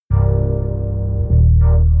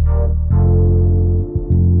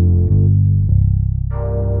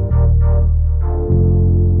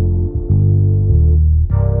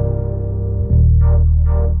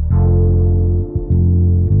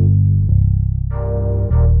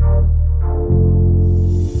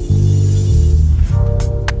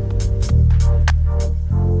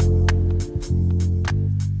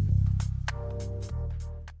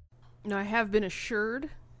have been assured,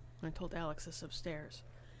 I told Alex this upstairs,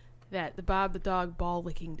 that the Bob the Dog ball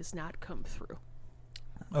licking does not come through.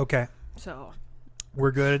 Okay. So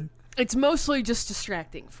We're good. it's mostly just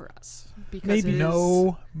distracting for us. Because Maybe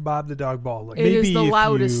no Bob the Dog ball lick. It is Maybe the if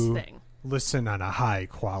loudest you thing. listen on a high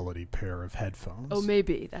quality pair of headphones. Oh,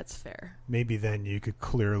 maybe. That's fair. Maybe then you could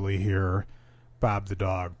clearly hear Bob the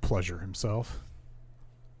Dog pleasure himself.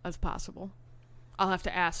 That's possible. I'll have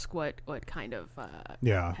to ask what kind of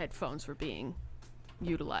Yeah. headphones were being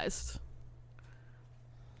utilized.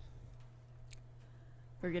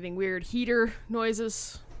 We're getting weird heater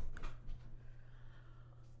noises.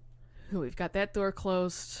 Ooh, we've got that door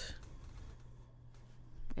closed.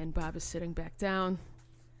 And Bob is sitting back down.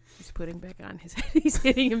 He's putting back on his head. He's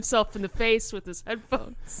hitting himself in the face with his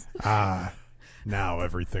headphones. Ah, now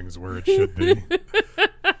everything's where it should be.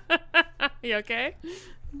 You okay?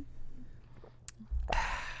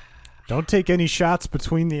 Don't take any shots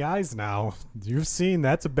between the eyes now. You've seen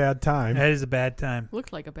that's a bad time. That is a bad time.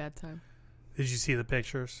 Looked like a bad time. Did you see the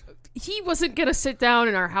pictures? He wasn't going to sit down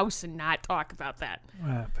in our house and not talk about that.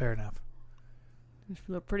 Fair enough. It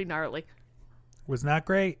looked pretty gnarly. Was not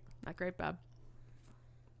great. Not great, Bob.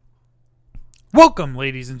 Welcome,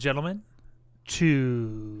 ladies and gentlemen,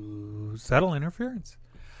 to Subtle Interference.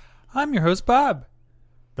 I'm your host, Bob.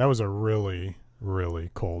 That was a really,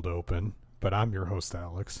 really cold open, but I'm your host,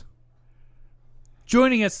 Alex.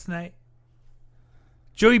 Joining us tonight,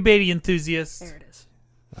 Joey Beatty enthusiast, There it is.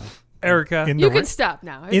 Erica. In You the can stop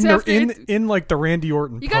now. in It's the after in like the Randy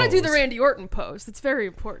Orton you got to do the pose. Randy Orton pose. That's very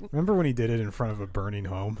important. Remember when he did it in front of a burning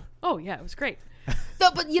home? Oh yeah, it was great. No,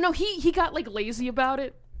 but you know he got like lazy about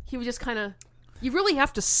it. He was just kind of. You really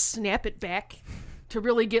have to snap it back to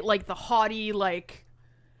really get like the haughty like,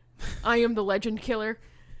 I am the legend killer.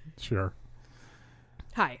 Sure.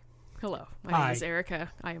 Hi. Hello. My Hi. name is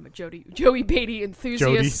Erica. I am a Joey Beatty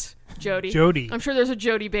enthusiast. Jody. I'm sure there's a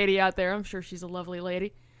Jody Beatty out there. I'm sure she's a lovely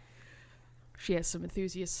lady. She has some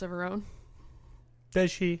enthusiasts of her own. Does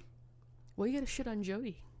she? Well, you gotta shit on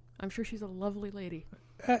Jody. I'm sure she's a lovely lady.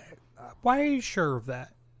 Why are you sure of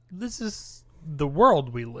that? This is the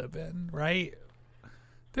world we live in, right?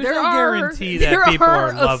 There's no guarantee that people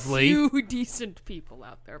are lovely. There are a few decent people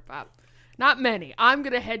out there, Bob. Not many. I'm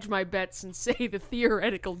gonna hedge my bets and say the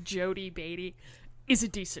theoretical Jody Beatty is a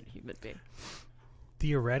decent human being.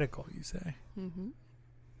 Theoretical, you say? Mm-hmm.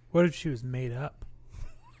 What if she was made up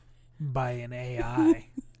by an AI?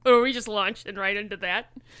 Or are we just launching right into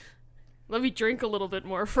that? Let me drink a little bit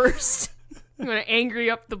more first. I'm gonna angry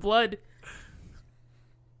up the blood.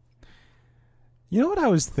 You know what I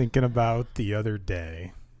was thinking about the other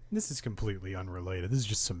day? This is completely unrelated. This is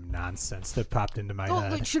just some nonsense that popped into my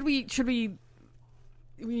head. Like, should we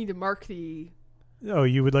need to mark the Oh,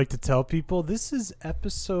 you would like to tell people this is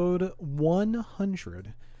episode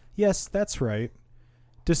 100. Yes, that's right.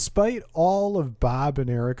 Despite all of Bob and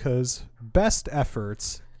Erica's best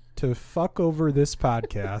efforts to fuck over this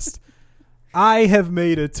podcast, I have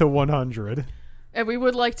made it to 100. and we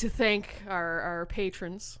would like to thank our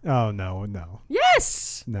patrons. Oh, no.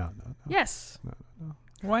 Yes. No. Yes.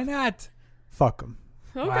 Why not? Fuck them.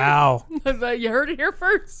 Okay. Wow. You heard it here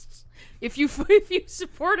first. If you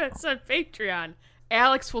support us on Patreon,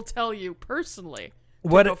 Alex will tell you personally to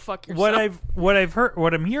go fuck yourself.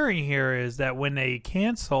 What I'm hearing here is that when they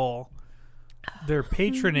cancel their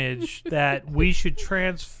patronage, that we should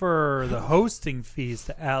transfer the hosting fees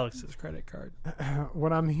to Alex's credit card.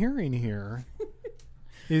 What I'm hearing here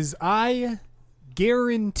is I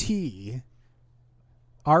guarantee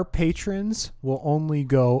our patrons will only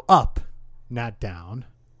go up, not down.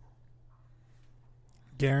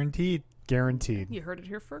 Guaranteed. Guaranteed. You heard it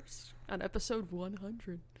here first on episode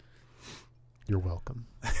 100. You're welcome.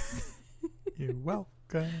 You're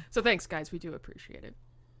welcome. So thanks, guys. We do appreciate it.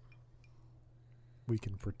 We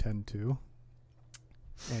can pretend to.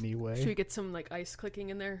 Anyway. Should we get some like ice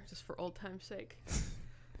clicking in there just for old time's sake?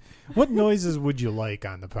 What noises would you like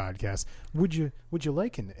on the podcast? Would you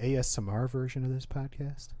like an ASMR version of this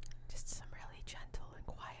podcast? Just some really gentle and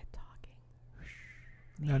quiet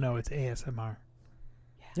talking. No, it's ASMR.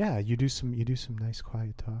 Yeah, you do some nice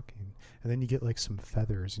quiet talking. And then you get like some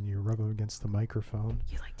feathers and you rub them against the microphone.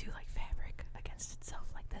 You like do like fabric against itself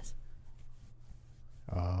like this.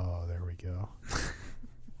 Oh, there we go.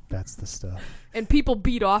 That's the stuff. And people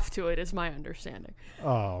beat off to it, is my understanding.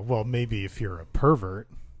 Oh, well, maybe if you're a pervert.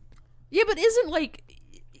 Yeah, but isn't like...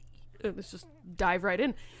 let's just dive right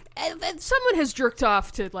in. And someone has jerked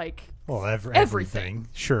off to like... Well, everything. everything.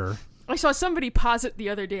 Sure. I saw somebody posit the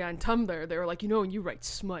other day on Tumblr. They were like, when you write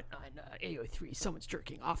smut on AO3, someone's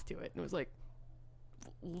jerking off to it. And it was like,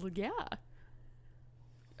 well, yeah.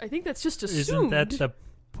 I think that's just assumed. Isn't that the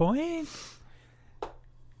point.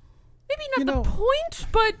 Maybe not the point,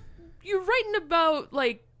 but you're writing about,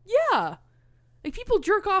 like, yeah. Like, people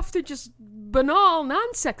jerk off to just banal,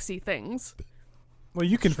 non-sexy things. Well,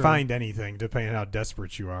 you can Sure. find anything depending on how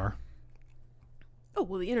desperate you are. Oh,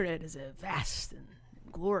 well, the internet is a vast and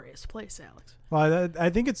glorious place, Alex. Well, I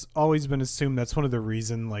think it's always been assumed that's one of the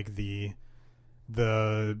reason, like, the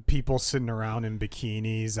people sitting around in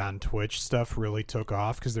bikinis on Twitch stuff really took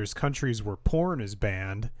off, because there's countries where porn is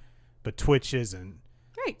banned, but Twitch isn't.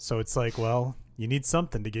 Right. So it's like, well, you need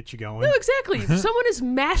something to get you going. No, exactly. Someone is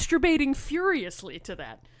masturbating furiously to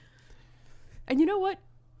that. And you know what?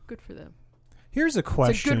 Good for them. Here's a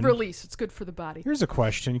question. It's a good release. It's good for the body. Here's a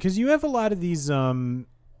question, because you have a lot of these,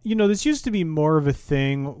 this used to be more of a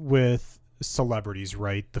thing with celebrities,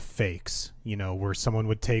 right? The fakes, where someone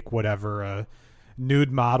would take whatever, a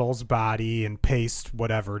nude model's body and paste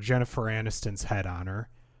whatever, Jennifer Aniston's head on her,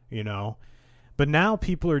 But now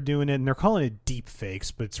people are doing it, and they're calling it deep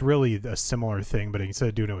fakes, but it's really a similar thing, but instead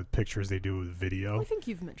of doing it with pictures, they do it with video. I think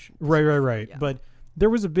you've mentioned this. Right. Yeah. But there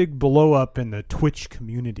was a big blow up in the Twitch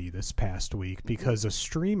community this past week because a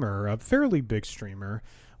streamer, a fairly big streamer,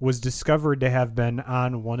 was discovered to have been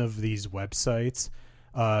on one of these websites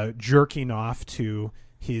jerking off to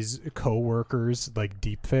his coworkers, like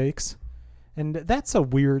deepfakes. And that's a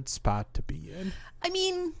weird spot to be in. I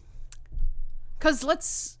mean,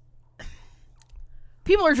 because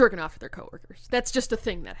people are jerking off to their coworkers. That's just a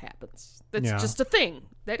thing that happens. That's just a thing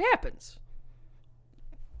that happens.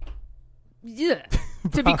 Yeah.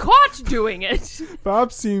 To be caught doing it.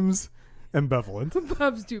 Bob seems ambivalent.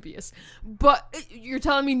 Bob's dubious. But you're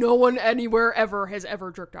telling me no one anywhere ever has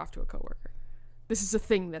ever jerked off to a coworker. This is a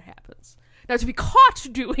thing that happens. Now, to be caught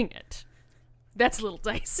doing it, that's a little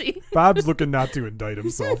dicey. Bob's looking not to indict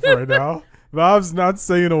himself right now. Bob's not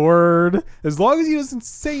saying a word. As long as he doesn't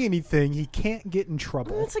say anything, he can't get in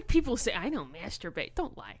trouble. It's like people say, I don't masturbate.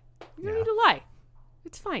 Don't lie. You don't need to lie.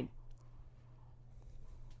 It's fine.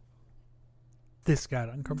 This got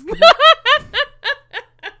uncomfortable.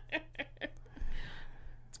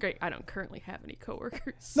 It's great. I don't currently have any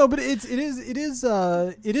coworkers. No, but it is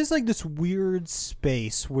like this weird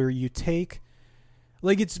space where you take,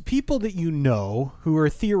 like, it's people that you know who are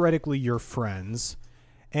theoretically your friends,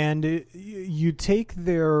 and you take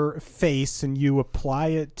their face and you apply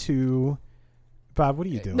it to. Bob, what are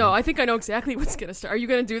you doing? No, I think I know exactly what's going to start. Are you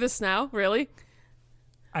going to do this now? Really?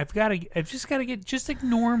 I've just got to just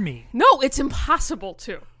ignore me. No, it's impossible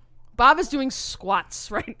to. Bob is doing squats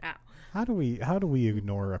right now. How do we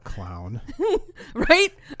ignore a clown?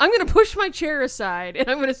 Right? I'm going to push my chair aside and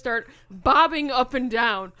I'm going to start bobbing up and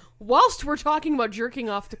down whilst we're talking about jerking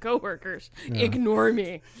off to coworkers. Yeah. Ignore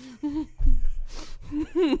me.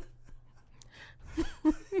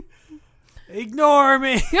 Ignore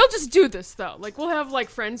me. He'll just do this though. Like, we'll have like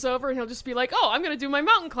friends over and he'll just be like, "Oh, I'm going to do my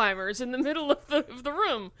mountain climbers in the middle of the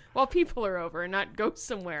room while people are over and not go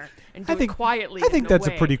somewhere and do it quietly." I think that's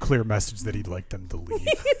a pretty clear message that he'd like them to leave.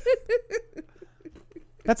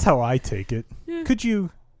 That's how I take it. Yeah. Could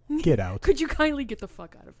you get out? Could you kindly get the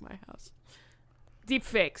fuck out of my house? Deep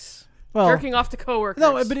fakes. Well, jerking off to coworkers.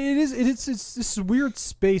 No, but it's this weird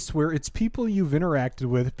space where it's people you've interacted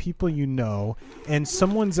with, people you know, and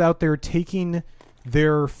someone's out there taking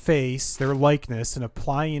their face, their likeness, and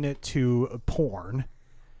applying it to porn.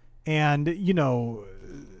 And,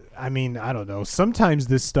 I mean, I don't know. Sometimes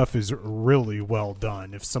this stuff is really well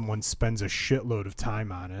done if someone spends a shitload of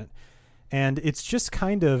time on it. And it's just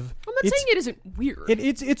kind of... I'm not saying it isn't weird.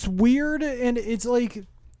 It's weird, and it's like...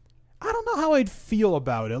 I don't know how I'd feel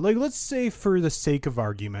about it. Like, let's say for the sake of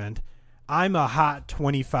argument, I'm a hot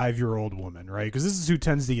 25-year-old woman, right? Because this is who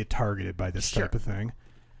tends to get targeted by this type of thing.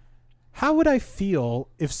 How would I feel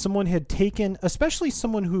if someone had taken, especially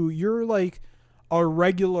someone who you're like a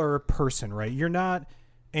regular person, right? You're not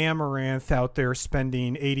Amaranth out there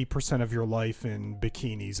spending 80% of your life in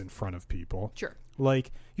bikinis in front of people. Sure.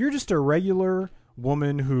 Like, you're just a regular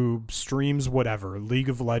woman who streams whatever, League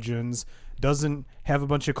of Legends, doesn't have a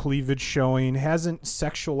bunch of cleavage showing, hasn't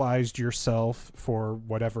sexualized yourself for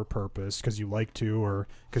whatever purpose because you like to or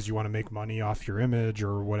because you want to make money off your image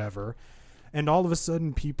or whatever. And all of a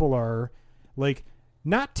sudden people are like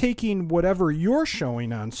not taking whatever you're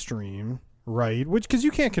showing on stream, right? Which, because you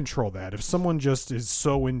can't control that. If someone just is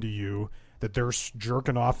so into you that they're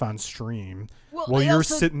jerking off on stream while you're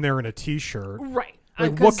sitting there in a t-shirt. Right.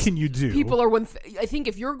 Like, what can you do? People are I think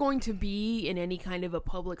if you're going to be in any kind of a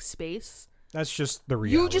public space, that's just the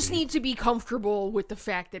reality. You just need to be comfortable with the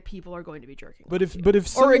fact that people are going to be jerking. But if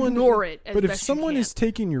someone, or ignore it. But if someone is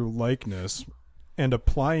taking your likeness and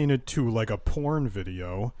applying it to like a porn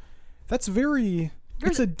video, that's very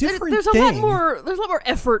it's a different there's thing. There's a lot more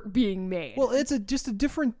effort being made. Well, it's just a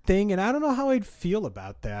different thing, and I don't know how I'd feel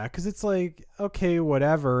about that because it's like, okay,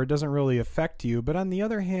 whatever, it doesn't really affect you. But on the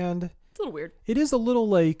other hand, it's a little weird. it is a little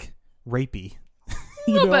like rapey.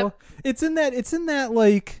 A little bit. It's in that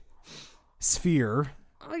like sphere.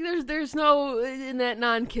 Like there's no in that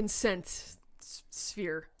non-consent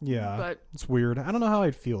sphere. Yeah, but it's weird. I don't know how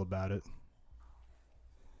I'd feel about it.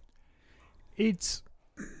 It's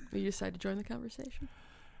you decide to join the conversation.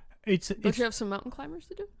 Don't you have some mountain climbers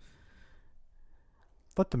to do?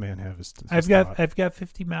 Let the man have his I've thought. got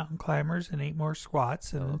 50 mountain climbers and 8 more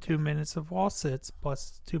squats and 2 minutes of wall sits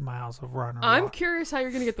plus 2 miles of run. I'm walk. curious how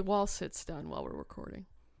you're going to get the wall sits done while we're recording.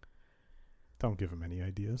 Don't give him any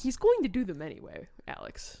ideas. He's going to do them anyway,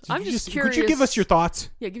 Alex. So I'm just curious. Could you give us your thoughts?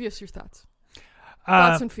 Yeah, give us your thoughts.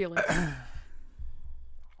 Thoughts and feelings.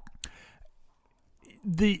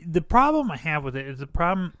 The problem I have with it is the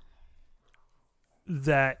problem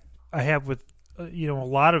that I have with a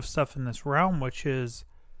lot of stuff in this realm, which is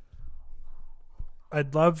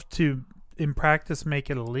I'd love to in practice make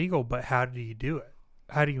it illegal, but how do you do it?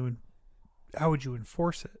 How would you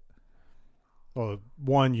enforce it? Well,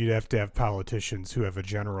 one, you'd have to have politicians who have a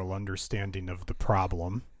general understanding of the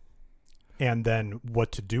problem and then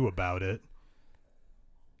what to do about it.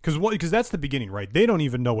 Because that's the beginning, right? They don't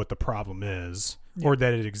even know what the problem is or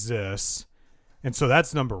that it exists. And so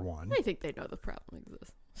that's number one. I think they know the problem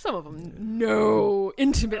exists. Some of them know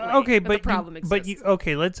intimately that the problem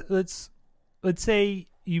exists. Let's say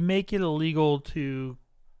you make it illegal to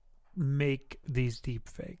make these deep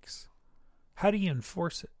fakes. How do you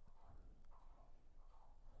enforce it?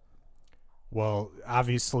 Well,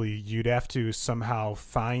 obviously, you'd have to somehow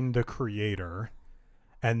find the creator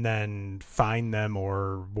and then fine them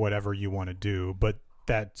or whatever you want to do. But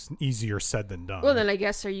that's easier said than done. Well, then I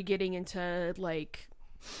guess are you getting into like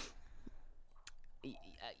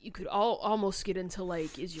you could almost get into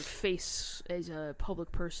like, is your face as a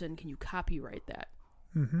public person, can you copyright that?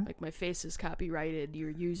 Mm-hmm. Like, my face is copyrighted, you're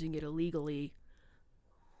using it illegally,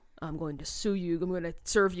 I'm going to sue you, I'm going to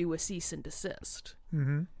serve you a cease and desist.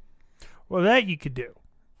 Mm-hmm. Well, that you could do.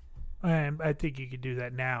 I think you could do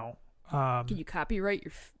that now. Can you copyright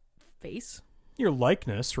your face? Your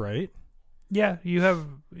likeness, right? Yeah, you have,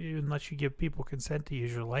 unless you give people consent to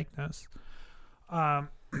use your likeness.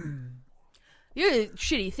 The other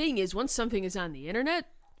shitty thing is, once something is on the internet,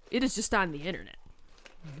 it is just on the internet.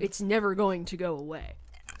 Mm-hmm. It's never going to go away.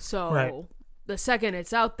 So, The second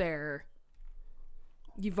it's out there,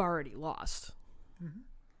 you've already lost. Mm-hmm.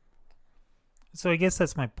 So I guess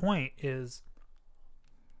that's my point, is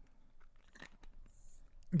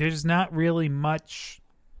there's not really much,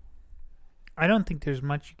 I don't think there's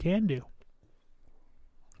much you can do.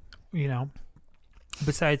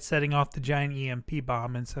 Besides setting off the giant EMP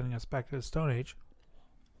bomb and sending us back to the Stone Age.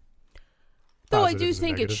 Though I do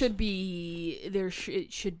think it should be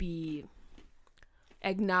it should be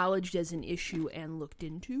acknowledged as an issue and looked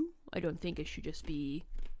into. I don't think it should just be,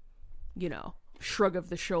 shrug of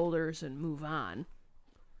the shoulders and move on.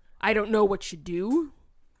 I don't know what you do,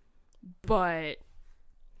 but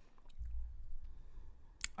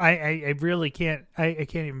I really can't. I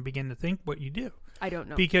can't even begin to think what you do. I don't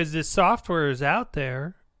know. Because this software is out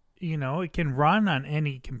there, it can run on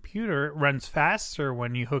any computer. It runs faster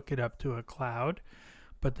when you hook it up to a cloud,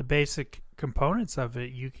 but the basic components of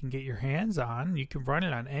it you can get your hands on. You can run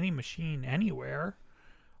it on any machine anywhere.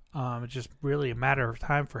 It's just really a matter of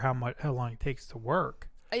time for how long it takes to work.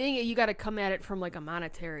 I think you got to come at it from like a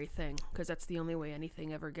monetary thing, because that's the only way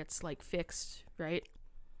anything ever gets like fixed, right?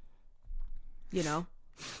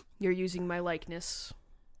 You're using my likeness.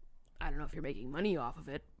 I don't know if you're making money off of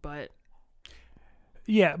it, but...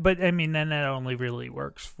 Yeah, but I mean, then that only really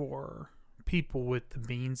works for people with the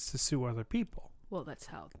means to sue other people. Well, that's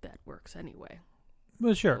how that works anyway.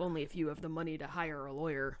 Well, sure. Only if you have the money to hire a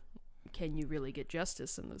lawyer can you really get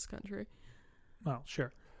justice in this country. Well,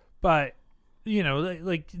 sure. But,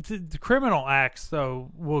 like the criminal acts, though,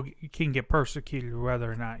 can get persecuted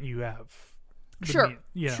whether or not you have... Sure.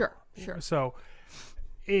 Sure. So,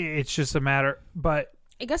 it's just a matter... But...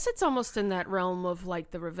 I guess it's almost in that realm of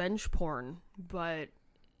like the revenge porn, but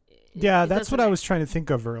yeah, that's what I was trying to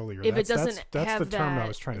think of earlier. If it doesn't that's have the term I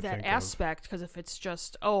was trying to that think aspect, because if it's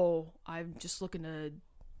just, I'm just looking to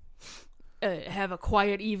have a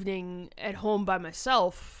quiet evening at home by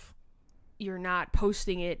myself, you're not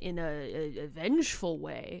posting it in a vengeful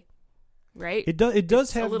way, right? It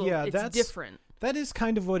does have it's that's different. That is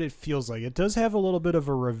kind of what it feels like. It does have a little bit of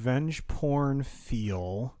a revenge porn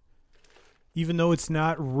feel. Even though it's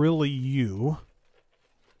not really you,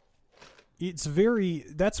 it's very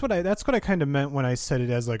that's what I kind of meant when I said it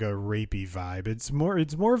as like a rapey vibe. It's more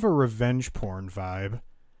of a revenge porn vibe.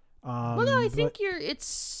 Well, no, I think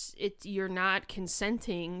you're not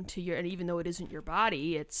consenting to and even though it isn't your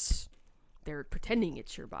body, they're pretending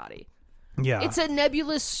it's your body. Yeah, it's a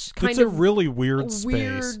nebulous kind it's of a really weird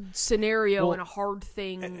space. Scenario and a hard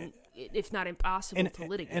thing, if not impossible, to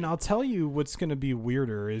litigate. And I'll tell you what's going to be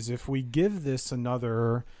weirder is if we give this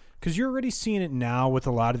another, because you're already seeing it now with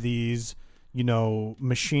a lot of these,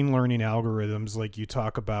 machine learning algorithms. Like you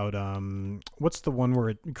talk about, what's the one where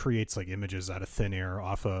it creates like images out of thin air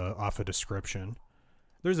off a description?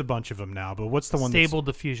 There's a bunch of them now, but what's the one? Stable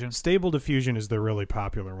Diffusion. Stable Diffusion is the really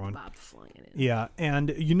popular one. Bob flying it. Yeah,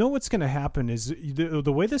 and you know what's going to happen is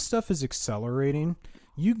the way this stuff is accelerating.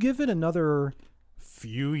 You give it another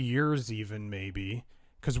few years, even maybe,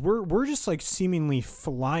 because we're just like seemingly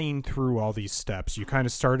flying through all these steps. You kind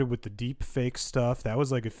of started with the deep fake stuff that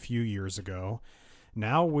was like a few years ago.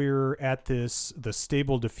 Now we're at the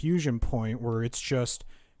Stable Diffusion point where it's just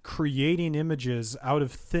creating images out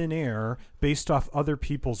of thin air based off other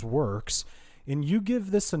people's works. And you give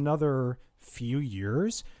this another few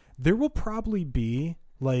years, there will probably be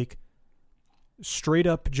like straight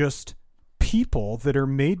up just people that are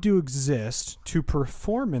made to exist to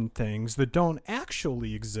perform in things that don't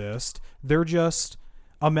actually exist. They're just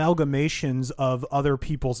amalgamations of other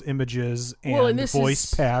people's images and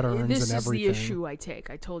voice patterns and everything. This is the issue I take.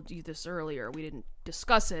 I told you this earlier. We didn't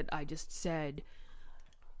discuss it. I just said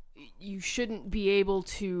you shouldn't be able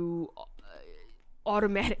to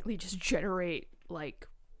automatically just generate like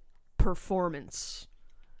performance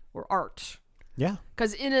or art. Yeah.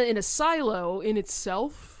 Because in a silo in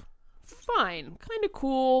itself, fine, kind of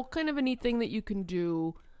cool, kind of a neat thing that you can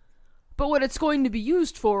do. But what it's going to be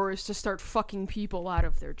used for is to start fucking people out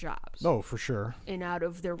of their jobs. Oh, for sure. And out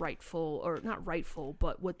of their rightful, or not rightful,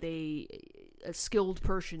 but a skilled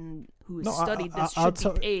person who has studied this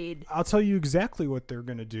should be paid. I'll tell you exactly what they're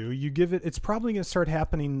going to do. You give it's probably going to start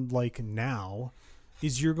happening like now,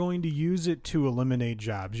 is you're going to use it to eliminate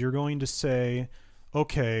jobs. You're going to say,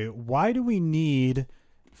 okay, why do we need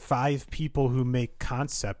 5 people who make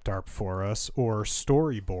concept art for us or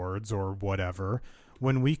storyboards or whatever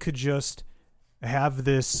when we could just have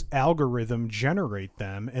this algorithm generate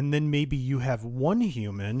them, and then maybe you have one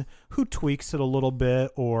human who tweaks it a little bit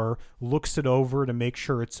or looks it over to make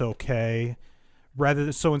sure it's okay.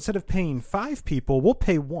 So instead of paying 5 people, we'll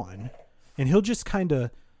pay 1, and he'll just kind of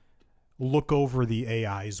look over the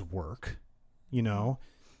AI's work, And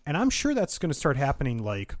I'm sure that's going to start happening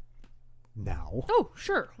like now. Oh,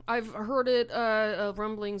 sure. I've heard it,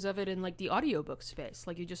 rumblings of it in like the audiobook space.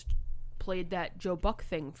 Like you just played that Joe Buck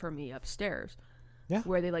thing for me upstairs. Yeah.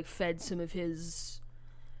 Where they like fed some of his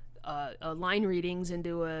line readings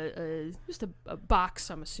into just a box,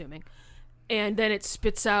 I'm assuming. And then it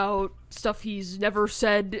spits out stuff he's never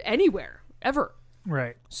said anywhere, ever.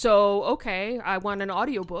 Right. So, okay, I want an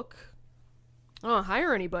audiobook. I don't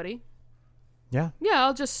hire anybody. Yeah. Yeah,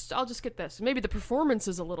 I'll just get this. Maybe the performance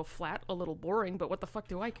is a little flat, a little boring, but what the fuck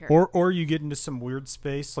do I care? Or you get into some weird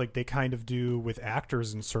space like they kind of do with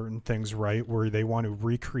actors and certain things, right? Where they want to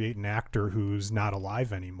recreate an actor who's not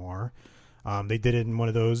alive anymore. They did it in one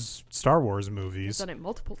of those Star Wars movies. They've done it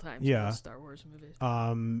multiple times. Yeah. In those Star Wars movies.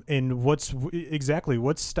 And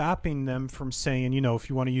what's stopping them from saying, if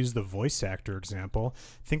you want to use the voice actor example,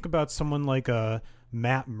 think about someone like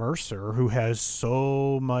Matt Mercer, who has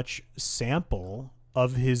so much sample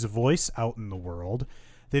of his voice out in the world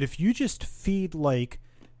that if you just feed like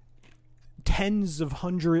tens of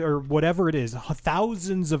hundreds or whatever it is,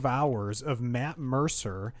 thousands of hours of Matt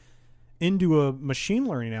Mercer into a machine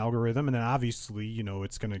learning algorithm, and then obviously,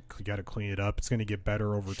 it's going to, you got to clean it up. It's going to get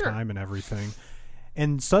better over time and everything.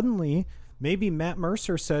 And suddenly maybe Matt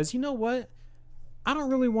Mercer says, you know what? I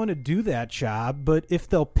don't really want to do that job, but if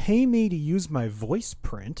they'll pay me to use my voice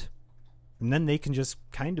print, and then they can just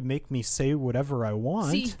kind of make me say whatever I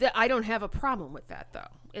want. See, I don't have a problem with that, though.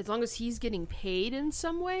 As long as he's getting paid in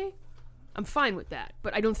some way, I'm fine with that.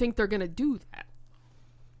 But I don't think they're going to do that.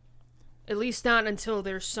 At least not until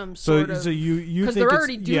there's some sort of... So you because they're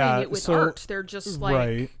already doing it with art. They're just like...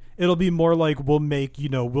 Right. It'll be more like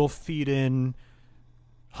we'll feed in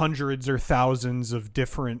hundreds or thousands of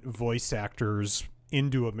different voice actors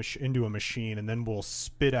into a machine, and then we'll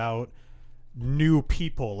spit out new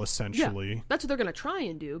people, essentially. Yeah, that's what they're going to try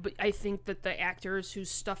and do. But I think that the actors whose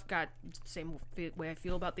stuff got the same way I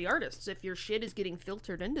feel about the artists. If your shit is getting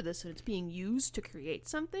filtered into this and it's being used to create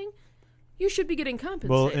something, you should be getting compensated.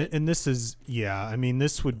 Well, and this is,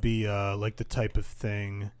 this would be like the type of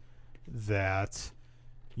thing that,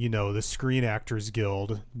 the Screen Actors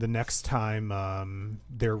Guild, the next time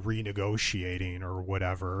they're renegotiating or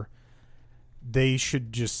whatever, they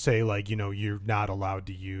should just say, like, you're not allowed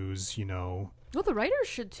to use, Well, the writers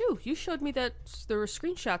should too. You showed me that there were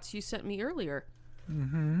screenshots you sent me earlier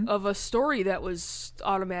of a story that was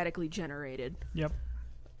automatically generated. Yep.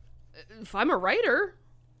 If I'm a writer,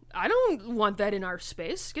 I don't want that in our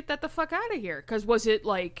space. Get that the fuck out of here. Because was it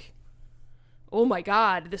like, oh my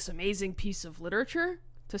god, this amazing piece of literature?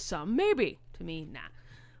 To some, maybe. To me, nah.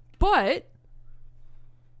 But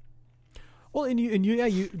well, the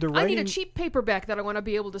writing. I need a cheap paperback that I want to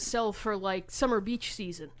be able to sell for like summer beach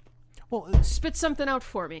season. Well, spit something out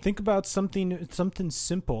for me. Think about something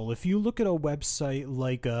simple. If you look at a website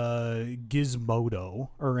like Gizmodo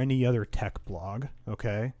or any other tech blog,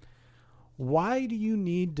 okay, why do you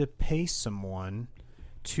need to pay someone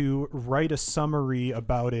to write a summary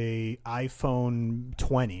about a iPhone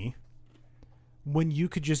 20 when you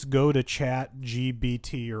could just go to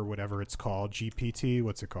ChatGPT or whatever it's called, GPT,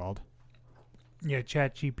 what's it called? Yeah,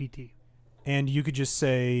 ChatGPT. And you could just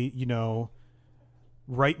say,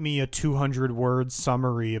 write me a 200-word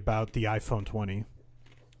summary about the iPhone 20.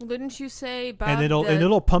 Well, didn't you say, Bob, And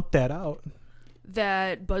it'll pump that out.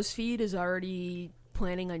 That BuzzFeed is already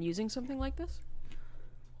planning on using something like this?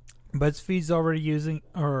 BuzzFeed's already using,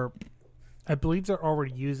 or I believe they're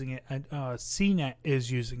already using it. And CNET is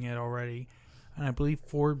using it already, and I believe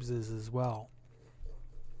Forbes is as well.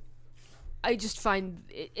 I just find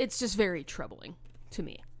it's just very troubling to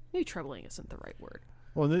me. Maybe troubling isn't the right word.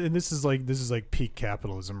 Well, and this is like peak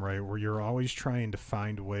capitalism, right? Where you're always trying to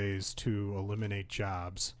find ways to eliminate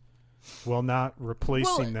jobs, while not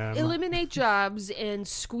replacing them. Eliminate jobs and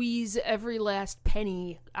squeeze every last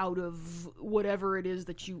penny out of whatever it is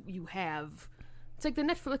that you have. It's like the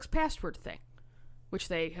Netflix password thing, which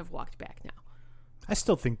they have walked back now. I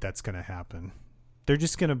still think that's going to happen. They're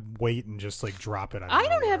just going to wait and just like drop it. I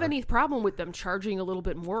don't have any problem with them charging a little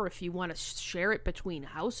bit more if you want to share it between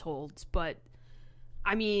households, but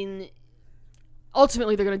I mean,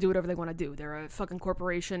 ultimately they're going to do whatever they want to do. They're a fucking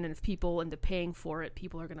corporation, and if people end up paying for it,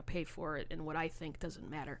 people are going to pay for it, and what I think doesn't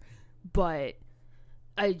matter. But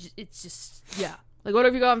it's just, yeah. Like, what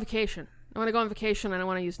if you go on vacation? I want to go on vacation and I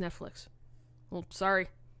want to use Netflix. Well, sorry.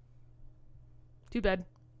 Too bad.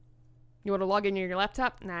 You want to log in your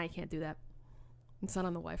laptop? Nah, you can't do that. It's not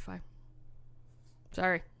on the Wi-Fi.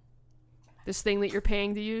 Sorry. This thing that you're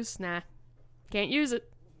paying to use? Nah. Can't use it.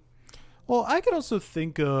 Well, I could also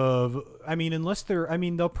think of,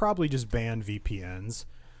 they'll probably just ban VPNs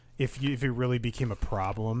if it really became a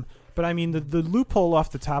problem. But I mean, the loophole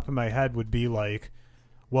off the top of my head would be like,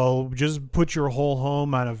 well, just put your whole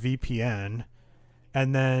home on a VPN,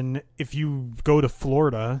 and then if you go to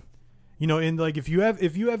Florida, if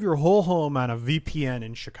you have your whole home on a VPN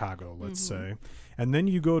in Chicago, let's say, and then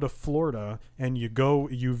you go to Florida and you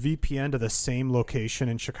VPN to the same location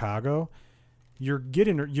in Chicago, you're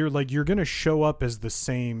going to show up as the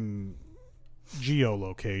same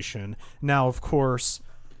geolocation. Now, of course,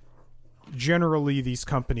 generally these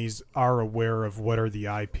companies are aware of what are the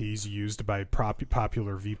IPs used by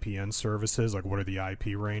popular VPN services, like what are the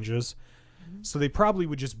IP ranges. So they probably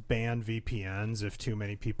would just ban VPNs if too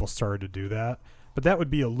many people started to do that. But that would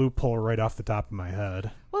be a loophole right off the top of my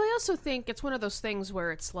head. Well, I also think it's one of those things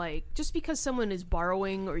where it's like, just because someone is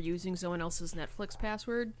borrowing or using someone else's Netflix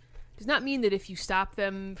password does not mean that if you stop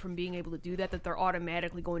them from being able to do that, that they're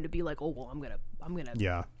automatically going to be like, oh, well, I'm gonna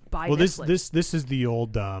buy Netflix. This is the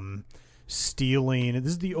old stealing.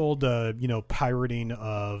 This is the old pirating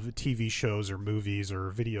of TV shows or movies or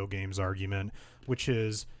video games argument, which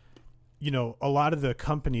is, a lot of the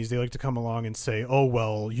companies, they like to come along and say, oh,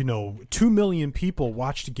 well, 2 million people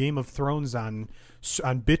watched Game of Thrones on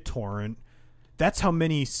BitTorrent. That's how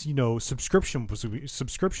many,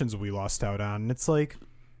 subscriptions we lost out on. And it's like,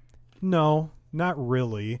 no, not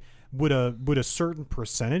really. Would a certain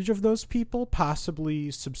percentage of those people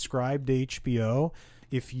possibly subscribe to HBO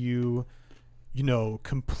if you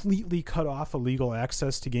completely cut off illegal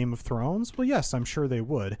access to Game of Thrones? Well, yes, I'm sure they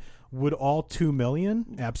would. Would all 2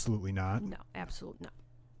 million? Absolutely not. No, absolutely not.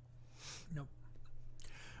 Nope.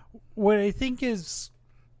 What I think is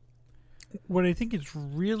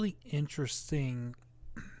really interesting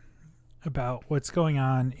about what's going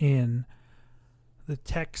on in the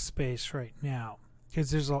tech space right now,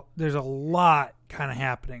 because there's a lot kind of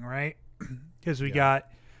happening, right? Because you got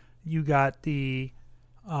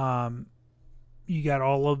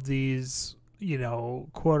all of these,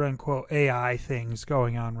 quote unquote AI things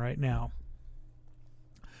going on right now.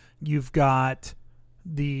 You've got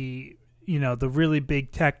the really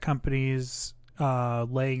big tech companies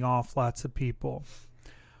laying off lots of people.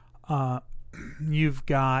 you've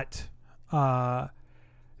got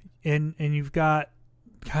and you've got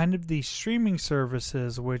kind of these streaming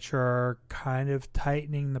services which are kind of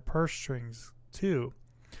tightening the purse strings too.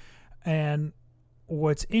 And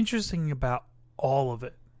what's interesting about all of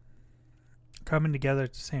it coming together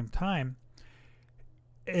at the same time,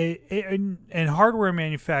 and hardware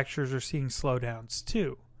manufacturers are seeing slowdowns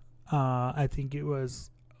too. I think it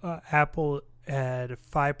was Apple had a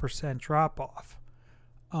 5% drop off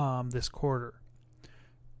this quarter.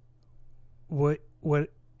 What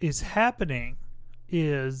is happening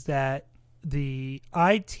is that the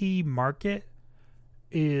IT market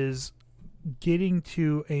is getting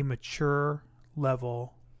to a mature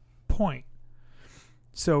level point.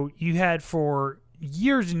 So you had for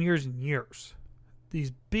years and years and years,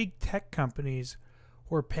 these big tech companies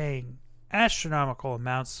were paying astronomical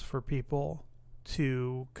amounts for people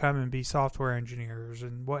to come and be software engineers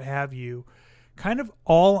and what have you, kind of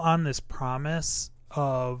all on this promise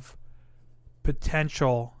of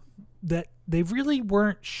potential that they really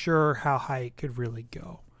weren't sure how high it could really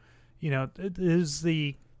go. You know, it is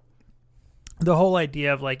the whole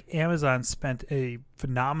idea of like Amazon spent a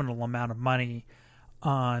phenomenal amount of money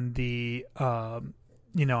on the on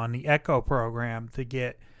the Echo program to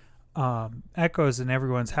get Echoes in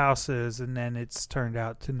everyone's houses, and then it's turned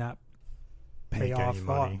out to not pay Make off any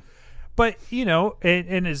money. But,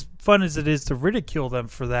 and as fun as it is to ridicule them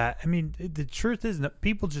for that, I mean, the truth is that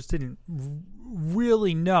people just didn't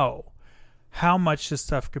really know how much this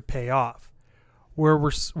stuff could pay off. Where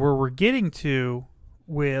we're getting to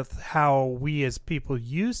with how we as people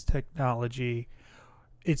use technology,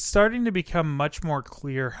 it's starting to become much more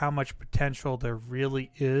clear how much potential there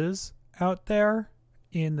really is out there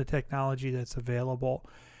in the technology that's available.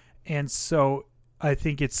 And so I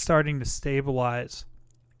think it's starting to stabilize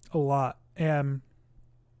a lot. And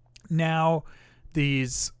now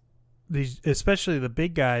these especially the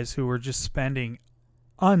big guys who are just spending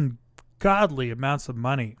ungodly amounts of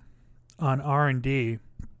money on R&D,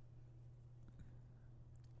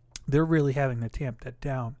 they're really having to tamp that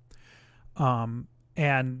down.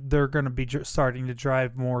 And they're going to be starting to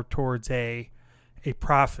drive more towards a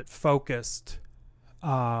profit-focused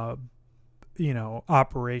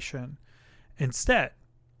operation instead,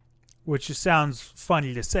 which just sounds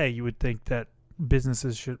funny to say. You would think that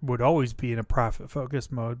businesses would always be in a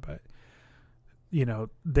profit-focused mode, but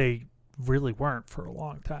they really weren't for a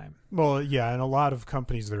long time. Well, yeah, and a lot of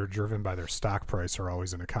companies that are driven by their stock price are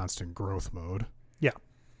always in a constant growth mode. Yeah.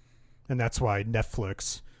 And that's why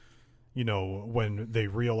Netflix, when they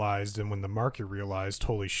realized and when the market realized,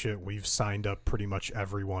 holy shit, we've signed up pretty much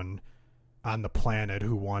everyone on the planet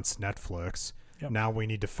who wants Netflix. Yep. Now we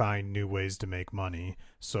need to find new ways to make money.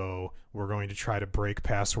 So we're going to try to break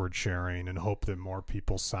password sharing and hope that more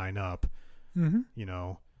people sign up. Mm-hmm.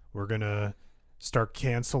 We're going to start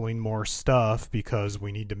canceling more stuff because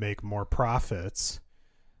we need to make more profits.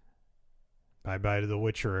 Bye-bye to The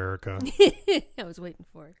Witcher, Erica. I was waiting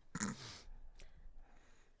for it.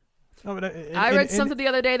 Oh, but I read something the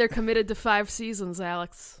other day. They're committed to 5 seasons,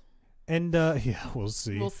 Alex. And, yeah, we'll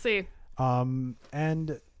see. We'll see.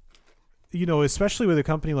 And, especially with a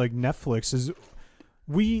company like Netflix, is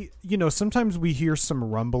sometimes we hear some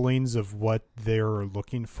rumblings of what they're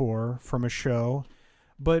looking for from a show,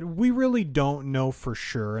 but we really don't know for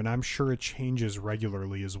sure, and I'm sure it changes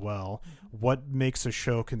regularly as well, what makes a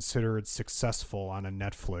show considered successful on a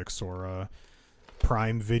Netflix or a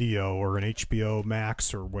Prime Video or an HBO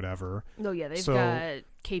Max or whatever. No, yeah, they've got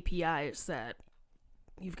KPIs that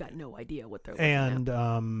you've got no idea what they're looking at.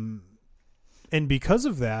 And because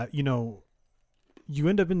of that, you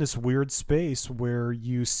end up in this weird space where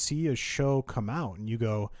you see a show come out and you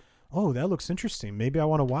go, oh, that looks interesting. Maybe I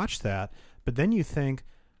want to watch that. But then you think,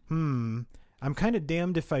 I'm kind of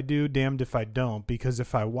damned if I do, damned if I don't, because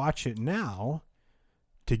if I watch it now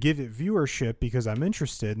to give it viewership because I'm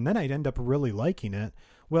interested, and then I'd end up really liking it,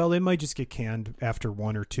 well, it might just get canned after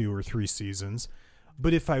 1 or 2 or 3 seasons.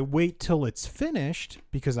 But if I wait till it's finished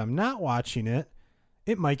because I'm not watching it,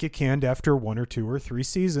 it might get canned after 1 or 2 or 3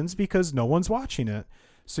 seasons because no one's watching it.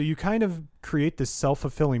 So you kind of create this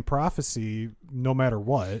self-fulfilling prophecy no matter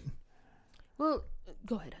what. Well,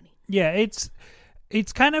 go ahead, honey. Yeah,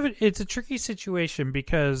 it's kind of it's a tricky situation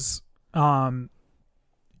because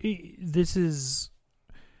it's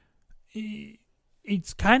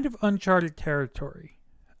kind of uncharted territory.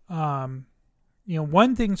 One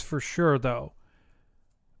thing's for sure though.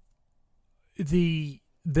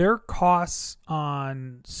 Their costs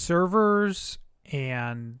on servers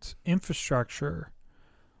and infrastructure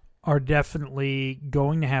are definitely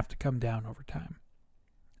going to have to come down over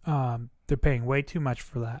time. They're paying way too much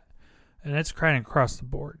for that. And that's kind of across the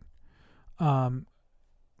board.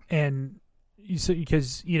 And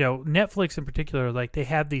because Netflix in particular, like they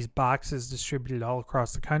have these boxes distributed all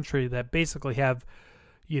across the country that basically have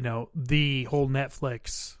the whole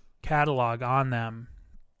Netflix catalog on them,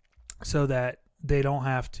 so that they don't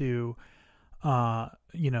have to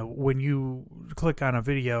when you click on a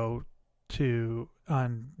video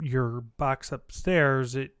on your box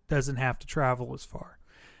upstairs, it doesn't have to travel as far.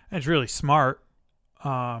 And it's really smart.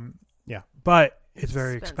 But it's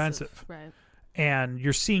very expensive. Right. And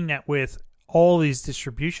you're seeing that with all these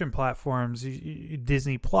distribution platforms,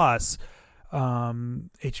 Disney Plus,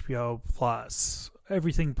 HBO Plus,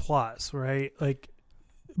 everything Plus, right? Like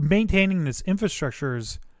maintaining this infrastructure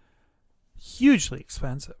is hugely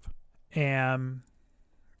expensive. And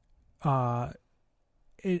there's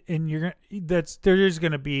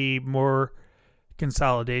going to be more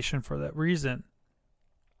consolidation for that reason,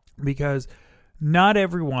 because not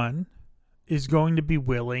everyone is going to be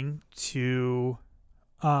willing to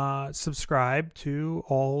subscribe to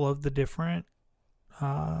all of the different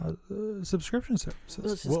subscription services. Well,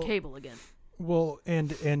 this is cable again. Well,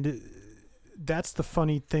 and that's the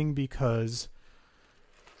funny thing, because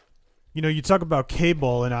you talk about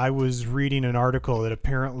cable, and I was reading an article that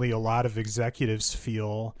apparently a lot of executives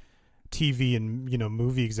feel, TV and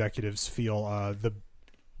movie executives feel,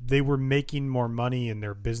 they were making more money and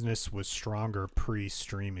their business was stronger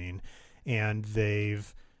pre-streaming, and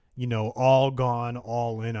they've all gone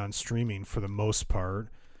all in on streaming for the most part,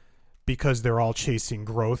 because they're all chasing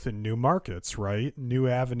growth in new markets, right? New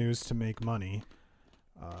avenues to make money.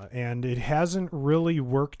 And it hasn't really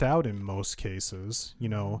worked out in most cases.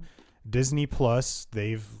 Disney Plus,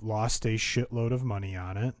 they've lost a shitload of money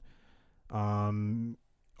on it.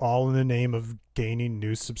 All in the name of gaining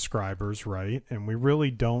new subscribers, right? And we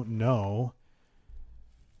really don't know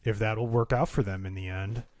if that'll work out for them in the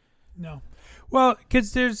end. No. Well,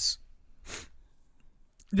 because there's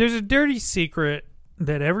a dirty secret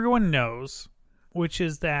that everyone knows, which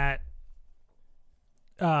is that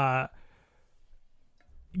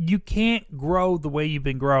you can't grow the way you've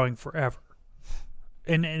been growing forever.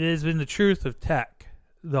 And it has been the truth of tech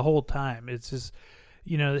the whole time. It's just,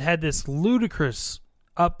 it had this ludicrous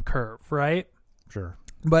up curve, right? Sure.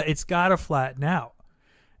 But it's got to flatten out.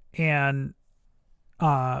 And,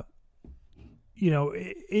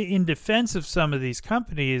 in defense of some of these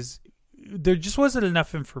companies, there just wasn't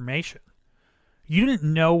enough information. You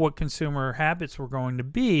didn't know what consumer habits were going to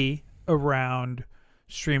be around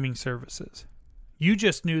streaming services. You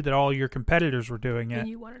just knew that all your competitors were doing it. And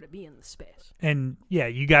you wanted to be in the space. And, yeah,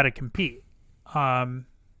 you got to compete.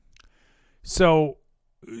 So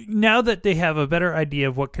now that they have a better idea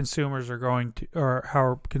of what consumers are going to, or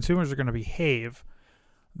how consumers are going to behave,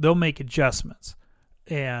 they'll make adjustments.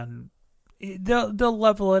 And they'll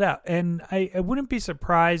level it out. And I wouldn't be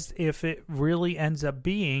surprised if it really ends up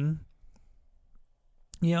being,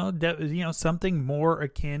 something more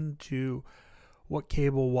akin to what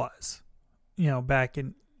cable was, back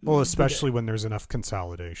in. Well, especially when there's enough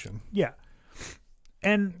consolidation. Yeah.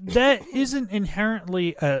 And that isn't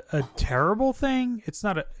inherently a terrible thing. It's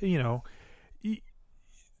not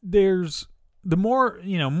there's the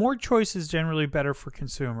more choice is generally better for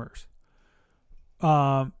consumers.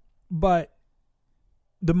 But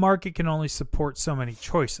the market can only support so many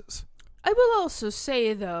choices. I will also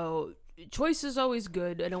say, though, choice is always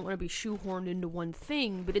good. I don't want to be shoehorned into one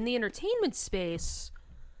thing, but in the entertainment space,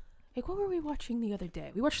 like, what were we watching the other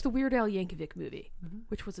day? We watched the Weird Al Yankovic movie,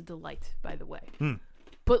 which was a delight, by the way.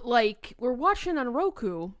 But, like, we're watching on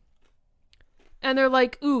Roku, and they're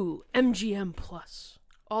like, ooh, MGM Plus.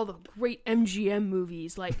 All the great MGM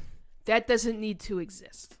movies. Like, that doesn't need to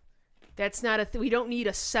exist. That's not we don't need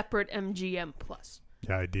a separate MGM Plus.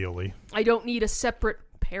 Yeah, ideally. I don't need a separate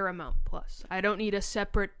Paramount Plus. I don't need a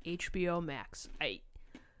separate HBO Max.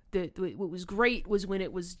 What was great was when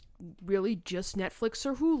it was really just Netflix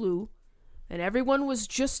or Hulu, and everyone was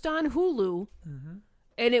just on Hulu,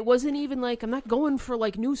 and it wasn't even like, I'm not going for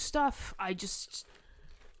like new stuff. I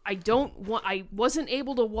wasn't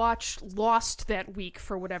able to watch Lost that week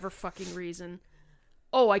for whatever fucking reason.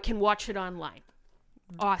 Oh, I can watch it online.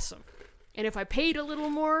 Awesome. And if I paid a little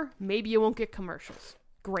more, maybe you won't get commercials.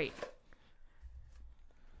 Great.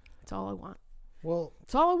 That's all I want. Well,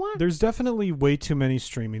 that's all I want. There's definitely way too many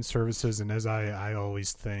streaming services, and as I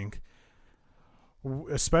always think,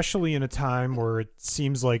 especially in a time where it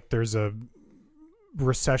seems like there's a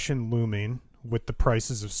recession looming with the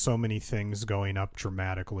prices of so many things going up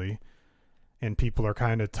dramatically, and people are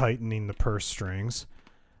kind of tightening the purse strings,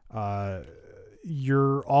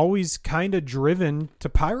 you're always kind of driven to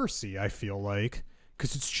piracy, I feel like,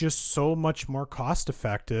 because it's just so much more cost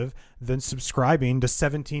effective than subscribing to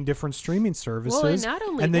 17 different streaming services. Well, and not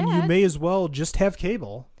only and then you that- may as well just have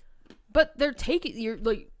cable. But they're taking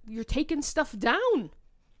you're taking stuff down.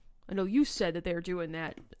 I know you said that they're doing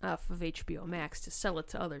that off of HBO Max to sell it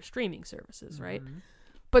to other streaming services, right?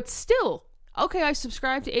 But still, okay, I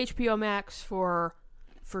subscribe to HBO Max for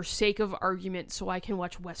sake of argument, so I can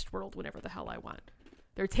watch Westworld whenever the hell I want.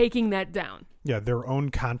 They're taking that down. Yeah, their own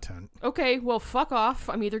content. Okay, well, fuck off.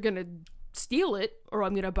 I'm either gonna steal it or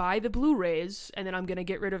I'm gonna buy the Blu-rays and then I'm gonna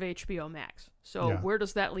get rid of HBO Max. So Yeah. where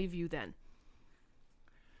does that leave you then?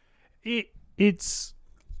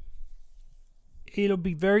 It'll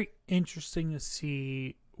be very interesting to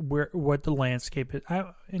see what the landscape is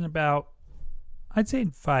in about, I'd say,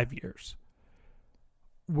 in 5 years,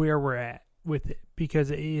 where we're at with it,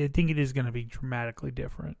 because I think it is going to be dramatically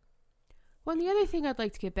different. Well, and the other thing I'd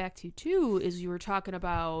like to get back to, too, is you were talking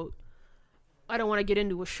about, I don't want to get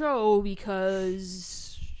into a show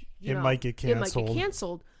because It might get It might canceled. get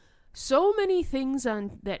canceled. So many things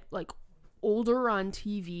on that, like, older on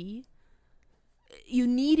TV, you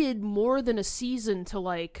needed more than a season to,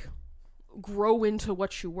 like, grow into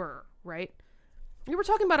what you were, right? We were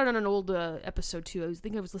talking about it on an old episode, too. I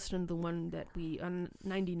think I was listening to the one that on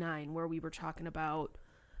 99, where we were talking about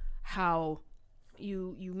how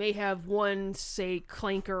you may have one, say,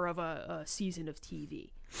 clanker of a season of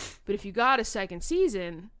TV. But if you got a second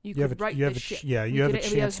season, you could write the shit. Yeah, you have a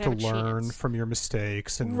chance to learn from your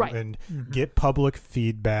mistakes and Right. and get public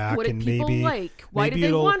feedback, What did and people maybe like? Why maybe did they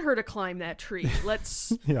it'll- want her to climb that tree?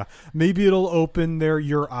 Let's... Yeah, maybe it'll open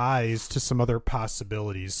your eyes to some other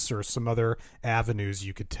possibilities or some other avenues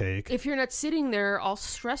you could take. If you're not sitting there all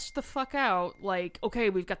stressed the fuck out, like, okay,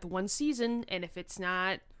 we've got the one season, and if it's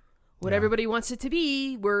not what Yeah. everybody wants it to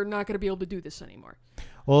be, we're not going to be able to do this anymore.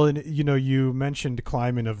 Well, and you mentioned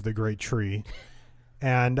climbing of the great tree,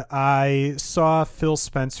 and I saw Phil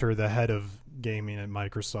Spencer, the head of gaming at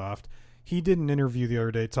Microsoft. He did an interview the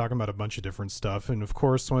other day talking about a bunch of different stuff, and of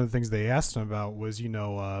course, one of the things they asked him about was,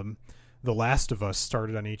 The Last of Us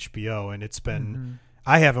started on HBO, and it's been.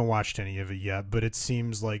 I haven't watched any of it yet, but it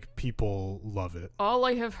seems like people love it. All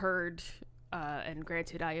I have heard, and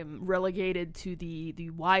granted, I am relegated to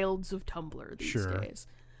the wilds of Tumblr these Sure. days.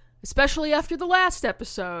 Especially after the last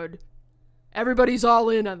episode, everybody's all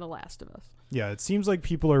in on The Last of Us. Yeah, it seems like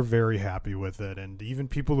people are very happy with it, and even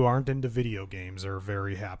people who aren't into video games are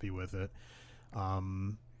very happy with it.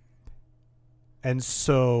 And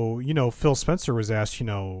so, Phil Spencer was asked,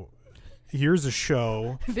 here's a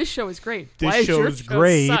show. This show is great. This Why does your show's show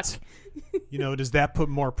great. suck? Does that put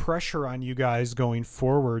more pressure on you guys going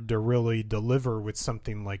forward to really deliver with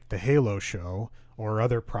something like the Halo show or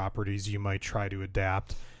other properties you might try to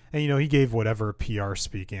adapt? And, he gave whatever PR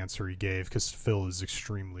speak answer he gave because Phil is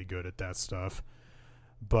extremely good at that stuff.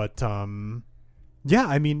 But, yeah,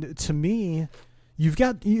 I mean, to me,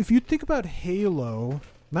 if you think about Halo,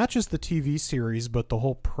 not just the TV series, but the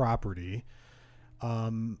whole property,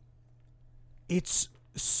 it's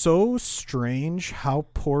so strange how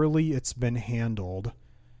poorly it's been handled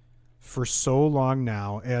for so long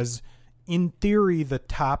now as, in theory, the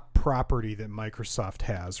top property that Microsoft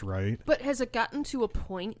has, right? But has it gotten to a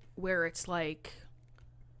point where it's like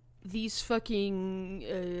these fucking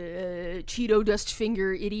Cheeto dust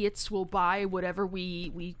finger idiots will buy whatever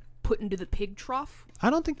we put into the pig trough?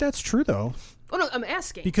 I don't think that's true, though. Oh no, I'm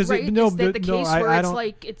asking. Because right? no, Is that but the no, case I where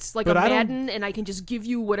don't- it's like a but I don't- Madden and I can just give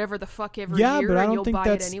you whatever the fuck every Yeah, year but I and don't you'll think buy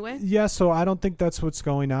that's it anyway? Yeah, so I don't think that's what's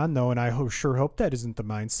going on, though, and I sure hope that isn't the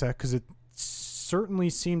mindset, because it certainly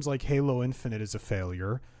seems like Halo Infinite is a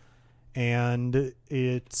failure, and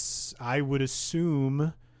I would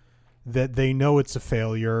assume that they know it's a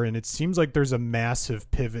failure, and it seems like there's a massive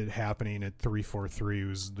pivot happening at 343,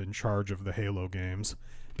 who's in charge of the Halo games,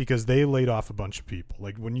 because they laid off a bunch of people.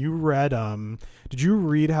 Like, when you read, did you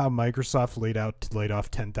read how Microsoft laid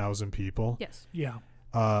off 10,000 people? Yes. Yeah.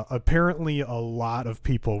 Apparently a lot of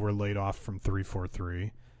people were laid off from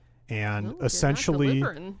 343, and Well, you're not essentially,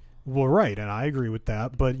 delivering. well, right, and I agree with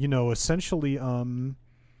that, but essentially,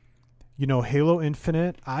 Halo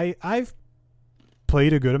Infinite, I've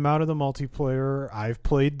played a good amount of the multiplayer. I've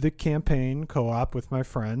played the campaign co-op with my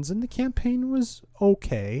friends, and the campaign was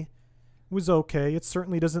okay. It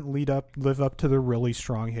certainly doesn't live up to the really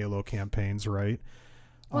strong Halo campaigns, right?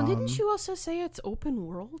 Well, didn't you also say it's open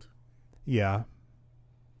world? Yeah.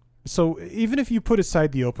 So even if you put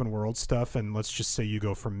aside the open world stuff, and let's just say you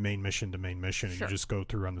go from main mission to main mission, and Sure. you just go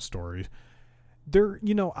through on the story,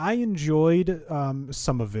 I enjoyed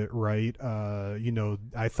some of it, right?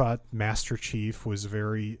 I thought Master Chief was a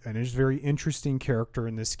very interesting character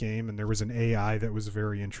in this game, and there was an AI that was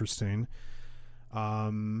very interesting.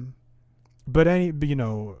 But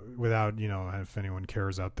without, if anyone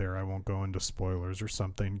cares out there, I won't go into spoilers or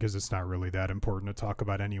something because it's not really that important to talk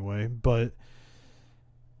about anyway. But,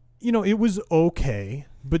 it was okay.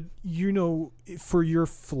 But, for your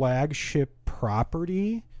flagship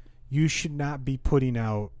property, you should not be putting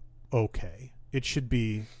out okay. It should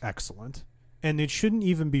be excellent. And it shouldn't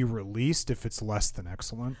even be released if it's less than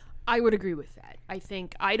excellent. I would agree with that. I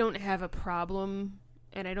think I don't have a problem,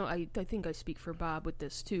 and I think I speak for Bob with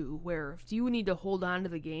this too, where if you need to hold on to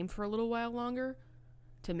the game for a little while longer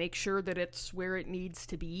to make sure that it's where it needs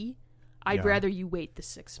to be, I'd rather you wait the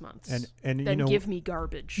 6 months and than give me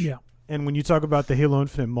garbage. Yeah. And when you talk about the Halo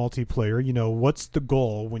Infinite multiplayer, what's the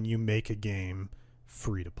goal when you make a game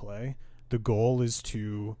free to play? The goal is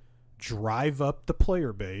to drive up the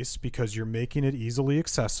player base because you're making it easily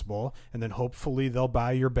accessible, and then hopefully they'll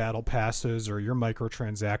buy your battle passes or your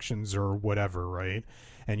microtransactions or whatever, right?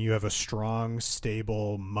 And you have a strong,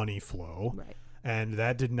 stable money flow. Right. And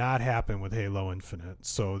that did not happen with Halo Infinite.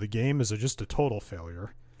 So the game is just a total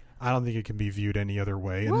failure. I don't think it can be viewed any other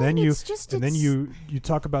way. And well, then then you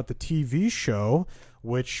talk about the TV show,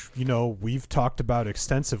 which we've talked about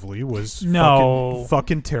extensively, was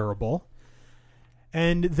fucking terrible.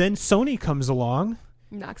 And then Sony comes along,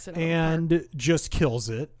 knocks it out and just kills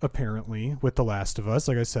it, apparently, with The Last of Us.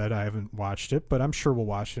 Like I said, I haven't watched it, but I'm sure we'll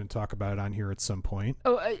watch it and talk about it on here at some point.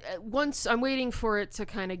 Once I'm waiting for it to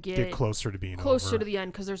kind of get closer to being closer over. to the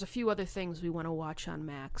end, because there's a few other things we want to watch on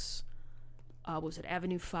Max. Was it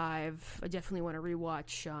Avenue 5? I definitely want to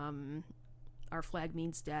rewatch Our Flag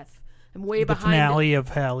Means Death. I'm way behind. The finale of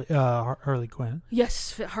Harley Quinn.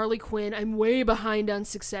 Yes, Harley Quinn. I'm way behind on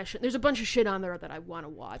Succession. There's a bunch of shit on there that I want to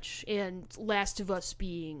watch. And Last of Us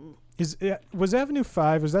being... Was Avenue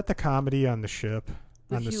 5, was that the comedy on the ship?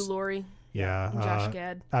 With Hugh Laurie? Yeah. And Josh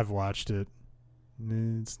Gad? I've watched it.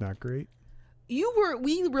 It's not great. We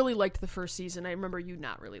really liked the first season. I remember you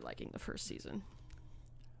not really liking the first season.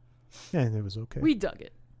 Yeah, it was okay. We dug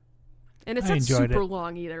it. And it's not super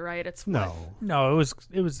long either, right? It's no, it was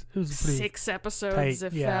pretty 6 episodes, tight,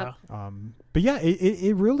 if yeah. that. But yeah,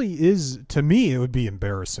 it really is. To me, it would be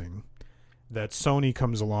embarrassing that Sony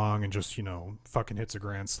comes along and just fucking hits a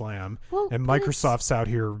grand slam, and Microsoft's out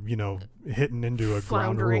here hitting into a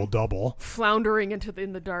ground rule double, floundering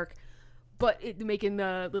in the dark, but making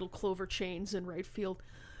the little clover chains in right field.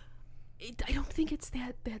 I don't think it's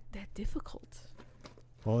that difficult.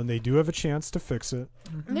 Well, and they do have a chance to fix it.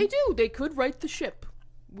 Mm-hmm. They do. They could right the ship.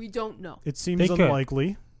 We don't know. It seems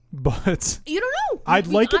unlikely, but you don't know. I'd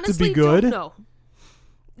like it to be good. No,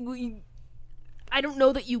 I don't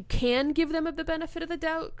know that you can give them the benefit of the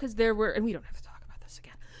doubt, because there were, and we don't have to talk about this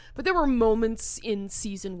again, but there were moments in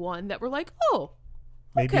season 1 that were like, oh,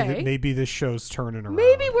 okay. Maybe this show's turning around.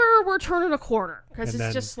 Maybe we're turning a corner, because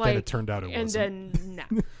it's just like, then it turned out it wasn't. And then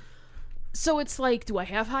no. So it's like, do I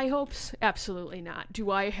have high hopes? Absolutely not.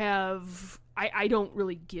 Do I have... I don't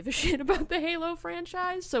really give a shit about the Halo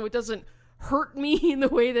franchise, so it doesn't hurt me in the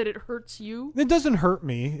way that it hurts you. It doesn't hurt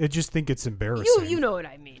me. I just think it's embarrassing. You know what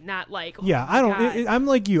I mean. Not like... Oh yeah, I don't... I'm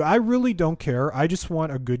like you. I really don't care. I just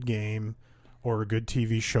want a good game or a good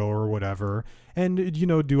TV show or whatever. And,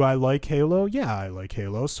 do I like Halo? Yeah, I like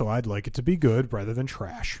Halo, so I'd like it to be good rather than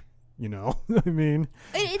trash. I mean,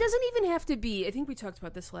 it doesn't even have to be. I think we talked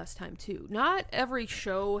about this last time too. Not every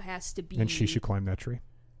show has to be. And she should climb that tree.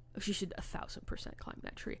 She should 1,000% climb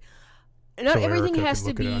that tree. Not everything has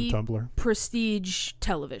to be prestige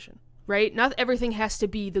television, right? Not everything has to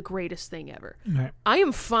be the greatest thing ever. Right. I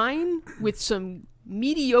am fine with some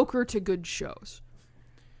mediocre to good shows.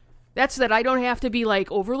 That's that I don't have to be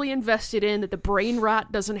like overly invested in, that the brain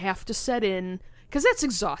rot doesn't have to set in. Because that's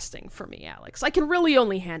exhausting for me, Alex. I can really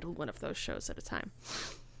only handle one of those shows at a time.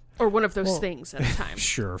 Or one of those things at a time.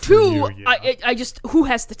 Sure. For 2, you, yeah. I just... Who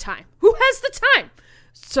has the time? Who has the time?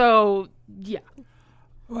 So, yeah.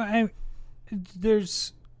 Well,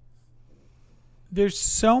 there's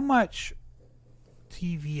so much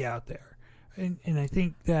TV out there. And I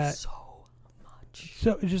think that... So much.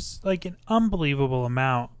 So just like an unbelievable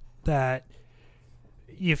amount that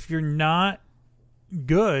if you're not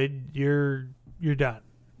good, you're done.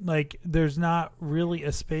 Like, there's not really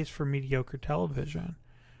a space for mediocre television.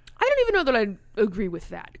 I don't even know that I agree with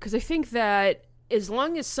that, because I think that as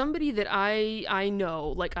long as somebody that I know,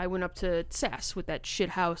 like I went up to SAS with that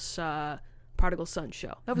shithouse Prodigal Son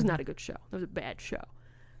show. That was not a good show. That was a bad show.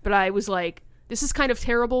 But I was like, this is kind of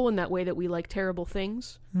terrible in that way that we like terrible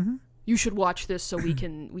things. Mm-hmm. You should watch this so we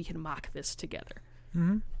can mock this together.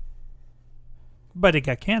 Mm-hmm. But it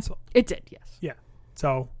got canceled. It did, yes. Yeah.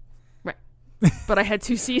 So... But I had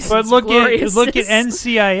 2 seasons. But look at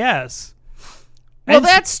NCIS. Well,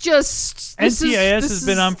 that's just NCIS has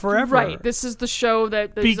been on forever, right? This is the show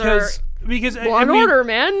that because Law and Order,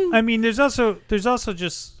 man. I mean, there's also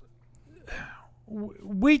just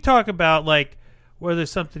we talk about like whether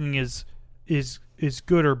something is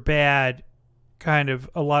good or bad, kind of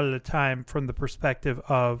a lot of the time from the perspective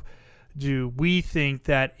of, do we think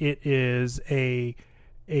that it is a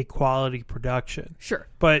quality production? Sure.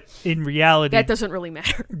 But in reality, that doesn't really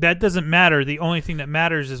matter. That doesn't matter. The only thing that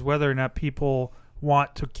matters is whether or not people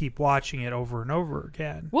want to keep watching it over and over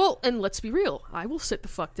again. Well, and let's be real. I will sit the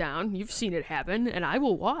fuck down. You've seen it happen, and I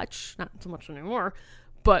will watch. Not so much anymore,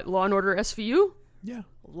 but Law and Order SVU. Yeah.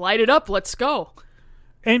 Light it up. Let's go.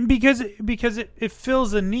 And because it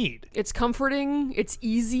fills a need. It's comforting. It's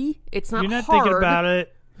easy. It's not hard. You're not thinking about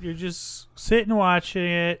it. You're just sitting watching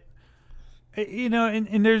it. You know,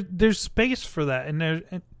 and there's space for that.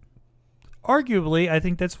 And arguably, I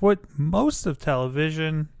think that's what most of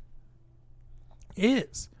television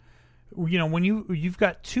is. You know, when you've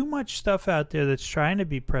got too much stuff out there that's trying to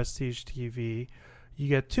be prestige TV, you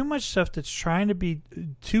got too much stuff that's trying to be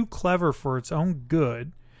too clever for its own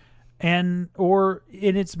good, and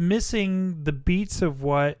it's missing the beats of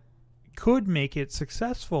what could make it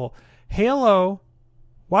successful. Halo,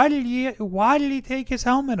 why did he take his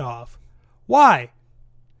helmet off? Why?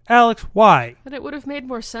 Alex, why? But it would have made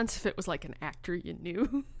more sense if it was like an actor you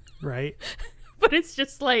knew. Right. But it's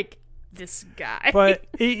just like this guy. But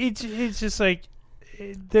it's just like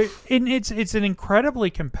it's an incredibly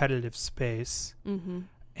competitive space. Mm-hmm.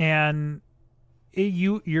 And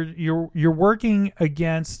you're working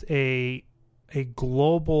against a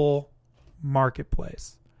global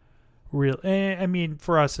marketplace. I mean,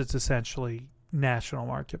 for us, it's essentially national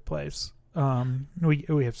marketplace.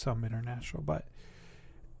 We have some international, but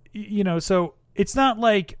you know, so it's not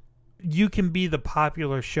like you can be the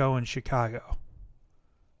popular show in Chicago.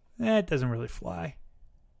 It doesn't really fly.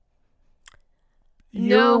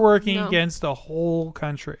 You're working against the whole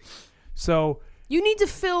country, so you need to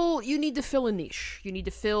fill a niche. You need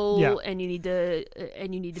to fill, and you need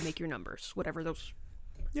to make your numbers, whatever those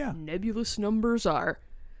nebulous numbers are.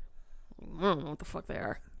 I don't know what the fuck they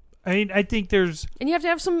are. I mean, I think there's... And you have to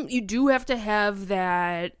have some... You do have to have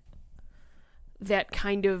that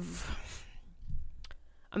kind of...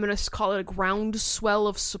 I'm going to call it a groundswell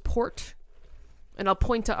of support. And I'll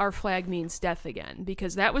point to Our Flag Means Death again,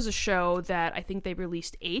 because that was a show that I think they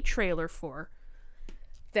released a trailer for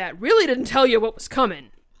that really didn't tell you what was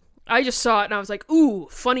coming. I just saw it and I was like, ooh,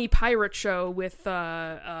 funny pirate show with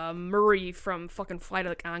Murray from fucking Flight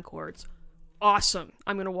of the Conchords. Awesome.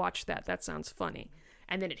 I'm going to watch that. That sounds funny.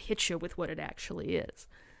 And then it hits you with what it actually is.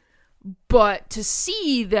 But to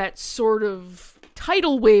see that sort of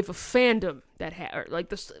tidal wave of fandom that or like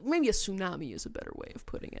this, maybe a tsunami is a better way of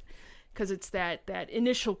putting it, because it's that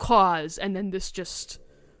initial cause and then this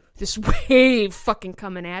wave fucking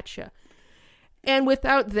coming at you. And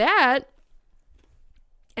without that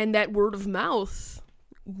and that word of mouth,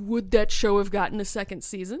 would that show have gotten a second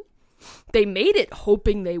season? They made it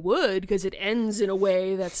hoping they would, because it ends in a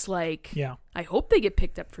way that's like, I hope they get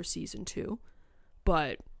picked up for season 2.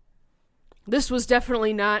 But this was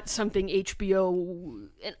definitely not something HBO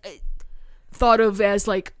thought of as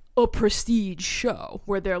like a prestige show,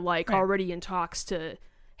 where they're like already in talks to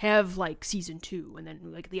have like season 2 and then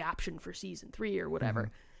like the option for season 3 or whatever.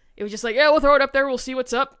 Mm-hmm. It was just like, we'll throw it up there, we'll see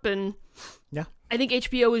what's up. And I think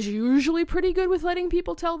HBO is usually pretty good with letting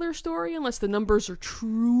people tell their story, unless the numbers are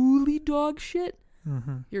truly dog shit.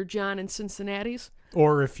 Mm-hmm. You're John in Cincinnati's.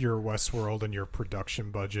 Or if you're Westworld and your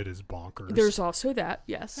production budget is bonkers. There's also that,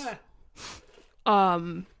 yes.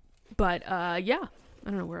 But I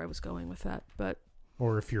don't know where I was going with that, but...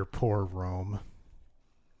 Or if you're poor Rome.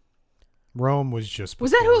 Rome was just...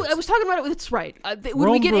 Was that who I was talking about? That's right.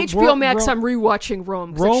 When we get HBO Max, I'm rewatching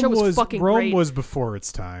Rome. That show was fucking great. Rome was before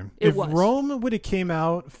its time. If Rome would have came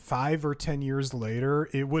out 5 or 10 years later,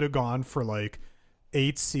 it would have gone for like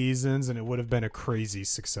 8 seasons, and it would have been a crazy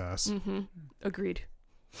success. Mm-hmm. Agreed.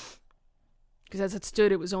 Because as it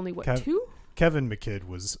stood, it was only, 2? Kevin McKidd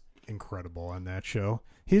was incredible on that show.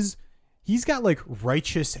 He's got like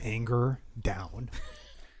righteous anger down.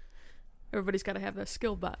 Everybody's got to have that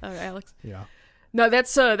skill, Alex. Yeah. No,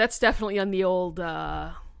 that's definitely on the old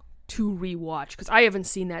to rewatch, because I haven't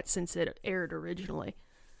seen that since it aired originally,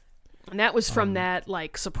 and that was from that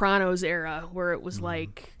like Sopranos era, where it was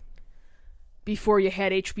like before you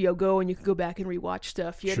had HBO Go and you could go back and rewatch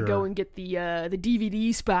stuff. You had to go and get the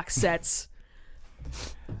DVD box sets,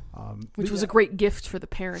 which was a great gift for the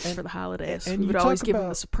parents for the holidays. We would always give them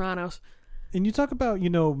the Sopranos. And you talk about,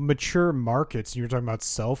 mature markets, and you're talking about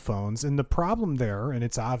cell phones, and the problem there, and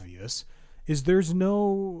it's obvious, is there's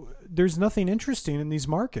nothing interesting in these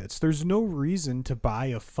markets. There's no reason to buy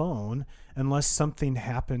a phone unless something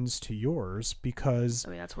happens to yours, because I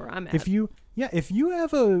mean, that's where I'm at. if you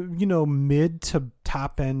have a, mid to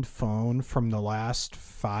top end phone from the last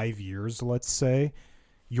 5 years, let's say,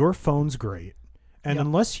 your phone's great. And Yep.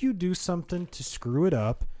 unless you do something to screw it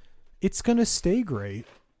up, it's going to stay great.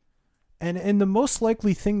 And the most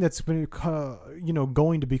likely thing that's been,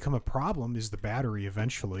 going to become a problem is the battery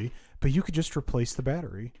eventually. But you could just replace the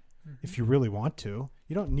battery if you really want to.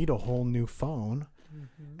 You don't need a whole new phone.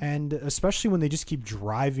 And especially when they just keep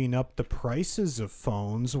driving up the prices of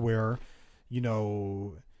phones, where,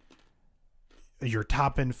 your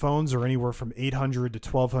top end phones are anywhere from $800 to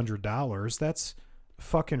 $1,200. That's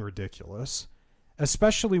fucking ridiculous.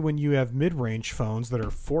 Especially when you have mid-range phones that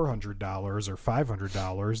are $400 or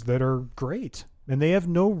 $500 that are great, and they have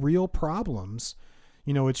no real problems.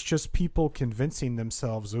 It's just people convincing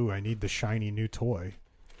themselves, "Ooh, I need the shiny new toy."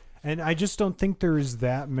 And I just don't think there's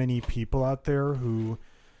that many people out there who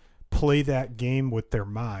play that game with their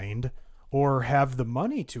mind or have the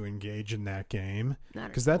money to engage in that game, Not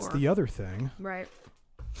because that's anymore. the other thing. Right.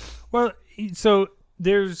 Well, so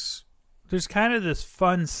there's kind of this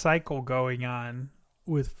fun cycle going on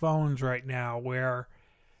with phones right now where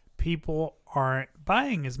people aren't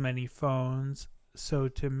buying as many phones. So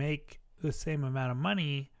to make the same amount of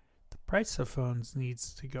money, the price of phones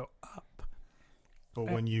needs to go up. But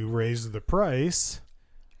when you raise the price,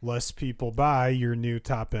 less people buy your new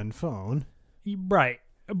top end phone. Right.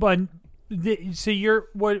 But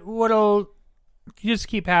what'll just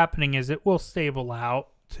keep happening is it will stable out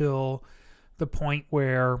till the point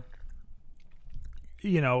where,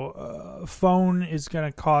 a phone is going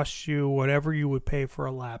to cost you whatever you would pay for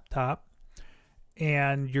a laptop,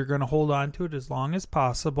 and you're going to hold on to it as long as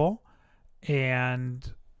possible. And,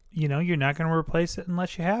 you're not going to replace it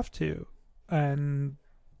unless you have to. And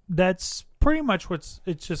that's pretty much it's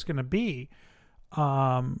just going to be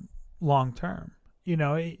long term.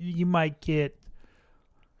 You might get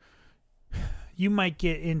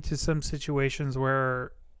into some situations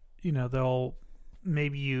where,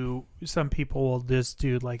 some people will just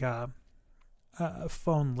do like a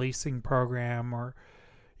phone leasing program, or,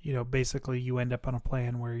 basically you end up on a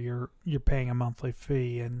plan where you're paying a monthly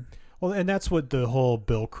fee. And Well, and that's what the whole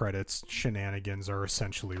bill credits shenanigans are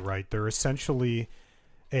essentially, right? They're essentially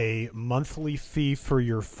a monthly fee for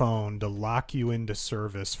your phone to lock you into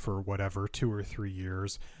service for whatever, 2 or 3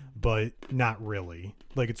 years, but not really.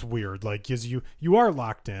 Like, it's weird. Like, 'cause you are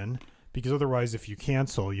locked in, because otherwise if you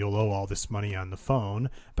cancel, you'll owe all this money on the phone.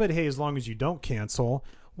 But hey, as long as you don't cancel,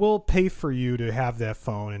 we'll pay for you to have that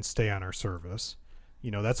phone and stay on our service.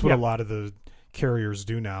 That's what Yep. a lot of the carriers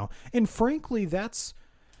do now. And frankly, the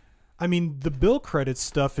bill credit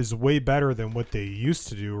stuff is way better than what they used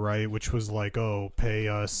to do, right? Which was like, oh, pay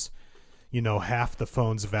us, half the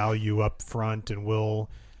phone's value up front, and we'll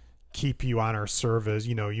keep you on our service.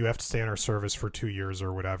 You have to stay on our service for 2 years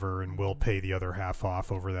or whatever, and we'll pay the other half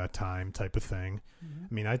off over that time, type of thing.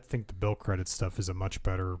 Mm-hmm. I think the bill credit stuff is a much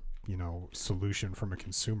better, solution from a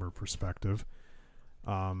consumer perspective.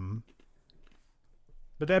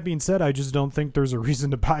 But that being said, I just don't think there's a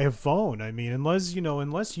reason to buy a phone. Unless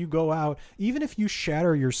you go out, even if you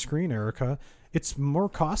shatter your screen, Erica, it's more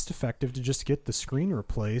cost effective to just get the screen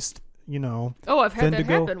replaced, Oh, I've had than that to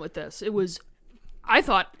go- happen with this. It was, I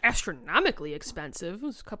thought, astronomically expensive. It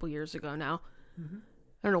was a couple years ago now. I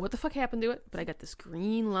don't know what the fuck happened to it, but I got this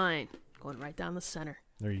green line going right down the center.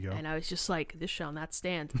 There you go. And I was just like, this shall not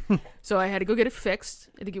stand. So I had to go get it fixed.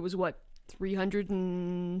 I think it was,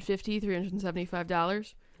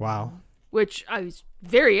 $375, Wow. which I was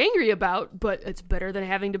very angry about, but it's better than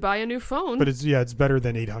having to buy a new phone. But it's better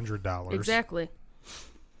than $800. Exactly.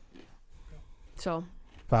 So,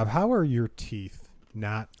 Bob, how are your teeth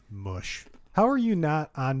not mush? How are you not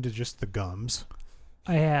onto just the gums?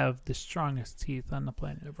 I have the strongest teeth on the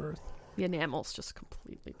planet of Earth. the enamel's just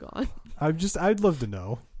completely gone. I'd love to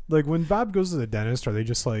know. Like, when Bob goes to the dentist, are they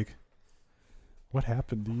just like, what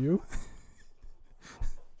happened to you?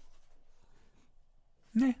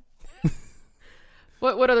 Nah.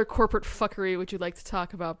 What other corporate fuckery would you like to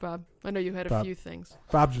talk about, Bob? I know you had a Bob. few things.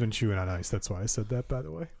 Bob's been chewing on ice. That's why I said that, by the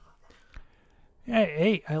way.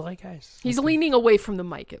 Hey, I like ice. He's leaning away from the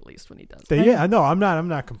mic at least when he does. Yeah, no, I'm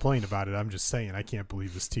not complaining about it. I'm just saying I can't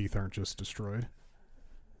believe his teeth aren't just destroyed.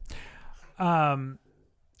 Hold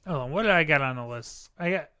on, what did I got on the list?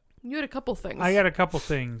 You had a couple things. I got a couple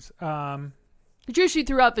things. But usually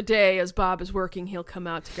throughout the day, as Bob is working, he'll come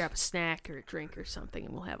out to grab a snack or a drink or something,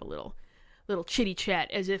 and we'll have a little chitty chat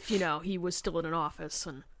as if he was still in an office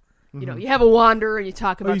and You know, you have a wander and you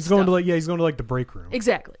talk about he's stuff. going to he's going to like the break room.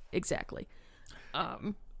 Exactly.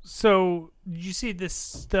 So did you see this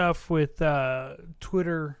stuff with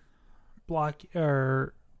Twitter block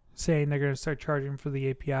or saying they're going to start charging for the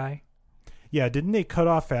API? Yeah, didn't they cut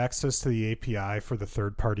off access to the API for the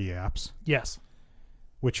third-party apps, Yes.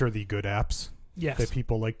 which are the good apps Yes. that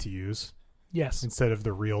people like to use Yes. instead of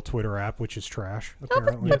the real Twitter app, which is trash, No, but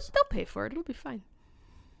apparently. they'll pay for it. It'll be fine.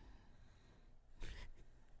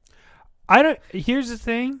 Here's the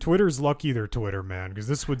thing. Twitter's lucky they're Twitter, man, because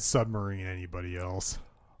this would submarine anybody else.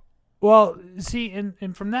 Well, see,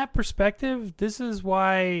 and from that perspective, this is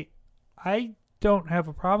why I don't have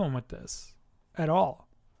a problem with this at all.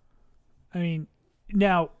 I mean,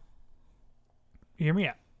 now, hear me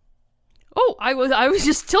out. Oh, I was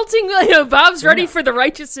just tilting. Bob's ready for the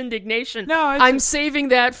righteous indignation. No, I'm saving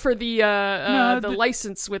that for the the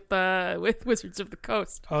license with Wizards of the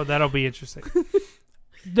Coast. Oh, that'll be interesting.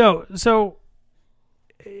 No, so,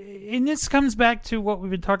 and this comes back to what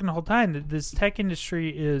we've been talking the whole time. That this tech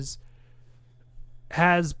industry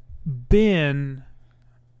has been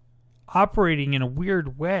operating in a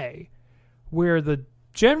weird way, where the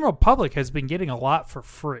general public has been getting a lot for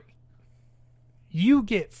free. You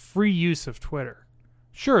get free use of Twitter.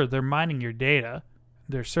 Sure, they're mining your data,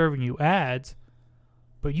 they're serving you ads,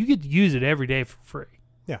 but you get to use it every day for free.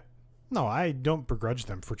 Yeah. No, I don't begrudge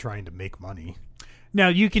them for trying to make money. Now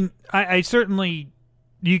you can, I certainly,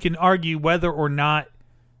 you can argue whether or not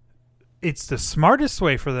it's the smartest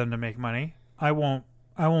way for them to make money. I won't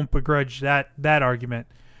begrudge that argument,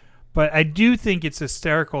 but I do think it's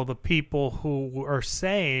hysterical the people who are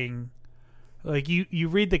saying, like you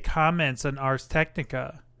read the comments on Ars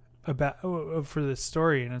Technica about for this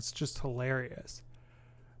story, and it's just hilarious.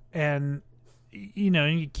 And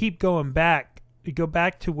you keep going back. You go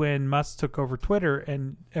back to when Musk took over Twitter,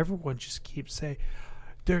 and everyone just keeps saying,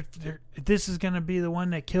 this is going to be the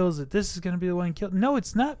one that kills it. This is going to be the one that kills it. No,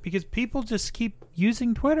 it's not, because people just keep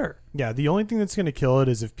using Twitter. Yeah, the only thing that's going to kill it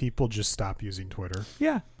is if people just stop using Twitter.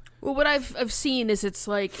 Yeah. Well, what I've seen is it's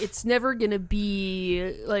never gonna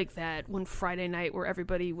be like that one Friday night where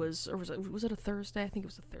everybody was it a Thursday? I think it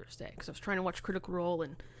was a Thursday, because I was trying to watch Critical Role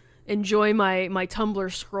and enjoy my Tumblr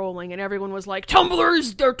scrolling, and everyone was like,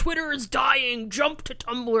 their Twitter is dying, jump to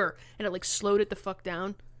Tumblr, and it slowed it the fuck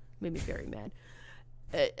down. Made me very mad.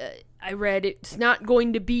 I read it's not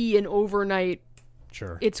going to be an overnight.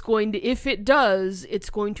 Sure. It's going to, if it does,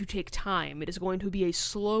 it's going to take time. It is going to be a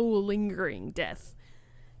slow, lingering death.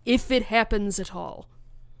 If it happens at all.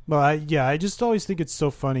 Well, I just always think it's so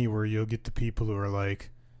funny where you'll get the people who are like,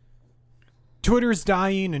 Twitter's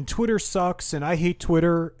dying and Twitter sucks and I hate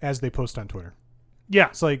Twitter, as they post on Twitter. Yeah.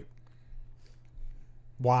 It's like,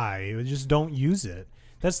 why? Just don't use it.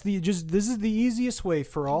 This is the easiest way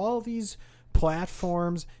for all these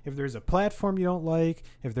platforms. If there's a platform you don't like,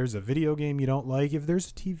 if there's a video game you don't like, if there's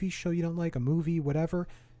a TV show you don't like, a movie, whatever,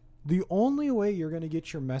 the only way you're going to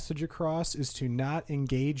get your message across is to not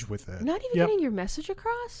engage with it. Not even getting your message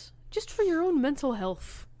across? Just for your own mental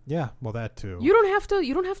health. Yeah, well, that too. You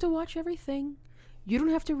don't have to watch everything. You don't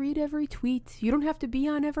have to read every tweet. You don't have to be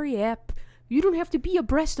on every app. You don't have to be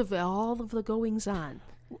abreast of all of the goings on.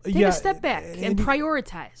 Take a step back and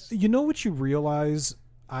prioritize. You know what you realize?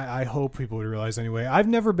 I hope people would realize anyway. I've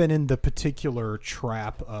never been in the particular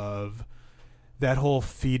trap of that whole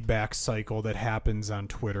feedback cycle that happens on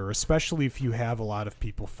Twitter, especially if you have a lot of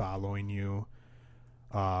people following you,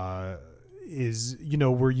 is,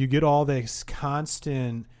 where you get all this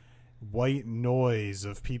constant white noise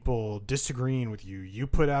of people disagreeing with you. You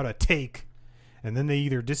put out a take, and then they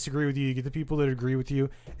either disagree with you, you get the people that agree with you,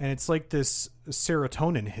 and it's like this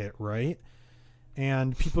serotonin hit, right?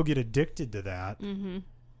 And people get addicted to that. Mm-hmm.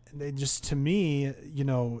 And they just, to me,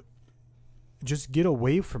 just get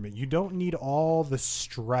away from it. You don't need all the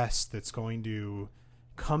stress that's going to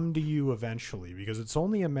come to you eventually, because it's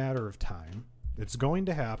only a matter of time. It's going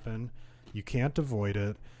to happen. You can't avoid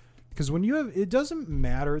it. Because when you have, it doesn't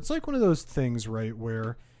matter. It's like one of those things, right,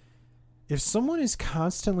 where if someone is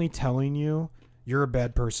constantly telling you you're a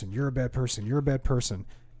bad person, you're a bad person, you're a bad person,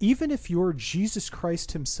 even if you're Jesus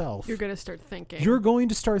Christ himself, you're going to start thinking. You're going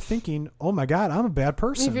to start thinking, oh my God, I'm a bad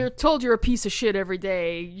person. If you're told you're a piece of shit every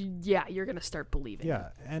day, you're going to start believing. Yeah,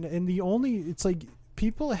 and it's like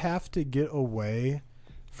people have to get away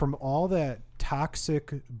from all that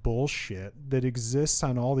toxic bullshit that exists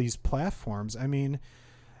on all these platforms. I mean,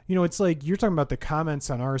 it's like you're talking about the comments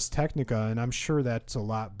on Ars Technica, and I'm sure that's a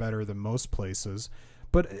lot better than most places.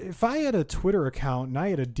 But if I had a Twitter account and I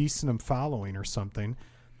had a decent following or something,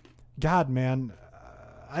 God, man,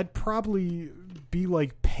 I'd probably be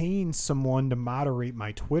like paying someone to moderate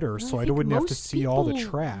my Twitter so I think wouldn't have to most see all the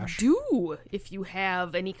people trash. Do if you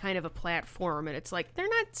have any kind of a platform, and it's like they're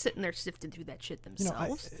not sitting there sifting through that shit You know,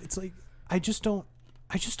 themselves. it's like I just don't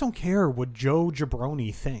care what Joe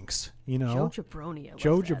Jabroni thinks. You know, Joe Jabroni. I love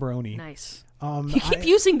Joe that. Jabroni. Nice. Um, You keep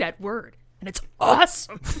using that word, and it's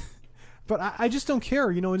awesome. But I just don't care.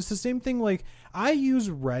 You know, it's the same thing. Like, I use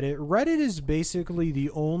Reddit. Reddit is basically the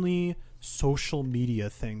only social media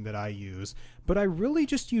thing that I use. But I really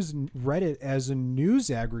just use Reddit as a news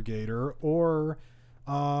aggregator or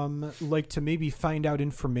like to maybe find out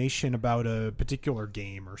information about a particular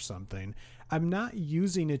game or something. I'm not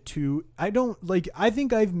using it to... I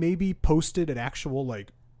think I've maybe posted an actual,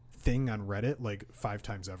 like, thing on Reddit like 5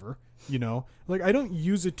 times ever. You know, like I don't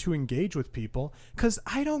use it to engage with people because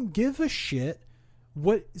I don't give a shit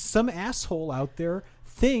what some asshole out there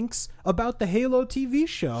thinks about the Halo TV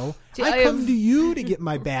show. See, I come to you to get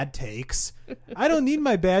my bad takes. I don't need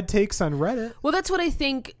my bad takes on Reddit. Well, that's what I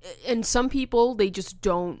think. And some people, they just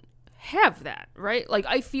don't have that, right? Like,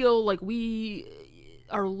 I feel like we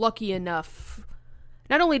are lucky enough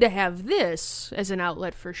not only to have this as an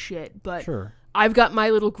outlet for shit, but Sure. I've got my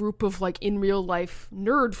little group of, like, in real life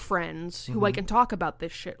nerd friends who I can talk about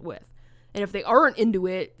this shit with. And if they aren't into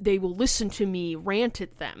it, they will listen to me rant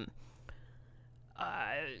at them.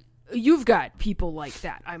 You've got people like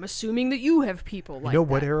that. I'm assuming that you have people like that. You know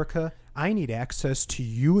what, Erica? I need access to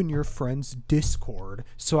you and your friends' Discord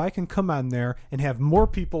so I can come on there and have more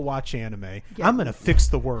people watch anime. Yeah. I'm going to fix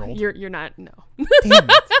the world. You're not, no. Damn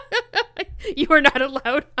it. You are not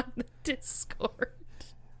allowed on the Discord.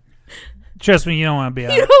 Trust me, you don't want to be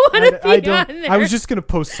out. You don't want to I be on don't. there. I was just gonna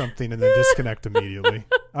post something and then disconnect immediately.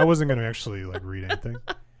 I wasn't gonna actually like read anything.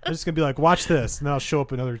 I was just gonna be like, watch this, and then I'll show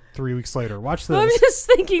up another 3 weeks later. Watch this. I'm just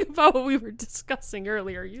thinking about what we were discussing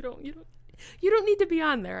earlier. You don't need to be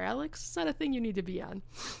on there, Alex. It's not a thing you need to be on.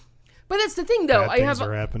 But that's the thing, though. Bad things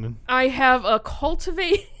are happening. I have a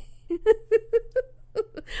cultivated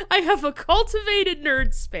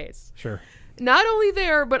nerd space. Sure. Not only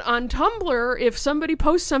there, but on Tumblr, if somebody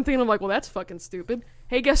posts something and I'm like, well, that's fucking stupid.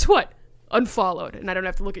 Hey, guess what? Unfollowed, and I don't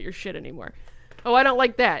have to look at your shit anymore. Oh, I don't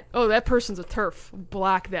like that. Oh, that person's a turf.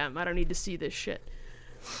 Block them. I don't need to see this shit.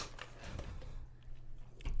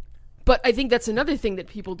 But I think that's another thing that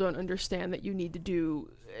people don't understand that you need to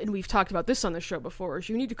do, and we've talked about this on the show before, is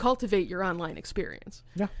you need to cultivate your online experience.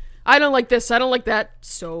 Yeah. I don't like this. I don't like that.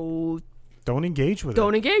 So Don't engage with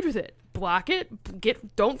don't it. engage with it. Block it.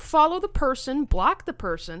 Don't follow the person. Block the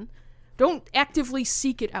person. Don't actively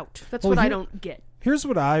seek it out. That's what I don't get. Here's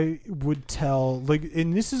what I would tell, like,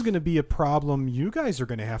 and this is going to be a problem you guys are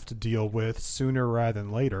going to have to deal with sooner rather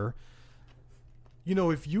than later. You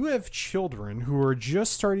know, if you have children who are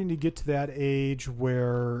just starting to get to that age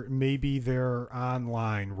where maybe they're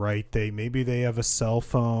online, right? Maybe they have a cell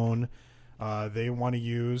phone, they want to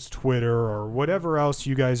use Twitter or whatever else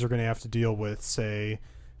you guys are going to have to deal with, say,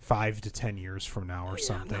 5 to 10 years from now or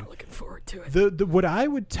something. I'm not looking forward to it. What I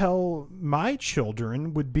would tell my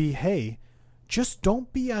children would be, hey, just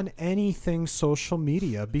don't be on anything social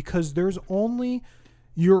media because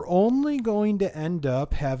you're only going to end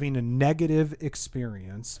up having a negative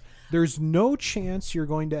experience. There's no chance you're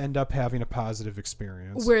going to end up having a positive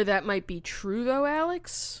experience. Where that might be true, though,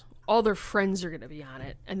 Alex, all their friends are going to be on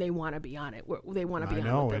it, and they want to be on it. They want to be I on it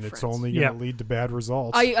know, with their and it's friends. only going to lead to bad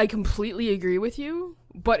results. I completely agree with you,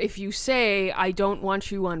 but if you say, I don't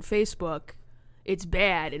want you on Facebook, it's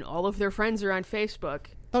bad, and all of their friends are on Facebook,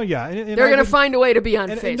 oh, yeah. And they're going to find a way to be on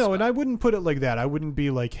Facebook. No, and I wouldn't put it like that. I wouldn't be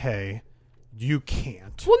like, hey, you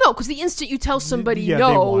can't. Well, no, because the instant you tell somebody Yeah, they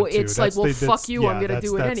no, want to. it's That's like, well, the- fuck you, yeah, I'm going to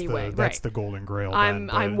do it that's anyway. That's right. the golden grail.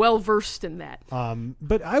 I'm well versed in that.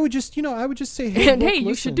 But I would just, say, hey, And look, hey, you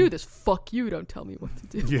listen. should do this. Fuck you, don't tell me what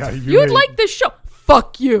to do. Yeah, You'd hate- like this show.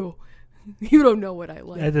 Fuck you. You don't know what I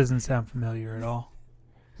like. That doesn't sound familiar at all.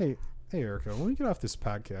 Hey, Erica, when we get off this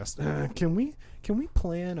podcast, can we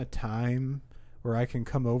plan a time where I can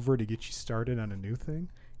come over to get you started on a new thing?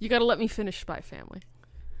 You got to let me finish Spy Family.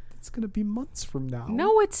 It's gonna be months from now.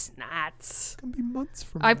 No, it's not. It's gonna be months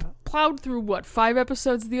from I now. plowed through 5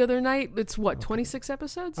 episodes the other night. It's 26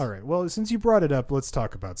 episodes. All right. Well, since you brought it up, let's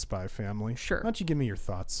talk about Spy Family. Sure. Why don't you give me your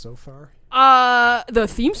thoughts so far? The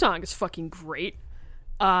theme song is fucking great.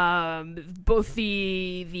 Both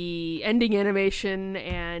the ending animation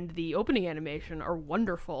and the opening animation are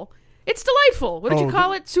wonderful. It's delightful. What did you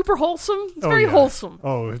call it? Super wholesome? It's very wholesome.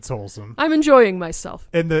 Oh, it's wholesome. I'm enjoying myself.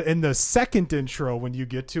 And the second intro when you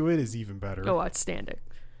get to it is even better. Oh, outstanding.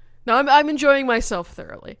 No, I'm enjoying myself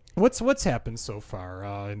thoroughly. What's happened so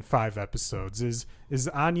far in 5 episodes? Is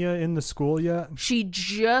Anya in the school yet? She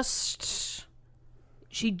just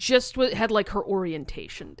She just had like her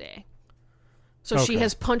orientation day. So she Okay.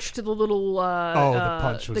 has punched the little the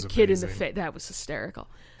punch was the kid in the amazing. face. That was hysterical.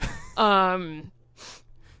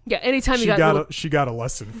 Yeah, anytime She you got got little, she got a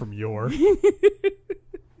lesson from Yor.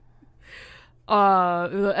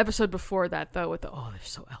 the episode before that though with the they're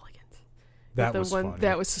so elegant. That the was one funny.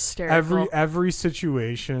 that was hysterical. Every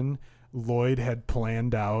situation, Lloyd had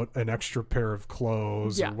planned out an extra pair of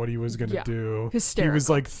clothes Yeah. or what he was going to Yeah. do. Hysterical. He was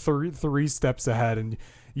like three steps ahead, and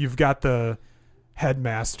you've got the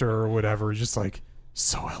headmaster or whatever, just like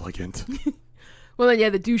so elegant. Well,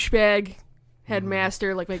 then the douchebag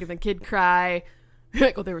headmaster like making the kid cry.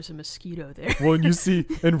 Like, there was a mosquito there. Well, and you see,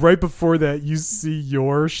 and right before that, you see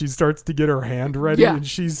Yor. She starts to get her hand ready, Yeah. and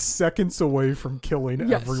she's seconds away from killing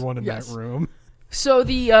Yes, everyone in yes. that room. So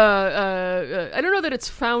the I don't know that it's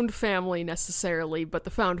found family necessarily, but the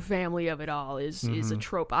found family of it all is a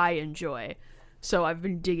trope I enjoy. So I've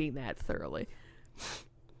been digging that thoroughly.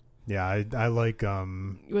 Yeah, I like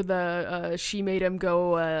With she made him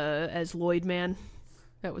go as Lloyd Man.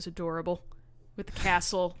 That was adorable. With the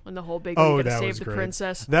castle and the whole big Oh, we gotta that save was the great.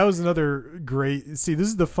 princess. That was another great. See, this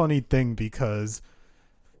is the funny thing because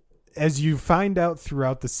as you find out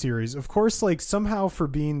throughout the series, of course, like somehow for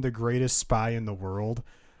being the greatest spy in the world,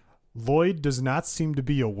 Lloyd does not seem to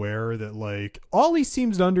be aware that like all he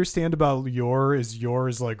seems to understand about Yor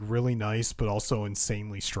is like really nice but also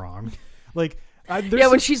insanely strong. Like Yeah,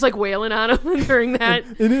 when she's like wailing on him during that.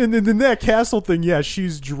 and in that castle thing, yeah,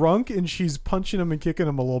 she's drunk and she's punching him and kicking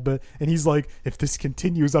him a little bit, and he's like, "If this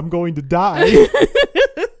continues, I'm going to die."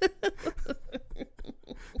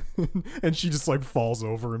 And she just like falls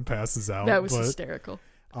over and passes out. That was But, hysterical.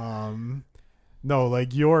 no,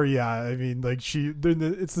 like Yor, yeah, I mean, like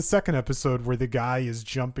it's the second episode where the guy is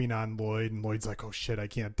jumping on Lloyd, and Lloyd's like, "Oh shit, I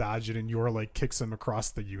can't dodge it," and Yor like kicks him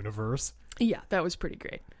across the universe. Yeah, that was pretty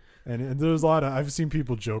great. And there's a lot of I've seen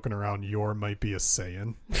people joking around Yor might be a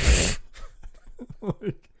Saiyan.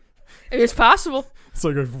 Like, It's possible. it's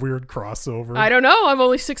like a weird crossover. I don't know. I'm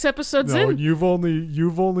only 6 episodes No, in. you've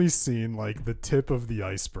only seen like the tip of the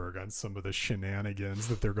iceberg on some of the shenanigans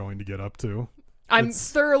that they're going to get up to. I'm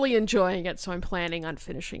it's- thoroughly enjoying it, so I'm planning on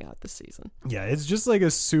finishing out the season. Yeah, it's just like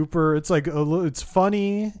it's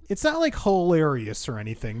funny. It's not like hilarious or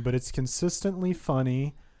anything, but it's consistently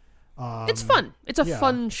funny. It's fun. It's a yeah.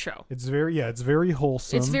 fun show. It's very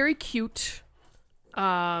wholesome. It's very cute.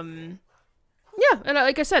 Yeah, and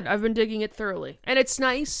like I said, I've been digging it thoroughly. And it's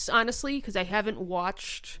nice, honestly, because I haven't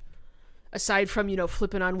watched, aside from,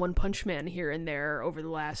 flipping on One Punch Man here and there over the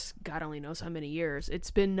last God only knows how many years, it's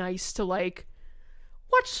been nice to, like,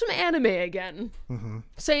 watch some anime again. Mm-hmm.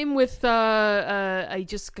 Same with, I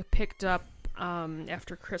just picked up,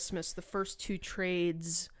 after Christmas, the first 2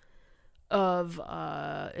 trades of,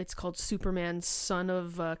 it's called Superman, Son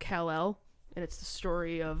of Kal-El, and it's the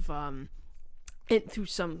story of, it through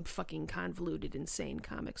some fucking convoluted, insane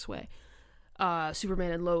comics way.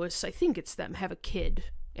 Superman and Lois, I think it's them, have a kid,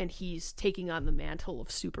 and he's taking on the mantle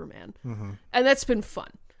of Superman. Mm-hmm. And that's been fun.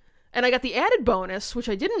 And I got the added bonus, which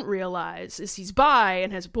I didn't realize, is he's bi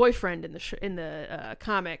and has a boyfriend in the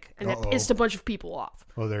comic, and that Uh-oh. pissed a bunch of people off,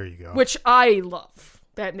 Oh, there you go. which I love.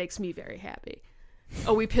 That makes me very happy.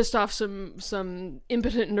 Oh, we pissed off some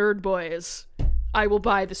impotent nerd boys. I will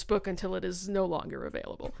buy this book until it is no longer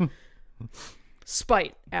available.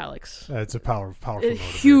 Spite, Alex. It's a powerful A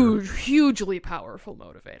motivator. hugely powerful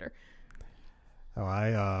motivator.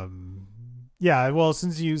 Oh, yeah. Well,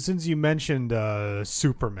 since you mentioned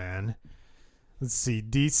Superman, let's see.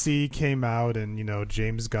 DC came out, and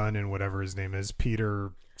James Gunn and whatever his name is,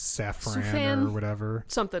 Peter Safran Sufjan? or whatever.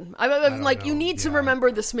 Something. I'm like, you know, need to yeah.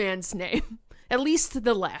 remember this man's name. At least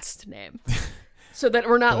the last name. So that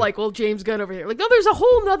we're not like, well, James Gunn over here. Like, no, there's a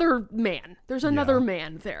whole nother man. There's another Yeah.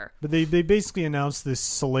 man there. But they basically announced this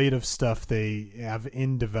slate of stuff they have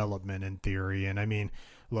in development in theory. And I mean,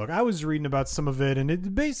 look, I was reading about some of it, and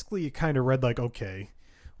it basically kind of read like, okay,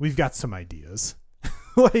 we've got some ideas.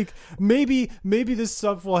 Like maybe this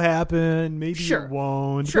stuff will happen, maybe Sure. it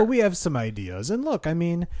won't, Sure. but we have some ideas. And look, I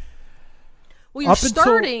mean, Well, you're Up until-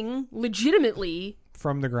 starting legitimately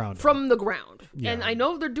from the ground. from the ground. Yeah. And I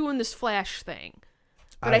know they're doing this Flash thing.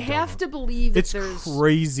 But I don't have know. to believe that It's there's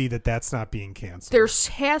crazy that that's not being canceled. there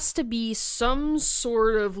has to be some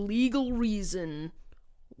sort of legal reason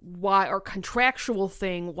why, or contractual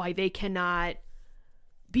thing, why they cannot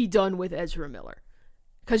be done with Ezra Miller.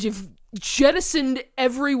 Because you've jettisoned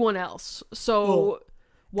everyone else. So Well,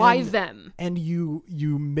 why and- them? And you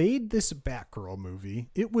made this Batgirl movie.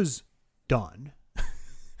 It was done.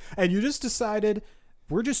 And you just decided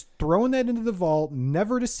we're just throwing that into the vault,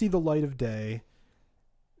 never to see the light of day.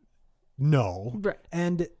 No. Right.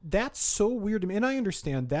 And that's so weird to me. And I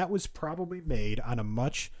understand that was probably made on a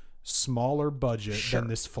much smaller budget than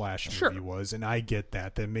this Flash movie was. And I get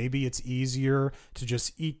that maybe it's easier to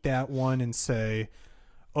just eat that one and say,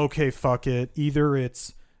 okay, fuck it. Either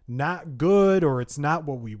it's not good or it's not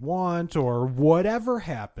what we want or whatever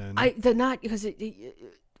happened. Because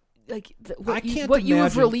can't what you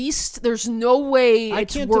have imagine- released, there's no way I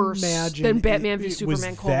it's can't worse imagine than Batman v it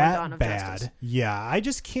Superman: was Dawn that of bad. Justice. Yeah, I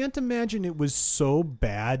just can't imagine it was so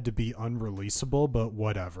bad to be unreleasable, but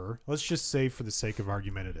whatever. Let's just say for the sake of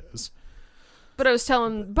argument it is. But I was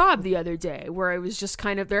telling Bob the other day where I was just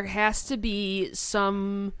kind of, there has to be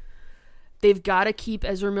some, they've got to keep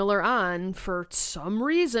Ezra Miller on for some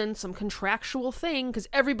reason, some contractual thing, because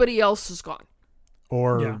everybody else is gone.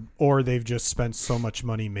 Or they've just spent so much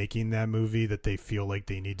money making that movie that they feel like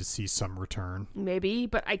they need to see some return. Maybe,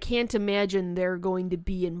 but I can't imagine they're going to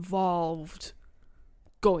be involved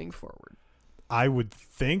going forward. I would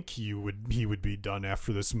think he would be done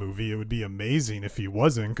after this movie. It would be amazing if he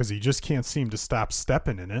wasn't, because he just can't seem to stop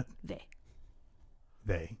stepping in it.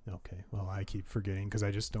 They. Okay. Well, I keep forgetting because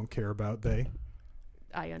I just don't care about they.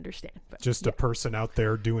 I understand. But Just a person out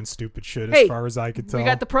there doing stupid shit Hey, as far as I could tell. we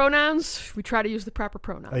got the pronouns. We try to use the proper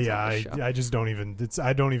pronouns. Yeah, on this show. I just don't even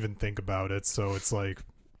I don't even think about it. So it's like,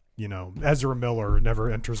 Ezra Miller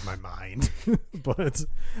never enters my mind. But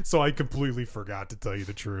so I completely forgot, to tell you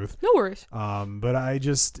the truth. No worries. But I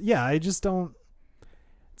just don't.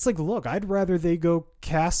 It's like, look, I'd rather they go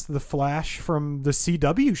cast the Flash from the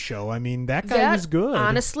CW show. I mean, that guy was good.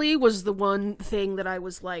 Honestly, was the one thing that I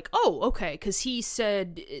was like, oh, okay, because he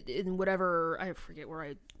said in whatever, I forget where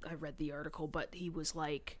I read the article, but he was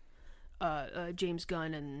like, James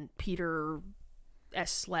Gunn and Peter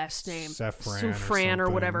S. last name, Safran or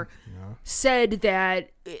whatever, said that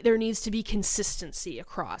there needs to be consistency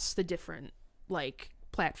across the different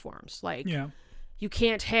platforms. You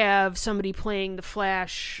can't have somebody playing the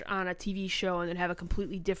Flash on a TV show and then have a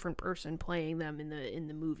completely different person playing them in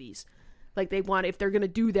the movies. They want, if they're going to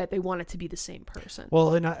do that, they want it to be the same person.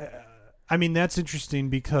 Well, and I mean, that's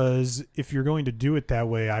interesting because if you're going to do it that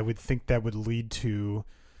way, I would think that would lead to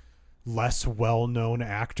less well-known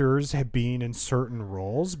actors being in certain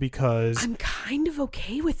roles, because I'm kind of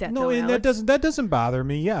okay with that. No, though, and Alex. that doesn't bother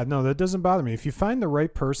me. Yeah, no, that doesn't bother me. If you find the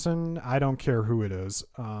right person, I don't care who it is.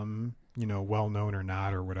 Well known or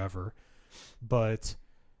not or whatever. But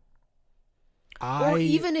or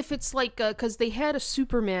even if it's because they had a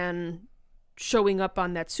Superman showing up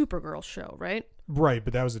on that Supergirl show, right? Right,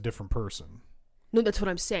 but that was a different person. No, that's what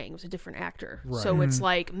I'm saying. It was a different actor. Right. So it's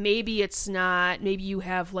maybe it's not. Maybe you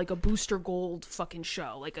have a Booster Gold fucking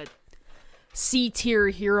show, a C-tier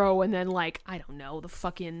hero, and then I don't know, the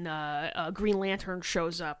fucking Green Lantern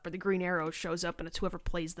shows up or the Green Arrow shows up, and it's whoever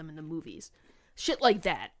plays them in the movies. Shit like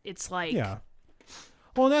that. It's yeah.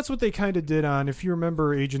 Well, and that's what they kind of did on, if you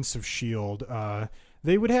remember Agents of S.H.I.E.L.D.,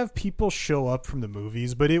 they would have people show up from the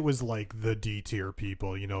movies, but it was the D-tier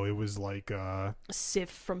people, it was Sif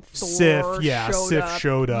from Thor. Sif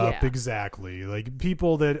showed up, yeah. Exactly.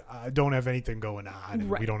 People that don't have anything going on, and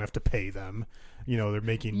we don't have to pay them. They're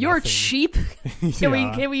making You're nothing. cheap.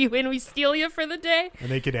 Yeah. Can we steal you for the day? And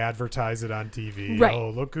they could advertise it on TV. Right. Oh,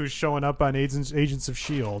 look who's showing up on Agents of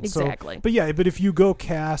S.H.I.E.L.D. Exactly. But if you go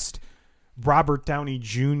cast Robert Downey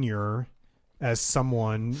Jr. as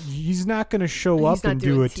someone, he's not going to show up and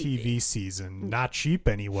do a TV season. Not cheap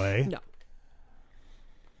anyway. No.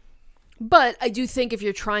 But I do think if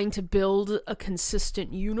you're trying to build a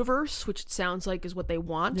consistent universe, which it sounds like is what they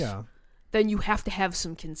want, then you have to have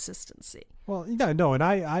some consistency. Well, yeah, no, and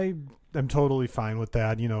I am totally fine with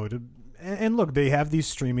that. And look, they have these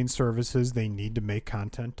streaming services. They need to make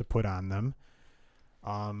content to put on them.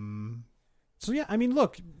 So yeah, I mean,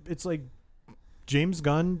 look, it's James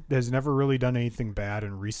Gunn has never really done anything bad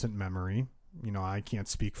in recent memory. I can't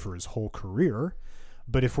speak for his whole career,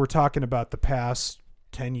 but if we're talking about the past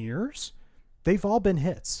 10 years, they've all been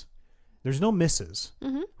hits. There's no misses,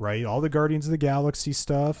 right? All the Guardians of the Galaxy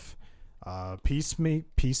stuff,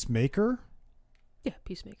 Peacemaker. Yeah,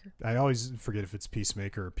 Peacemaker. I always forget if it's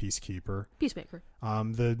Peacemaker or Peacekeeper. Peacemaker.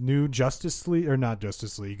 The new Justice League, or not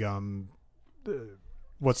Justice League,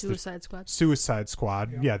 Suicide Squad. Suicide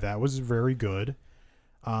Squad. Yeah, that was very good.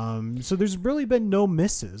 So there's really been no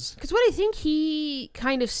misses. Because what I think he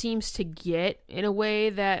kind of seems to get, in a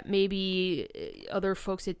way that maybe other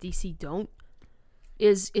folks at DC don't,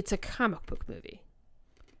 is it's a comic book movie.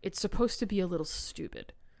 It's supposed to be a little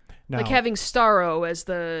stupid. Now, having Starro as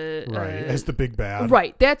the as the big bad.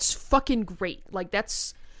 Right, that's fucking great.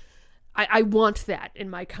 I want that in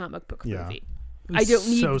my comic book movie. I don't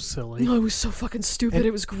need. So silly. No, it was so fucking stupid.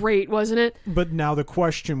 It was great, wasn't it? But now the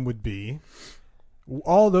question would be,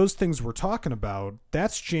 all those things we're talking about,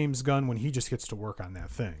 that's James Gunn when he just gets to work on that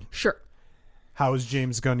thing. Sure. How is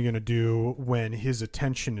James Gunn going to do when his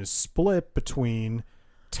attention is split between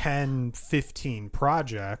 10, 15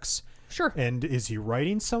 projects? Sure. And is he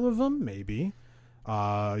writing some of them? Maybe.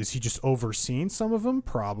 Is he just overseeing some of them?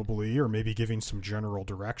 Probably. Or maybe giving some general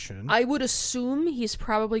direction. I would assume he's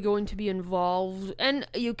probably going to be involved, and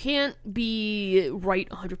you can't be right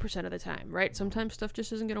 100% of the time, right? Sometimes stuff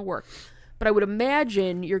just isn't going to work. But I would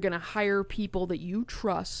imagine you're going to hire people that you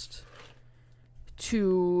trust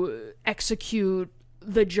to execute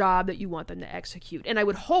the job that you want them to execute. And I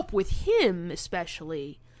would hope with him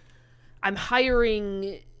especially, I'm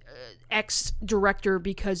hiring X director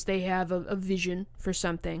because they have a vision for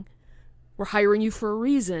something. We're hiring you for a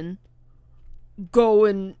reason. Go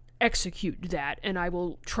and execute that, and I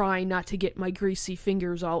will try not to get my greasy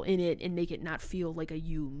fingers all in it and make it not feel like a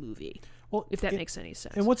you movie. Well, if that makes any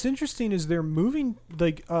sense. And what's interesting is they're moving,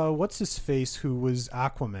 like, what's his face who was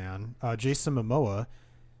Aquaman, Jason Momoa.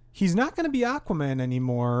 He's not going to be Aquaman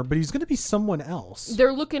anymore, but he's going to be someone else.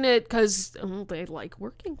 They're looking at, because they like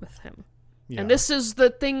working with him. Yeah. And this is the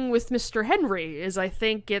thing with Mr. Henry, is I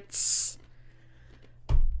think it's...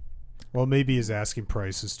 Well, maybe his asking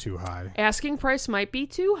price is too high. Asking price might be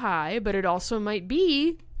too high, but it also might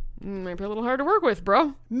be a little hard to work with,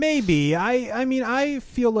 bro. Maybe. I mean, I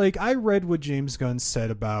feel like I read what James Gunn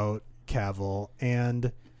said about Cavill,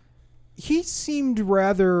 and he seemed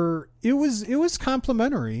rather... It was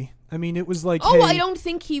complimentary. I mean, it was like, Oh, hey, I don't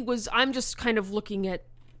think he was... I'm just kind of looking at...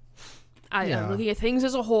 I'm looking at things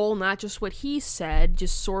as a whole, not just what he said,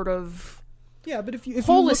 just sort of... Yeah, but if you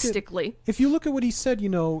holistically. if you look at what he said, you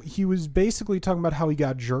know, he was basically talking about how he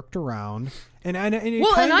got jerked around, and I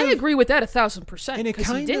agree with that 1,000%. And it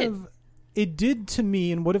kind kind of it did to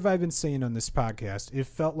me. And what have I been saying on this podcast? It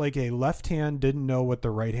felt like a left hand didn't know what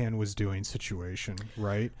the right hand was doing situation,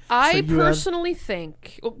 right? I personally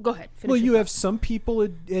think. Oh, go ahead. Well, you have some people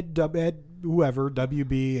at whoever,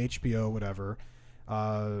 WB, HBO, whatever.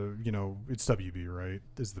 You know, it's WB, right?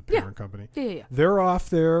 Is the parent company. Yeah. They're off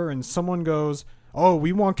there, and someone goes, oh,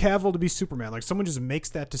 we want Cavill to be Superman. Like, someone just makes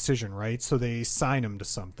that decision, right? So they sign him to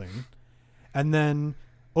something. And then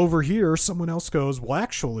over here, someone else goes, well,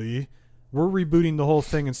 actually, we're rebooting the whole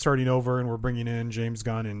thing and starting over, and we're bringing in James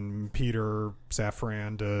Gunn and Peter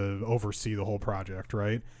Safran to oversee the whole project,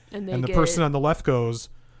 right? And the person on the left goes,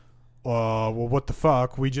 well, what the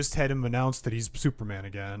fuck? We just had him announce that he's Superman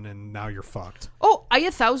again, and now you're fucked. Oh, I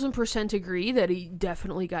 1,000% agree that he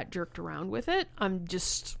definitely got jerked around with it.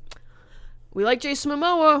 We like Jason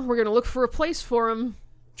Momoa. We're going to look for a place for him.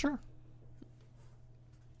 Sure.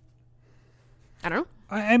 I don't know.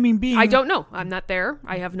 I mean, I don't know. I'm not there.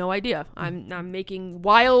 I have no idea. I'm making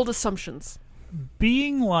wild assumptions.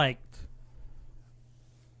 Being liked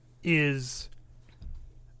is...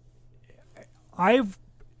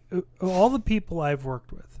 all the people I've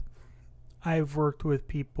worked with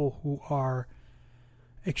people who are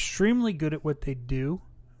extremely good at what they do,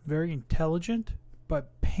 very intelligent,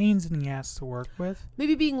 but pains in the ass to work with.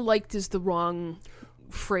 Maybe being liked is the wrong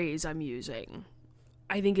phrase I'm using.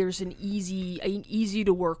 I think there's an easy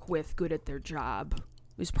to work with, good at their job,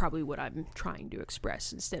 is probably what I'm trying to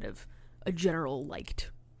express instead of a general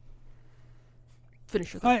liked.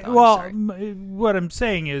 Finish your thought. Well, what I'm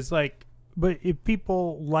saying is, like, but if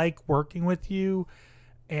people like working with you,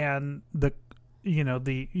 and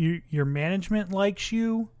your management likes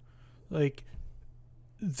you, like,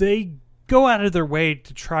 they go out of their way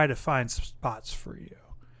to try to find spots for you.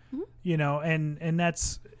 Mm-hmm. You know, and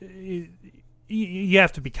that's you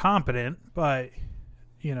have to be competent, but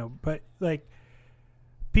like,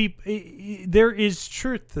 there is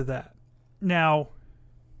truth to that. Now,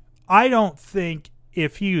 I don't think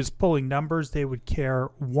if he was pulling numbers, they would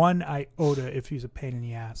care one iota if he's a pain in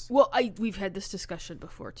the ass. Well, we've had this discussion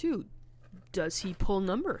before, too. Does he pull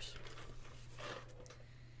numbers?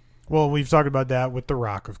 Well, we've talked about that with The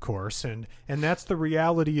Rock, of course, and that's the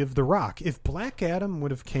reality of The Rock. If Black Adam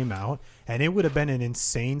would have came out and it would have been an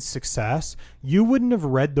insane success, you wouldn't have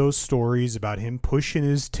read those stories about him pushing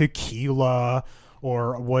his tequila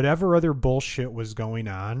or whatever other bullshit was going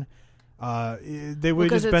on. They would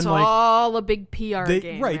have just been like, all a big PR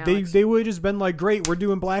game, right? Alex. They would have just been like, great, we're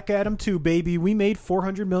doing Black Adam 2, baby. We made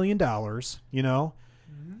 $400 million, you know.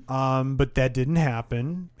 But that didn't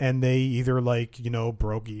happen, and they either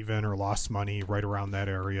broke even or lost money right around that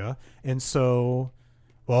area. And so,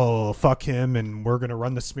 well, fuck him, and we're going to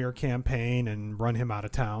run the smear campaign and run him out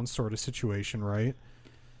of town sort of situation, right?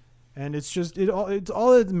 And it's just it's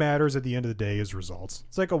all that matters at the end of the day is results.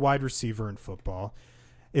 It's like a wide receiver in football.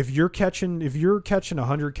 If you're catching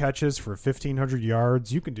 100 catches for 1,500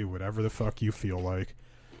 yards, you can do whatever the fuck you feel like.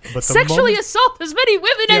 But the Sexually assault as many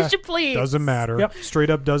women as you please. Doesn't matter. Yep. Straight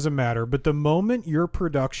up doesn't matter. But the moment your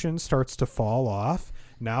production starts to fall off,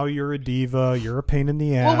 now you're a diva. You're a pain in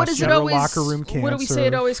the ass. Well, what is it you're always? a locker room cancer. What do we say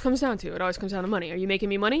it always comes down to? It always comes down to money. Are you making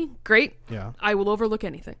me money? Great. Yeah. I will overlook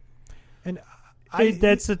anything. And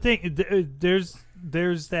That's the thing.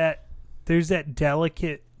 There's that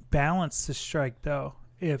delicate balance to strike, though.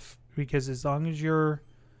 Because as long as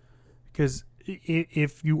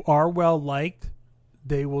if you are well liked,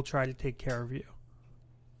 they will try to take care of you.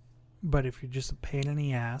 But if you're just a pain in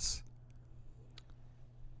the ass,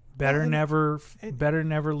 better never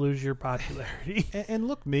lose your popularity. And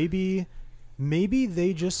look, maybe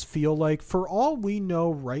they just feel like, for all we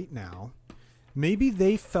know right now, maybe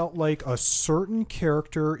they felt like a certain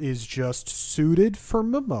character is just suited for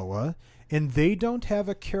Momoa, and they don't have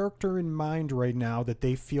a character in mind right now that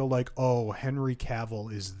they feel like, oh, Henry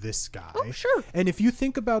Cavill is this guy. Oh, sure. And if you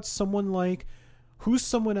think about someone like, who's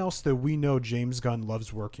someone else that we know James Gunn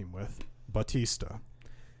loves working with? Batista.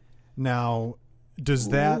 Now, does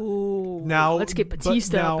that... Ooh, now let's get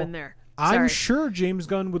Batista now, up in there. I'm Sorry. sure James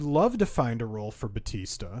Gunn would love to find a role for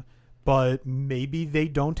Batista, but maybe they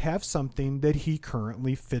don't have something that he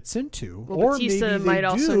currently fits into. Well, or Batista maybe they might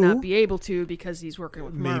also do. not be able to because he's working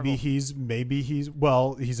with Marvel. Maybe he's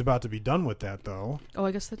well, he's about to be done with that though. Oh,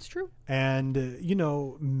 I guess that's true. And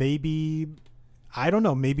maybe I don't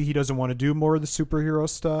know, maybe he doesn't want to do more of the superhero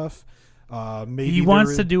stuff. Maybe he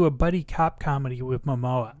wants to do a buddy cop comedy with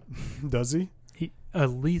Momoa. Does he? A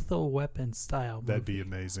Lethal Weapon style movie. That'd be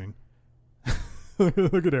amazing.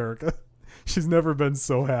 Look at Erica. She's never been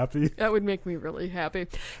so happy. That would make me really happy.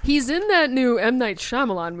 He's in that new M. Night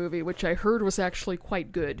Shyamalan movie, which I heard was actually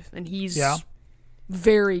quite good, and he's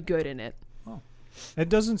very good in it. Oh. It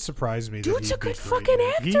doesn't surprise me. Dude's that a good great fucking in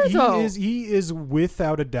it. actor, though. He is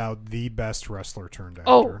without a doubt the best wrestler turned actor.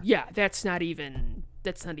 Oh yeah, that's not even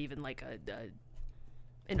like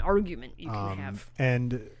an argument you can have.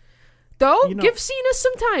 And though, give Cena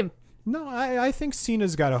some time. No, I think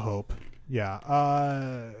Cena's got a hope.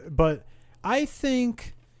 Yeah, but I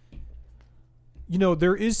think,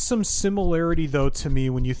 there is some similarity, though, to me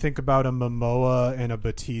when you think about a Momoa and a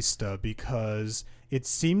Batista, because it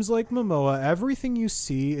seems like Momoa, everything you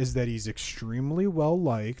see is that he's extremely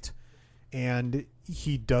well-liked, and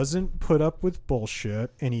he doesn't put up with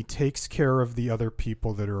bullshit, and he takes care of the other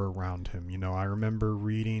people that are around him. I remember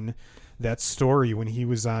reading that story when he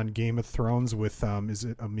was on Game of Thrones with, is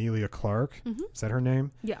it Emilia Clarke? Mm-hmm. Is that her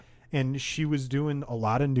name? Yeah. And she was doing a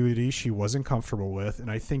lot of nudity she wasn't comfortable with. And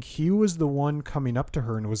I think he was the one coming up to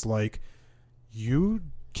her and was like, you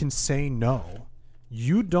can say no.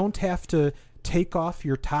 You don't have to take off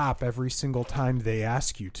your top every single time they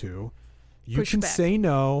ask you to. You can say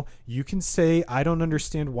no. You can say, I don't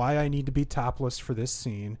understand why I need to be topless for this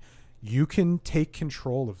scene. You can take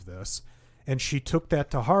control of this. And she took that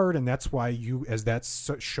to heart. And that's why as that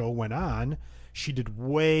show went on, she did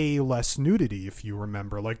way less nudity, if you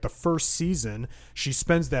remember. Like the first season, she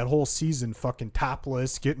spends that whole season fucking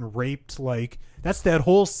topless, getting raped. Like, that's that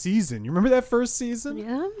whole season. You remember that first season?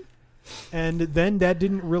 Yeah. And then that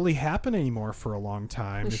didn't really happen anymore for a long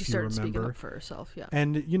time, and if she you started remember. Speaking up for herself, yeah.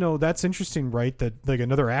 And, that's interesting, right? That, like,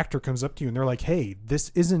 another actor comes up to you and they're like, hey,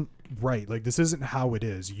 this isn't right. Like, this isn't how it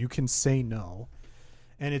is. You can say no.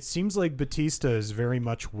 And it seems like Batista is very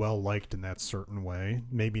much well-liked in that certain way.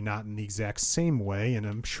 Maybe not in the exact same way, and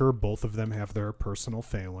I'm sure both of them have their personal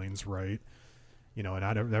failings, right?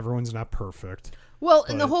 And everyone's not perfect. Well,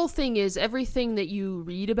 and the whole thing is, everything that you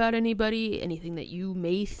read about anybody, anything that you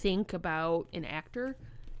may think about an actor,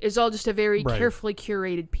 is all just a very carefully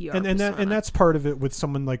curated PR persona. And that's part of it with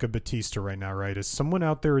someone like a Batista right now, right? Is someone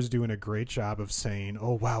out there is doing a great job of saying,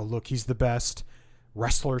 oh, wow, look, he's the best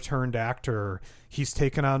wrestler turned actor. He's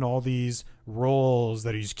taken on all these roles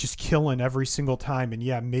that he's just killing every single time. And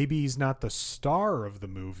yeah, maybe he's not the star of the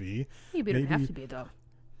movie. Maybe he doesn't have to be, though.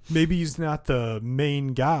 Maybe he's not the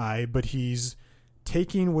main guy, but he's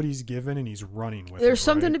taking what he's given and he's running with it. There's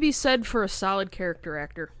something to be said for a solid character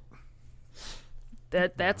actor.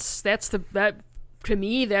 That's to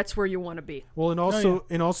me, that's where you want to be. Well, and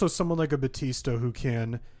also someone like a Batista who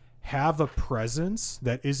can have a presence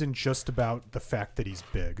that isn't just about the fact that he's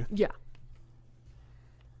big. Yeah.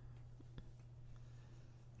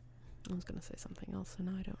 I was going to say something else, and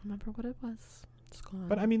now I don't remember what it was. It's gone.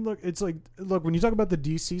 But I mean, look, it's like, when you talk about the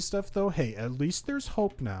DC stuff, though, hey, at least there's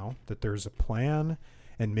hope now that there's a plan.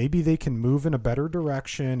 and maybe they can move in a better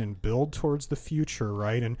direction and build towards the future,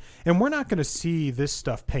 right? And we're not going to see this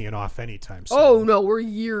stuff paying off anytime soon. Oh no, we're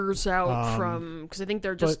years out from, because I think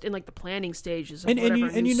they're just in like the planning stages. Of and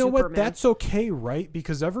you know Superman. what? That's okay, right?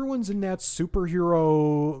 Because everyone's in that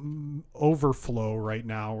superhero overflow right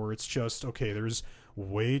now, where it's just okay. There's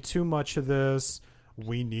way too much of this.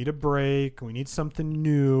 We need a break. We need something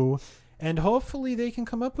new, and hopefully they can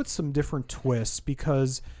come up with some different twists,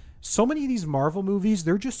 because so many of these Marvel movies,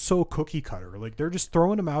 they're just so cookie cutter. Like, they're just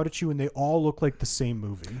throwing them out at you and they all look like the same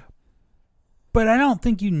movie. But I don't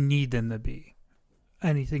think you need them to be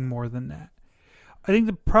anything more than that. I think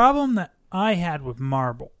the problem that I had with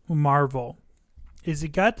Marvel is it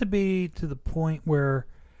got to be to the point where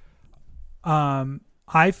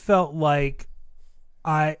I felt like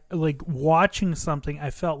watching something,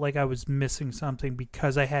 I felt like I was missing something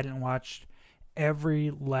because I hadn't watched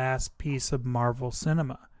every last piece of Marvel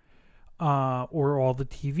cinema. Or all the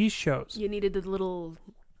TV shows. You needed the little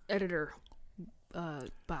editor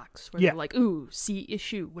box where Yeah. they're like, ooh, see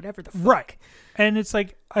issue, whatever the fuck. Right. And it's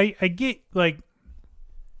like, I get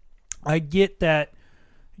that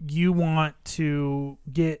you want to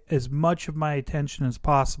get as much of my attention as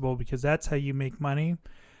possible because that's how you make money.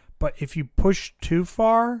 But if you push too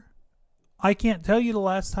far, I can't tell you the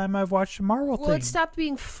last time I've watched a Marvel thing. Well, it stopped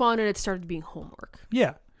being fun and it started being homework.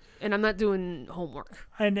 Yeah. And I'm not doing homework.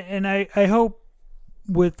 And I hope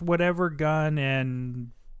with whatever Gunn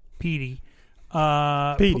and Petey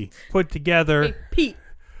put together, Hey, Pete.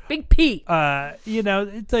 Big P.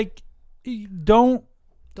 it's like don't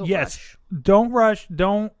rush. Don't rush.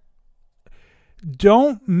 Don't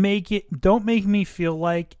make me feel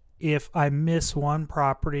like if I miss one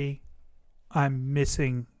property, I'm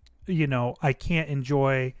missing, I can't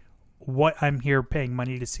enjoy what I'm here paying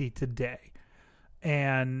money to see today.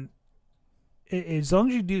 And as long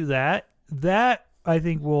as you do that I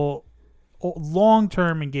think will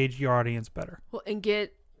long-term engage your audience better. Well, and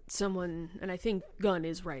get someone, and I think Gunn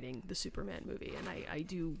is writing the Superman movie, and I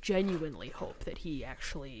do genuinely hope that he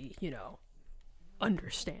actually,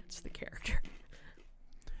 understands the character.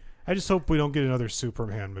 I just hope we don't get another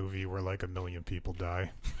Superman movie where like 1 million people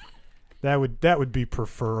die. That would be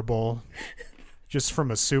preferable, just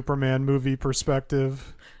from a Superman movie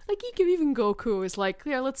perspective. Like, even Goku is like,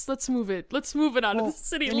 yeah, let's move it. Let's move it out of the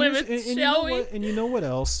city limits, shall we? And you know what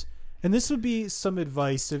else? And this would be some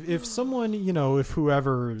advice if someone, if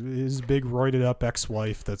whoever is big roided up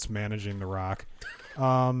ex-wife that's managing The Rock,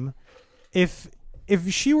 if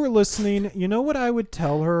she were listening, you know what I would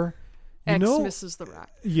tell her? Mrs. The Rock.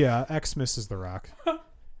 Yeah, Mrs. The Rock.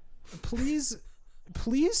 Please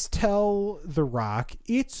tell The Rock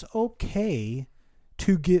it's okay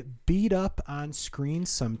to get beat up on screen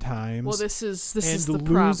sometimes. Well, this is the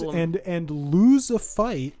lose, problem. And lose a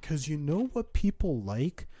fight, because you know what people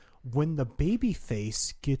like? When the baby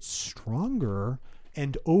face gets stronger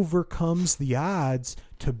and overcomes the odds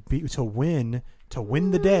to win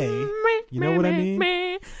the day. You know what I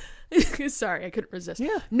mean? Sorry, I couldn't resist.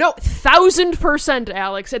 Yeah. No, 1,000%,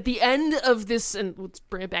 Alex. At the end of this, and let's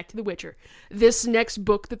bring it back to The Witcher, this next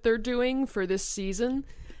book that they're doing for this season,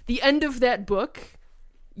 the end of that book,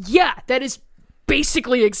 yeah, that is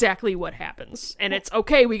basically exactly what happens. And it's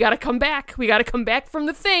okay, we gotta come back. We gotta come back from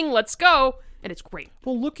the thing. Let's go. And it's great.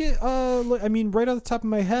 Well, look at, right on the top of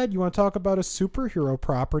my head, you want to talk about a superhero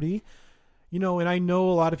property. And I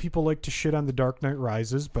know a lot of people like to shit on The Dark Knight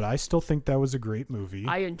Rises, but I still think that was a great movie.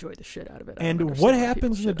 I enjoy the shit out of it. And what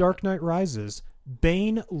happens in The Dark Knight Rises?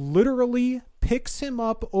 Bane literally picks him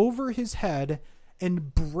up over his head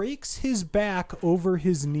and breaks his back over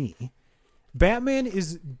his knee. Batman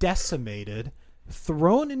is decimated,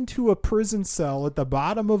 thrown into a prison cell at the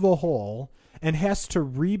bottom of a hole, and has to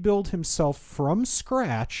rebuild himself from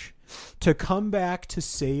scratch to come back to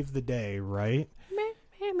save the day, right?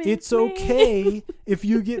 It's okay if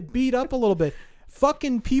you get beat up a little bit.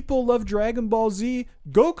 Fucking people love Dragon Ball Z.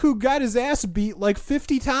 Goku got his ass beat like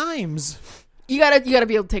 50 times. You gotta be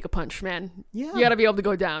able to take a punch, man. Yeah. You gotta be able to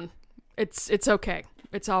go down. It's okay.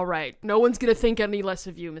 It's all right. No one's gonna think any less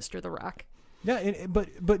of you, Mr. The Rock. Yeah, but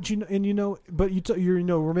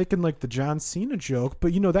we're making like the John Cena joke,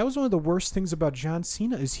 but that was one of the worst things about John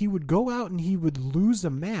Cena is he would go out and he would lose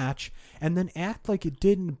a match and then act like it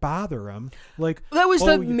didn't bother him. Like that was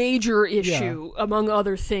the major issue, among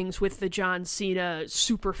other things, with the John Cena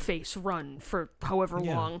super face run for however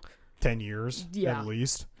long, 10 years at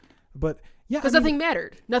least. But because nothing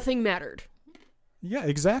mattered. Nothing mattered. Yeah,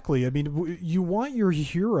 exactly. I mean, you want your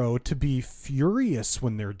hero to be furious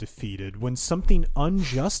when they're defeated, when something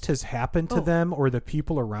unjust has happened to them or the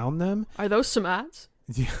people around them. Are those some odds?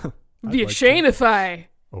 Yeah. It'd be a shame if I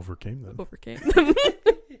overcame them. Overcame them.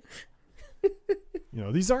 You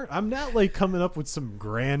know, these aren't. I'm not like coming up with some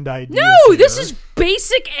grand ideas. No, this here. is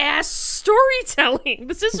basic ass storytelling.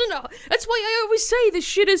 This isn't. That's why I always say this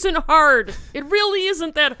shit isn't hard. It really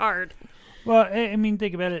isn't that hard. Well, I mean,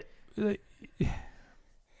 think about it.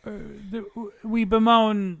 We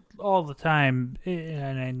bemoan all the time,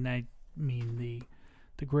 and I mean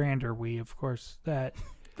the grander we, of course, that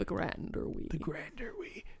The grander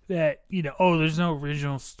we. that, you know, oh, there's no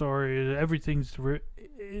original story. Everything's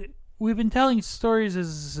we've been telling stories as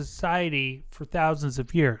a society for thousands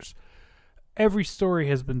of years. Every story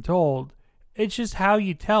has been told. It's just how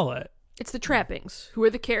you tell it. It's the trappings. Who are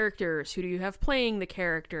the characters? Who do you have playing the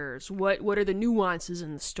characters? What are the nuances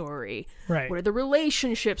in the story? Right. What are the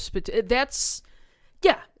relationships? But that's,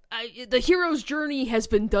 yeah. The hero's journey has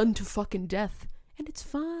been done to fucking death, and it's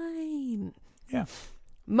fine. Yeah.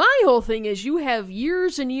 My whole thing is you have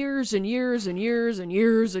years and years and years and years and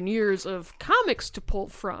years and years of comics to pull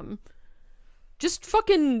from. Just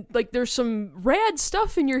fucking, like, there's some rad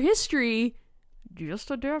stuff in your history. Just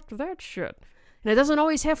adapt that shit. And it doesn't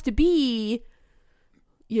always have to be,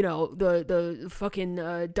 you know, the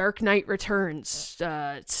fucking Dark Knight Returns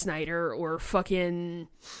Snyder, or fucking,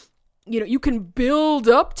 you know, you can build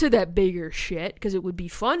up to that bigger shit, because it would be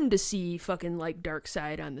fun to see fucking, like,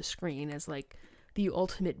 Darkseid on the screen as, like, the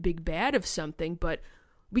ultimate big bad of something, but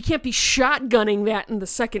we can't be shotgunning that in the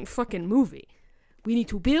second fucking movie. We need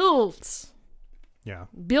to build. Yeah.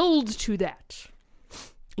 Build to that.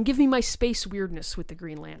 And give me my space weirdness with the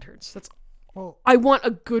Green Lanterns. That's Well, I want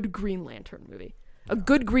a good Green Lantern movie. A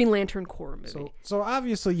good Green Lantern Corps movie. so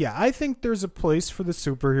obviously, yeah, I think there's a place for the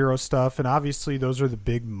superhero stuff, and obviously those are the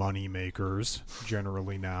big money makers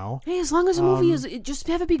generally now. Hey, as long as a movie is, just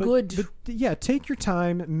have it be good. But yeah, take your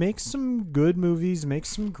time, make some good movies, make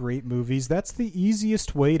some great movies. That's the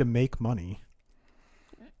easiest way to make money.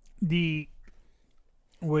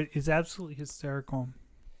 What is absolutely hysterical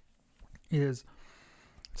is,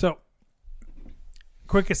 so,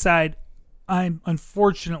 quick aside, I'm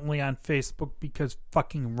unfortunately on Facebook because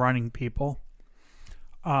fucking running people.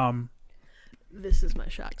 This is my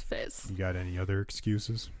shocked face. You got any other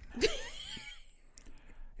excuses?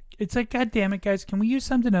 It's like, God damn it, guys, can we use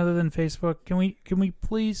something other than Facebook? Can we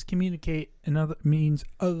please communicate in other means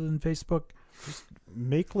other than Facebook?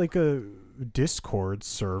 Make like a Discord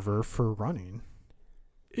server for running.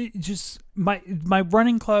 It just my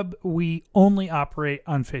running club, we only operate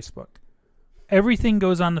on Facebook. Everything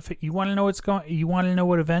goes on you want to know you want to know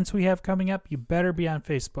what events we have coming up, you better be on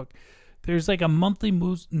Facebook. There's like a monthly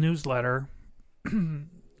newsletter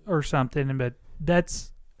or something, but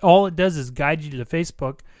that's all it does is guide you to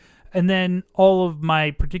Facebook. And then all of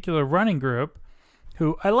my particular running group,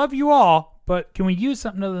 who I love you all, but can we use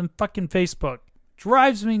something other than fucking Facebook?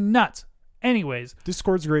 Drives me nuts. Anyways,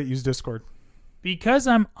 Discord's great. Use Discord. because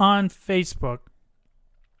I'm on Facebook,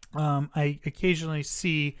 I occasionally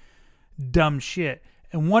see dumb shit.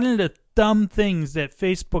 And one of the dumb things that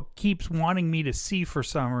Facebook keeps wanting me to see for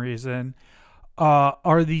some reason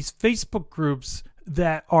are these Facebook groups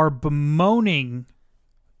that are bemoaning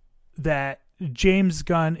that James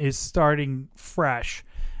Gunn is starting fresh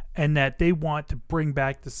and that they want to bring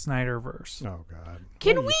back the Snyderverse. Oh, God.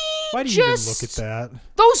 Why do you just even look at that?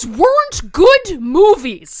 Those weren't good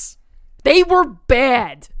movies. They were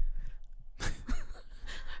bad.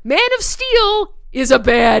 Man of Steel is a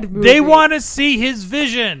bad movie. They want to see his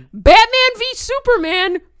vision. Batman v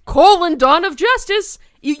Superman, Dawn of Justice.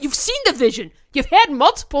 You've seen The Vision. You've had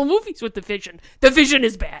multiple movies with The Vision. The Vision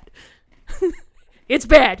is bad. It's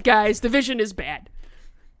bad, guys. The Vision is bad.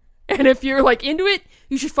 And if you're, like, into it,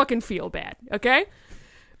 you should fucking feel bad, okay?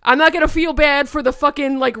 I'm not gonna feel bad for the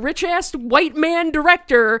fucking, like, rich-ass white man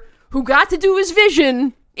director who got to do his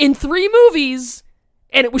vision in 3 movies,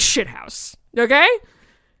 and it was shithouse, okay?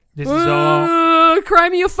 This is all. Cry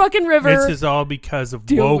me a fucking river. This is all because of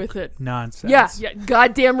Deal woke with it. nonsense. Yeah,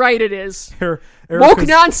 goddamn right it is. Woke Erica's,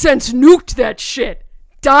 nonsense nuked that shit.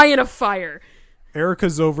 Die in a fire.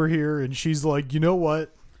 Erica's over here, and she's like, you know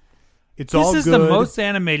what? It's all good. This is the most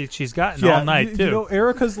animated she's gotten all night, too. You know,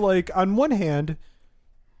 Erica's like, on one hand,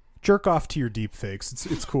 jerk off to your deep fakes.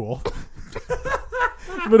 It's cool.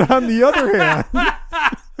 But on the other hand...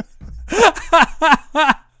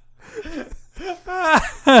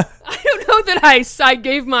 I don't know that I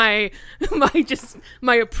gave my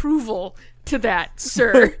approval to that,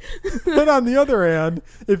 sir. But on the other hand,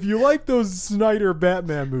 if you like those Snyder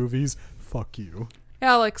Batman movies, fuck you.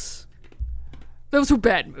 Alex, those were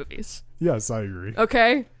bad movies. Yes, I agree.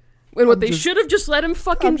 Okay? When what I'm they just- should have just let him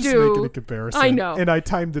fucking I'm just do. making a comparison. I know. And I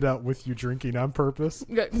timed it out with you drinking on purpose.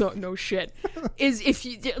 No shit. Is if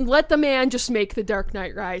you let the man just make The Dark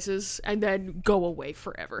Knight Rises and then go away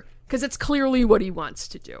forever. Because it's clearly what he wants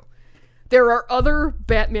to do. There are other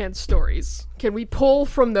Batman stories. Can we pull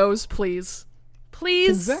from those, please? Can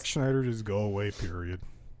Please? Zack Snyder just go away, period?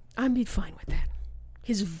 I'd be fine with that.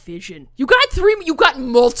 His vision. You got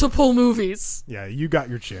multiple movies. Yeah, you got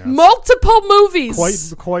your chance. Multiple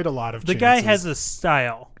movies. Quite a lot of The chances. guy has a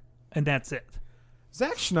style, and that's it.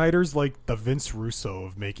 Zack Snyder's like the Vince Russo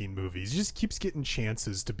of making movies. He just keeps getting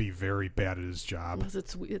chances to be very bad at his job.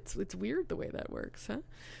 It's weird the way that works, huh?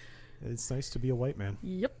 It's nice to be a white man.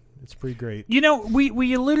 Yep. It's pretty great. You know,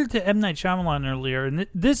 we alluded to M. Night Shyamalan earlier, and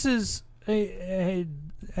this is I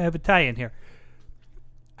have a tie-in here.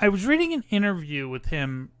 I was reading an interview with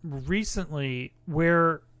him recently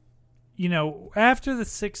where, you know, after The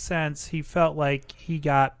Sixth Sense, he felt like he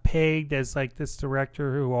got pegged as like this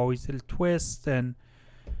director who always did a twist, and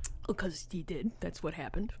Because he did. That's what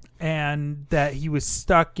happened. and that he was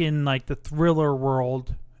stuck in like the thriller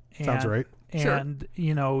world. Sounds right. Sure. And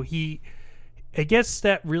you know, I guess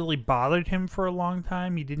that really bothered him for a long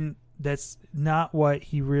time. That's not what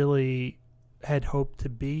he really had hoped to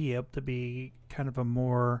be. He hoped to be kind of a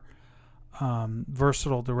more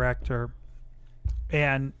versatile director.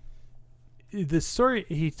 And the story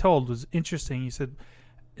he told was interesting. He said,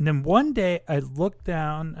 and then one day I looked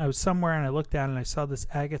down, I was somewhere and I looked down and I saw this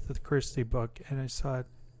Agatha Christie book, and I saw,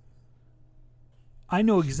 I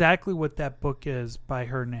know exactly what that book is by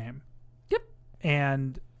her name. Yep.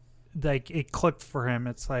 And like it clicked for him.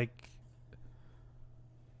 It's like,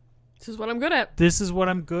 This is what I'm good at. this is what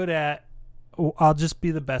I'm good at. I'll just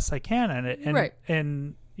be the best I can at it. And, Right.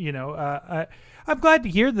 And you know, I'm glad to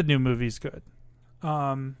hear the new movie's good.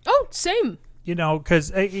 Oh, same. You know, because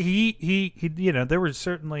he, you know, there was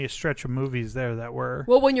certainly a stretch of movies there that were.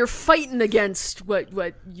 Well, when you're fighting against what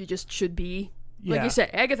you just should be, like Yeah. you said,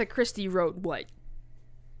 Agatha Christie wrote what,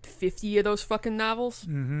 50 of those fucking novels,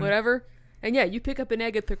 whatever. And yeah, you pick up an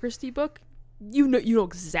Agatha Christie book, you know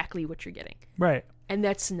exactly what you're getting, Right. and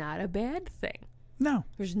that's not a bad thing. No.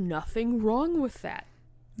 There's nothing wrong with that.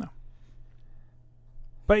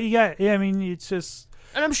 But yeah, I mean, it's just.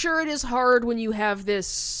 And I'm sure it is hard when you have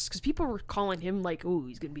this, because people were calling him like, oh,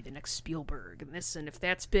 he's going to be the next Spielberg and this, and if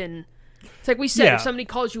that's been, it's like we said, Yeah. if somebody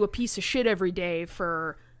calls you a piece of shit every day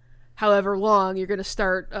for however long, you're going to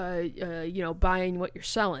start, buying what you're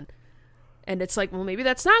selling. And it's like, well, maybe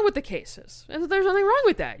that's not what the case is. And there's nothing wrong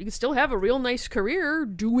with that. You can still have a real nice career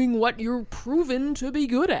doing what you're proven to be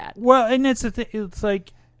good at. Well, and it's the thing. It's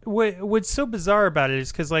like what's so bizarre about it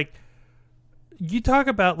is because like you talk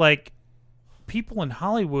about like people in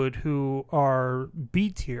Hollywood who are B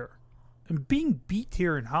tier, and being B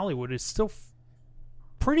tier in Hollywood is still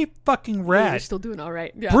pretty fucking Yeah, rad. you're still doing all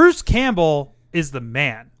right. Yeah. Bruce Campbell is the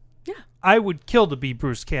man. Yeah. I would kill to be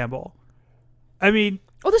Bruce Campbell. I mean,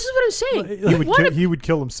 Oh, this is what I'm saying. He would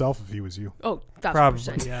kill himself if he was you. Oh, 1000%.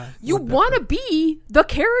 probably, yeah. You want to be the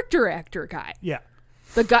character actor guy. Yeah.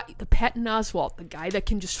 The guy, the Patton Oswalt, the guy that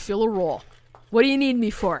can just fill a role. What do you need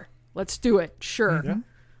me for? Let's do it. Sure. Yeah.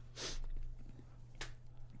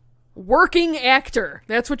 Working actor.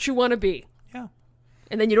 That's what you want to be. Yeah.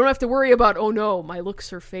 And then you don't have to worry about, oh no, my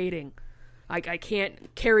looks are fading. I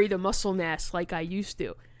can't carry the muscle mass like I used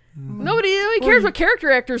to. Nobody cares what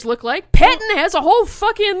character actors look like. Patton has a whole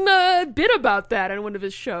fucking bit about that on one of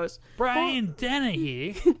his shows. Brian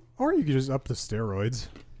Dennehy. Or you could just up the steroids.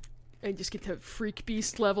 And just get to freak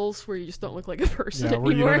beast levels where you just don't look like a person Yeah, where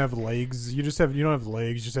you anymore. don't have legs. You don't have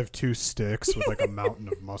legs. You just have two sticks with like a mountain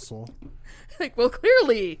of muscle. Like, well,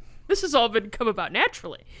 clearly, this has all been come about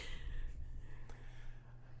naturally.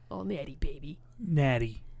 Oh, natty baby.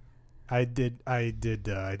 Natty. I did. I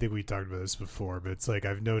think we talked about this before, but it's like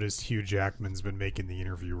I've noticed Hugh Jackman's been making the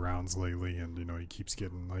interview rounds lately, and you know he keeps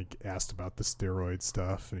getting like asked about the steroid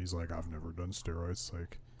stuff, and he's like, "I've never done steroids."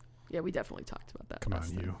 Like, Yeah, we definitely talked about that. come on,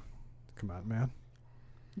 last time. Hugh. Come on, man.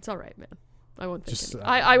 It's all right, man. I won't think. Just,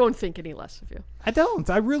 I won't think any less of you. I don't.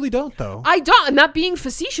 I really don't, though. I don't. I'm not being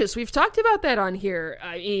facetious. We've talked about that on here.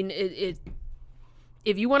 I mean,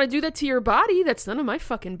 if you want to do that to your body, that's none of my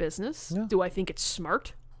fucking business. Yeah. Do I think it's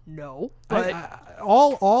smart? No. But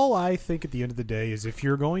All I think at the end of the day is if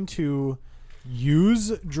you're going to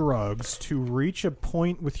use drugs to reach a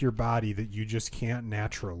point with your body that you just can't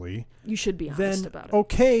naturally, you should be honest then about it.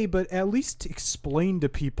 okay, but at least explain to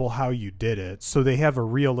people how you did it so they have a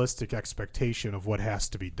realistic expectation of what has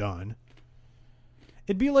to be done.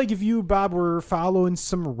 It'd be like if you, Bob, were following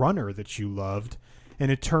some runner that you loved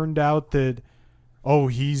and it turned out that oh,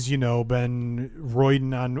 he's, been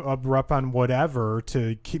roiding up on whatever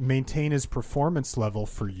to maintain his performance level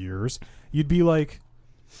for years, you'd be like,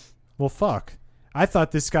 well, fuck. I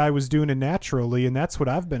thought this guy was doing it naturally, and that's what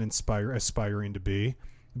I've been aspiring to be.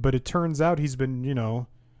 But it turns out he's been,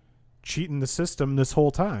 cheating the system this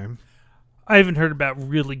whole time. I haven't heard about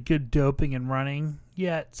really good doping and running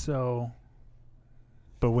yet, so...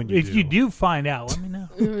 But when you do find out, let me know.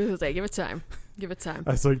 Give it time. Give it time.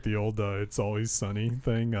 That's like the old It's Always Sunny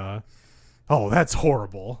thing. Oh, that's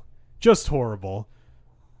horrible. Just horrible.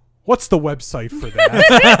 What's the website for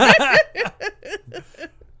that?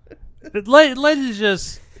 Let's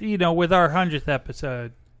just, with our 100th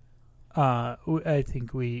episode, I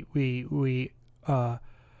think we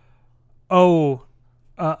owe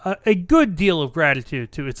a good deal of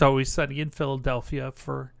gratitude to It's Always Sunny in Philadelphia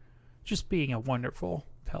for just being a wonderful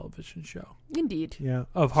television show. Indeed. Yeah.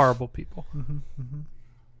 Of horrible people. Mm-hmm, mm-hmm.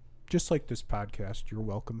 Just like this podcast, you're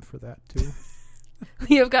welcome for that too.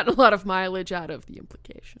 We have gotten a lot of mileage out of the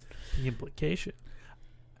implication. The implication.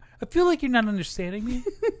 I feel like you're not understanding me.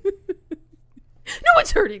 No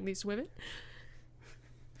one's hurting these women.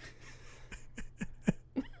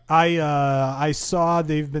 I saw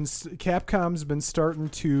Capcom's been starting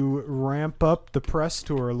to ramp up the press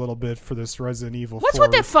tour a little bit for this Resident Evil 4 What's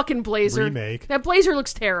with that fucking blazer? remake. That blazer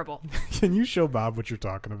looks terrible. Can you show Bob what you're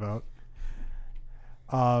talking about?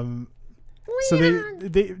 So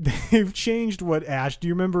they've changed what Ash. Do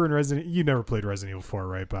you remember in Resident? You never played Resident Evil 4,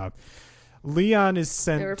 right, Bob? Leon is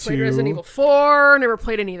sent Never to. played Resident Evil 4. Never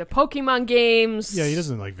played any of the Pokemon games. Yeah, he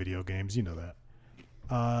doesn't like video games. You know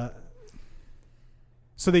that.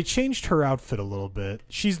 So they changed her outfit a little bit.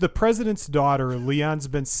 She's the president's daughter. Leon's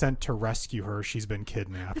been sent to rescue her. She's been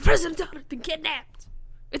kidnapped. The president's daughter has been kidnapped.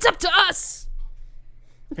 It's up to us.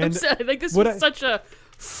 I'm And sorry, like this was such a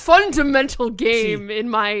fundamental game in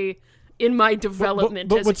my development.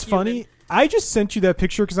 But as what's a human. funny? I just sent you that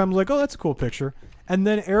picture because I'm like, oh, that's a cool picture. And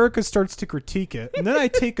then Erica starts to critique it. And then I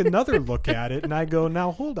take another look at it and I go,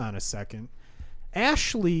 now hold on a second.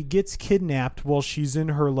 Ashley gets kidnapped while she's in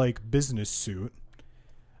her business suit,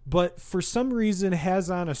 but for some reason has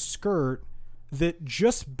on a skirt that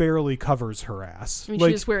just barely covers her ass. I mean,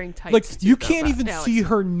 she's wearing tights. You can't even see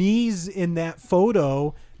her knees in that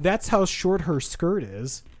photo. That's how short her skirt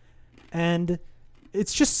is. And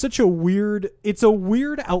it's just such a weird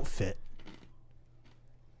outfit.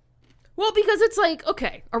 Well, because it's like,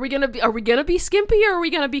 okay, are we gonna be skimpy or are we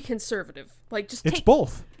gonna be conservative? It's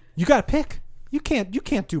both. You gotta pick. You can't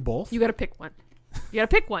do both. You gotta pick one. You gotta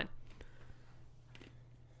pick one.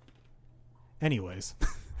 Anyways,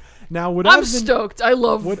 now I'm stoked. I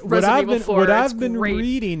love Resident Evil 4. What I've been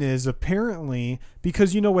reading is apparently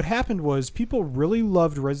because what happened was people really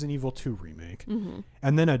loved Resident Evil 2 remake,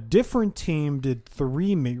 and then a different team did the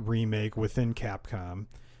remake within Capcom,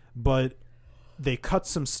 but they cut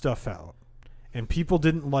some stuff out, and people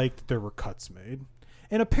didn't like that there were cuts made.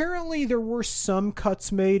 And apparently there were some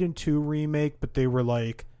cuts made in 2 remake, but they were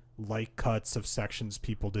light cuts of sections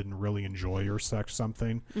people didn't really enjoy or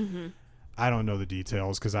something. Mm-hmm. I don't know the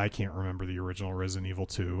details because I can't remember the original Resident Evil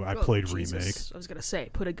 2. I played remake. I was gonna say,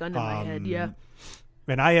 put a gun to my head. Yeah.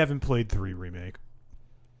 And I haven't played 3 remake.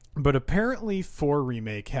 But apparently 4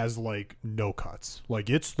 remake has no cuts.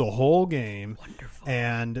 It's the whole game. Wonderful.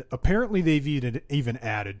 And apparently they've even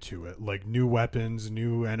added to it, new weapons,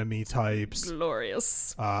 new enemy types.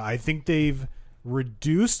 Glorious. I think they've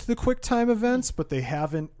reduced the quick time events, but they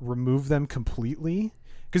haven't removed them completely.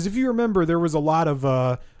 Because if you remember, there was a lot of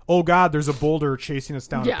oh god, there's a boulder chasing us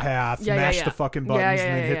down a path. Mash the fucking buttons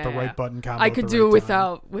and then hit the right button combo. I could do it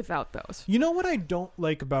without those. You know what I don't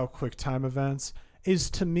like about quick time events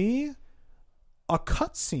is, to me, a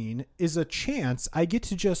cutscene is a chance I get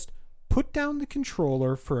to just put down the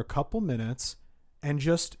controller for a couple minutes and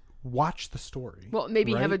just watch the story. Well,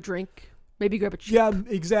 maybe have a drink. Maybe grab a chip. Yeah,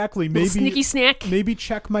 exactly. Maybe sneaky snack. Maybe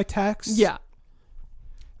check my text. Yeah.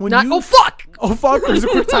 Oh fuck! There's a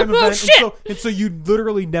quick time event. Oh, shit! And so you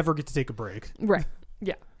literally never get to take a break. Right.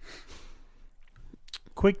 Yeah.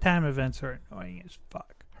 Quick time events are annoying as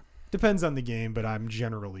fuck. Depends on the game, but I'm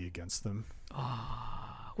generally against them.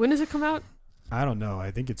 When does it come out? I don't know. I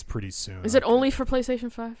think it's pretty soon. Is it only for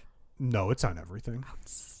PlayStation 5? No, it's on everything.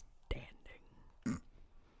 Outstanding.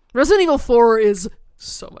 Resident Evil 4 is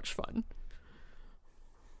so much fun.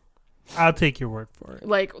 I'll take your word for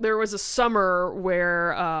it. There was a summer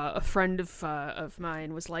where a friend of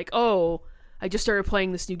mine was like, "Oh, I just started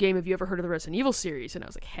playing this new game. Have you ever heard of the Resident Evil series?" And I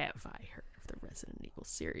was like, "Have I heard of the Resident Evil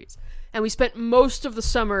series?" And we spent most of the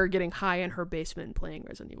summer getting high in her basement and playing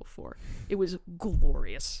Resident Evil 4. It was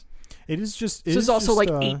glorious. It is just. This is also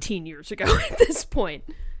 18 years ago at this point.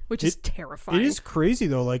 which is terrifying. It is crazy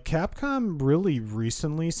though. Like Capcom really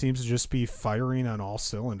recently seems to just be firing on all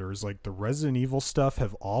cylinders. Like the Resident Evil stuff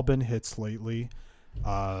have all been hits lately.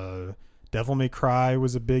 Devil May Cry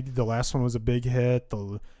was the last one was a big hit.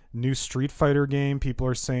 The new Street Fighter game, people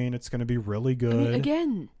are saying it's going to be really good. I mean,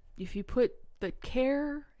 again, if you put the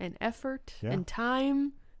care and effort and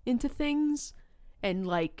time into things and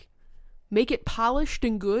like make it polished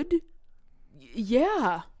and good,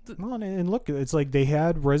 yeah. Well, and look, it's like they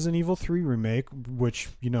had Resident Evil 3 remake, which,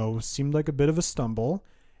 seemed like a bit of a stumble,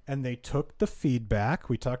 and they took the feedback.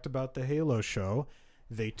 We talked about the Halo show.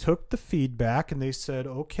 They took the feedback and they said,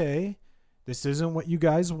 okay, this isn't what you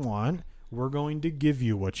guys want. We're going to give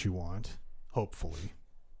you what you want, hopefully.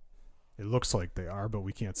 It looks like they are, but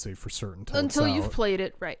we can't say for certain until you've played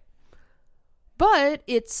it, right? But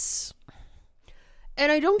it's...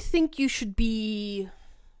 And I don't think you should be...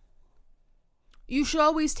 You should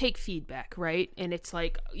always take feedback, right? And it's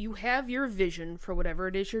like, you have your vision for whatever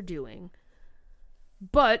it is you're doing.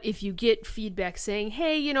 But if you get feedback saying,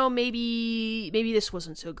 hey, maybe this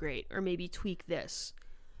wasn't so great, or maybe tweak this,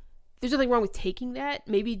 there's nothing wrong with taking that.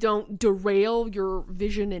 Maybe don't derail your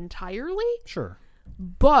vision entirely. Sure.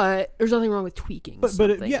 But there's nothing wrong with tweaking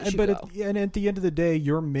something. And at the end of the day,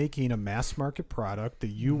 you're making a mass market product that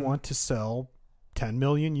you want to sell 10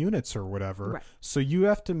 million units or whatever. Right. So you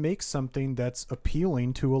have to make something that's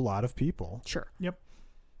appealing to a lot of people. Sure. Yep.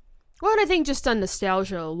 Well, and I think just on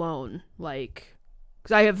nostalgia alone, like,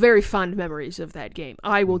 because I have very fond memories of that game.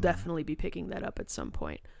 I will definitely be picking that up at some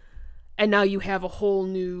point. And now you have a whole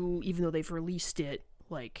new, even though they've released it,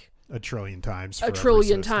 like... a trillion times.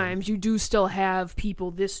 You do still have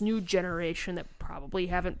people this new generation that probably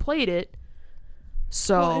haven't played it.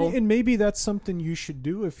 So... Well, and maybe that's something you should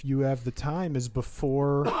do if you have the time, is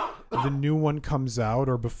before the new one comes out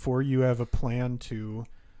or before you have a plan to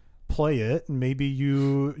play it, and maybe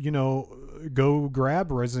you go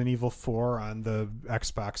grab Resident Evil 4 on the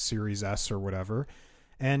Xbox Series S or whatever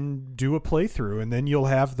and do a playthrough, and then you'll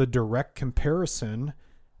have the direct comparison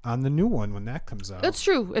on the new one when that comes out. That's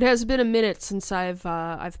true. It has been a minute since I've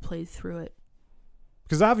played through it.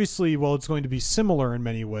 Because obviously, while it's going to be similar in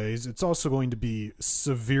many ways, it's also going to be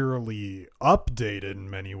severely updated in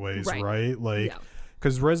many ways, right? Like,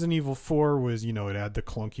 because Resident Evil 4 was, it had the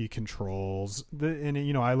clunky controls, and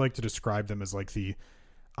I like to describe them as like the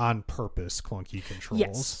on-purpose clunky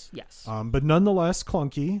controls. Yes. But nonetheless,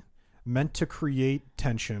 clunky, meant to create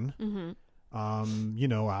tension. Mm-hmm.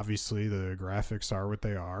 Obviously the graphics are what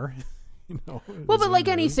they are. Well, but like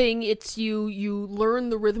anything, it's you learn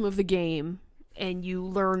the rhythm of the game, and you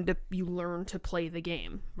learn to play the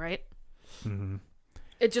game, right? Mm-hmm.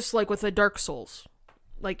 It's just like with the Dark Souls,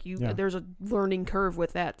 like there's a learning curve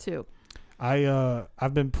with that too.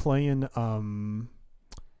 I've been playing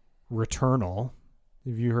Returnal.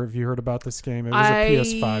 Have you heard about this game? It was a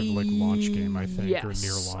PS5 launch game, I think, or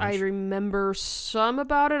near launch. I remember some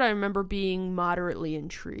about it. I remember being moderately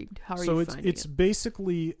intrigued. How are you finding it? So it's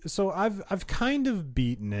basically, I've kind of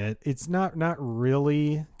beaten it. It's not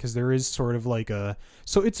really, because there is sort of like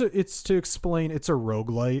it's to explain, it's a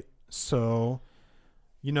roguelite. So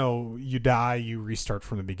you die, you restart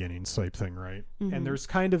from the beginning type thing, right? Mm-hmm. And there's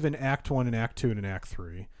kind of an Act 1, an Act 2, and an Act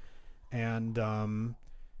 3. And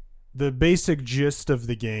the basic gist of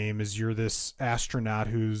the game is you're this astronaut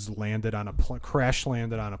who's crash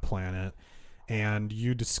landed on a planet, and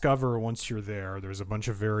you discover once you're there's a bunch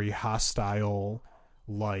of very hostile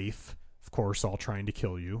life, of course, all trying to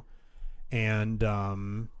kill you.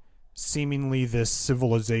 And seemingly this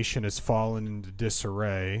civilization has fallen into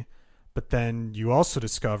disarray, but then you also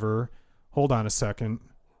discover, hold on a second,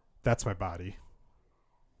 that's my body.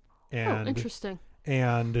 And, interesting.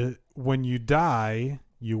 And when you die,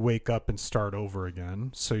 you wake up and start over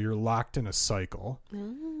again. So you're locked in a cycle.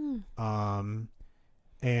 And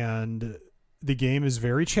the game is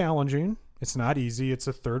very challenging. It's not easy. It's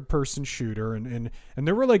a third-person shooter. And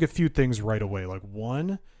there were like a few things right away. Like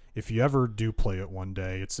one, if you ever do play it one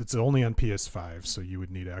day, it's only on PS5, so you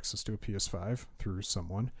would need access to a PS5 through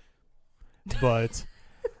someone. But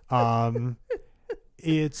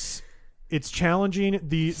it's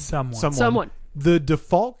challenging. Someone. The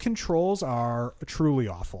default controls are truly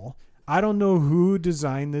awful. I don't know who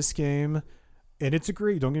designed this game, and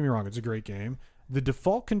don't get me wrong, it's a great game. The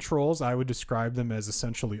default controls, I would describe them as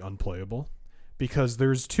essentially unplayable, because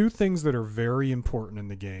there's two things that are very important in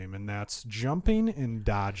the game, and that's jumping and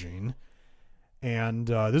dodging. And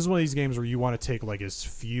this is one of these games where you want to take like as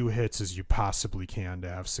few hits as you possibly can to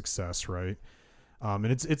have success, right? And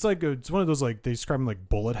it's one of those, like, they describe them like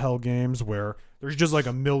bullet hell games where there's just like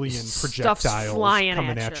a million projectiles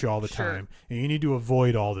coming at you all the time, and you need to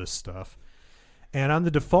avoid all this stuff. And on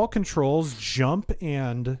the default controls, jump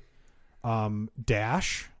and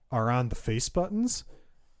dash are on the face buttons.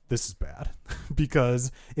 This is bad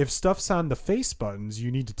because if stuff's on the face buttons,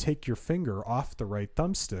 you need to take your finger off the right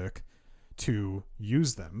thumbstick to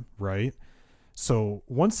use them, right? So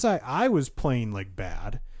once I was playing like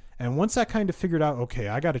bad, and once I kind of figured out, okay,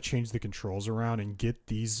 I got to change the controls around and get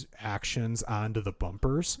these actions onto the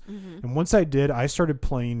bumpers. And once I did, I started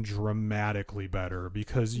playing dramatically better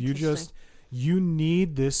because you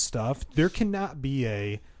need this stuff. There cannot be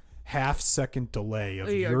a half-second delay of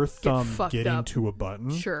your thumb getting up to a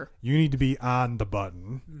button. Sure. You need to be on the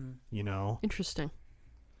button, you know? Interesting.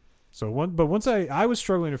 So once I was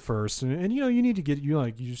struggling at first, and you know, you need to get,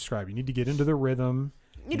 like you described, you need to get into the rhythm.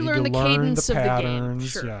 You need to learn the cadence of the game.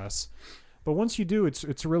 Sure. Yes. But once you do,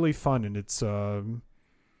 it's really fun, and it's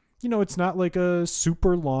you know, it's not like a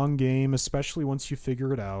super long game, especially once you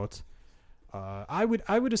figure it out. I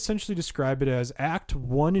would essentially describe it as Act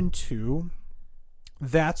 1 and 2.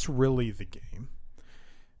 That's really the game.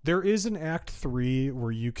 There is an Act 3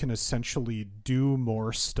 where you can essentially do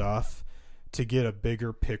more stuff to get a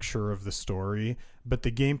bigger picture of the story, but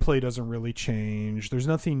the gameplay doesn't really change. There's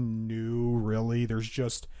nothing new, really. There's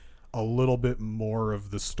just a little bit more of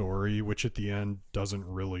the story, which at the end doesn't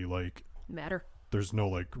really, like... matter. There's no,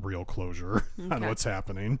 like, real closure on what's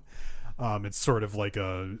happening. It's sort of like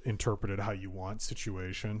a interpreted how you want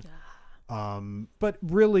situation. But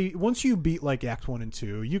really, once you beat like Act 1 and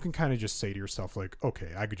 2, you can kind of just say to yourself, like,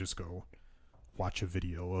 okay, I could just go watch a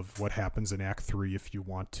video of what happens in Act 3 if you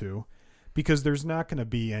want to, because there's not going to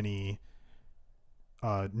be any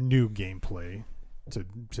new gameplay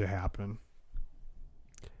to happen.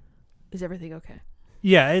 Is everything okay?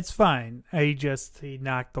 Yeah, it's fine. He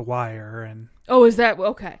knocked the wire, and Oh, is that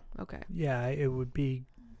okay? Okay. yeah, it would be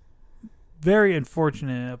very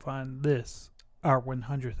unfortunate if on this, our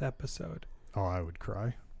 100th episode, Oh, I would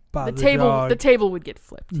cry. Bob The table would get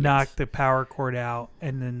flipped. knocked the power cord out,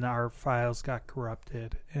 and then our files got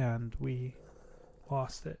corrupted, and we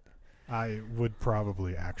lost it. I would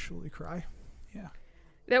probably actually cry. Yeah.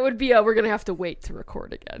 That would be we're gonna have to wait to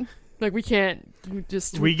record again. Like we can't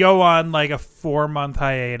just We go on like a 4-month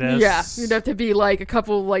hiatus. Yeah, it'd have to be like a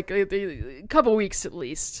couple weeks at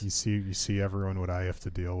least. You see everyone what I have to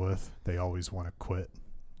deal with. They always want to quit.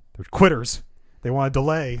 They're quitters. They want to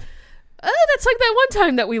delay. That's like that one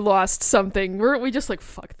time that we lost something. We just like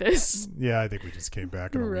fuck this. Yeah, I think we just came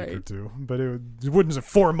back in a week or Right. two. But it wouldn't have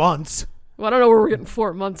 4 months. Well, I don't know where we're getting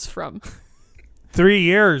 4 months from. 3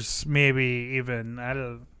 years, maybe even. I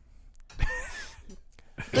don't.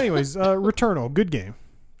 Anyways, Returnal, good game.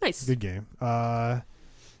 Nice. Good game. Am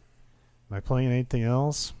I playing anything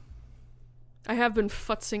else? I have been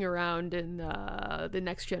futzing around in the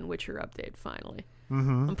next gen Witcher update. Finally,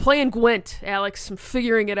 Mm-hmm. I'm playing Gwent, Alex. I'm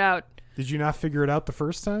figuring it out. Did you not figure it out the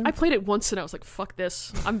first time? I played it once and I was like, "Fuck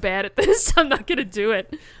this! I'm bad at this. I'm not gonna do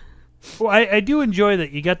it." Well, I do enjoy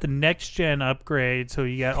that you got the next gen upgrade, so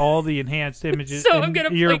you got all the enhanced images. So I'm and gonna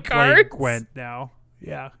play you're playing cards? Gwent now.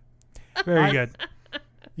 Yeah, very good.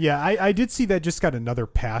 Yeah, I did see that just got another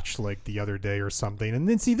patch like the other day or something. And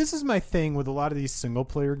then see, this is my thing with a lot of these single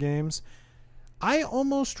player games. I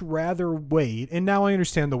almost rather wait, and now I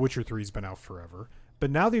understand The Witcher 3's been out forever, but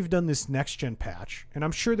now they've done this next gen patch, and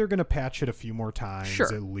I'm sure they're going to patch it a few more times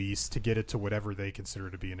Sure. at least to get it to whatever they consider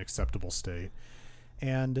to be an acceptable state.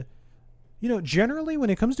 And you know, generally when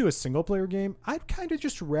it comes to a single player game, I'd kind of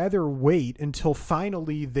just rather wait until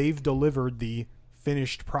finally they've delivered the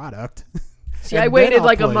finished product. See, And I then waited I'll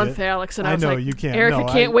like a play month, it. Alex, and I I was know, like, you can't. Erica No,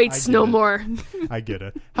 can't I wait get no it. more. I get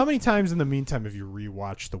it. How many times in the meantime have you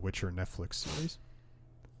rewatched the Witcher Netflix series?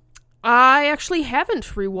 I actually haven't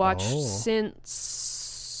rewatched Oh.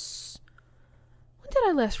 since. When did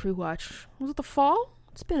I last rewatch? Was it the fall?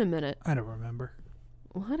 It's been a minute. I don't remember.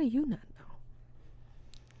 Well, how do you not know?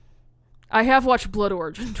 I have watched Blood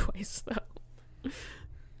Origin twice, though.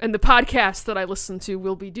 And the podcast that I listen to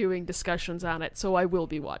will be doing discussions on it, so I will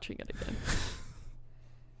be watching it again.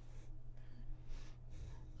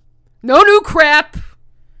 No new crap!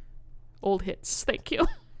 Old hits, thank you.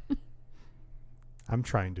 I'm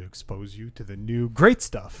trying to expose you to the new great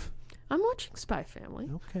stuff. I'm watching Spy Family.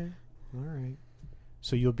 Okay. All right.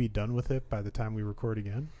 So you'll be done with it by the time we record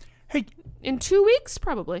again? Hey, In 2 weeks,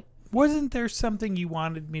 probably. wasn't there something you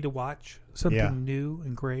wanted me to watch? Something Yeah. new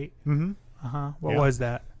and great? Mm-hmm. Uh-huh. What Yeah. was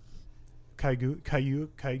that?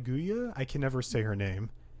 Kaguya? I can never say her name.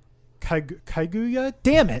 Kaguya?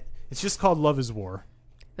 Damn it. It's just called Love is War.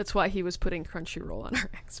 That's why he was putting Crunchyroll on our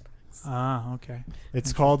Xbox. Ah, okay.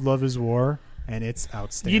 It's called Love is War, and it's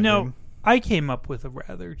outstanding. You know, I came up with a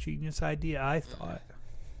rather genius idea, I thought,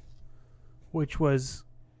 which was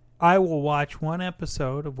I will watch one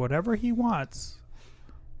episode of whatever he wants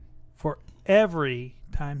for every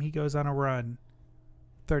time he goes on a run,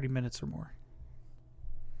 30 minutes or more.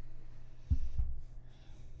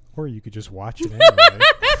 Or you could just watch it anyway.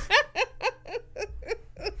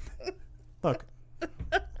 Look,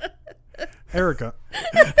 Erica.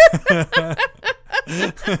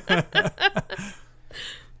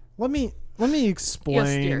 Let me explain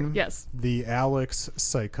Yes, dear. Yes. the Alex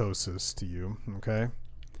psychosis to you, okay?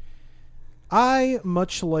 I,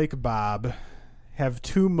 much like Bob, have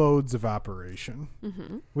two modes of operation,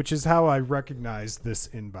 which is how I recognize this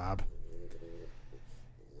in Bob.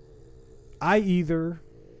 I either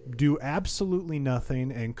do absolutely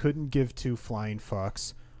nothing and couldn't give two flying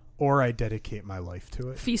fucks, or I dedicate my life to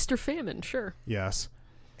it. Feast or famine, sure. Yes.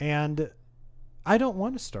 And I don't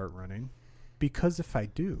want to start running, because if I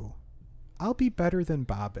do, I'll be better than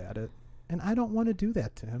Bob at it, and I don't want to do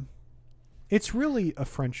that to him. It's really a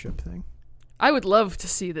friendship thing. I would love to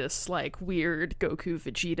see this like weird Goku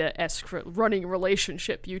Vegeta-esque running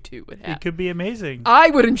relationship you two would have. It could be amazing.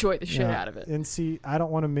 I would enjoy the shit out of it. And see, I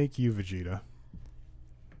don't want to make you Vegeta,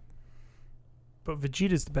 But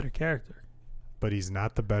Vegeta's the better character. but he's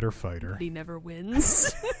not the better fighter. He never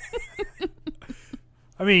wins.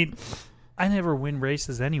 I mean, I never win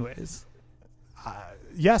races anyways.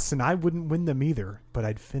 Yes, and I wouldn't win them either, but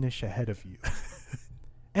I'd finish ahead of you.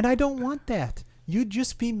 And I don't want that. You'd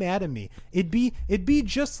just be mad at me. It'd be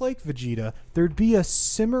just like Vegeta. There'd be a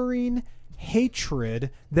simmering hatred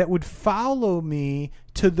that would follow me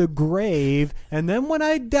to the grave, and then when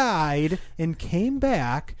I died and came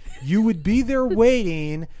back, you would be there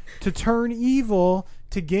waiting to turn evil,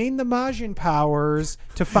 to gain the Majin powers,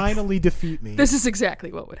 to finally defeat me. This is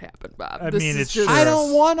exactly what would happen, Bob. I This mean, is it's just, true. I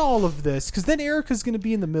don't want all of this, because then Erica's going to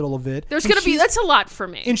be in the middle of it. There's and going to be... she's- That's a lot for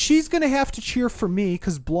me. And she's going to have to cheer for me,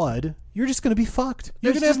 because blood. You're just going to be fucked.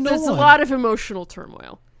 You're going to have no There's one. a lot of emotional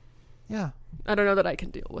turmoil. Yeah. I don't know that I can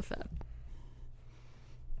deal with that.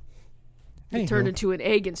 You Anywho. turned into an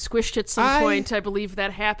egg and squished at some point. I believe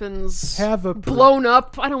that happens. Blown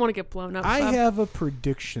up. I don't want to get blown up. I Bob. have a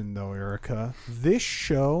prediction, though, Erica. This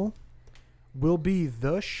show will be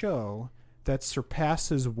the show that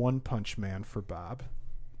surpasses One Punch Man for Bob.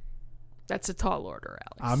 That's a tall order,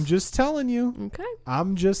 Alex. I'm just telling you. Okay.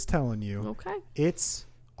 I'm just telling you. Okay. It's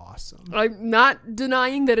awesome. I'm not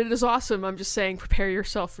denying that it is awesome. I'm just saying prepare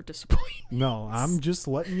yourself for disappointment. No, I'm just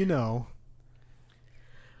letting you know.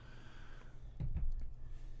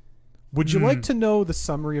 Would you like to know the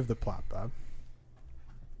summary of the plot, Bob?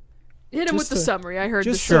 Hit him with the summary. I heard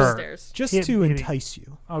this just upstairs. Just Hit to me. entice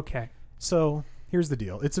you. Okay. So here's the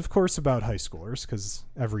deal. It's of course about high schoolers, because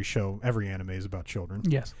every anime is about children.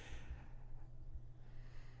 Yes.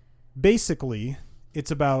 Basically,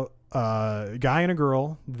 it's about a guy and a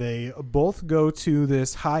girl. They both go to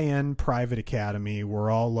this high-end private academy where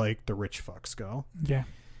all like the rich fucks go. Yeah.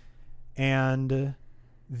 And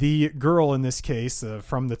the girl in this case,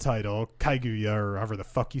 from the title, Kaiguya, or however the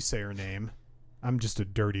fuck you say her name. I'm just a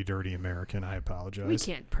dirty American. I apologize. We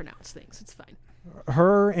can't pronounce things. It's fine.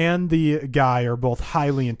 Her and the guy are both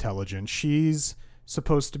highly intelligent. She's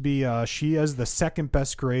supposed to be, she has the second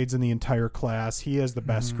best grades in the entire class. He has the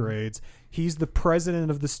best grades. He's the president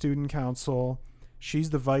of the student council. She's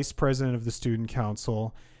the vice president of the student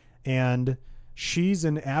council. And she's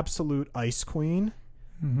an absolute ice queen.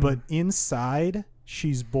 But inside,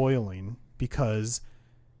 she's boiling because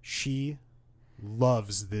she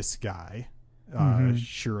loves this guy,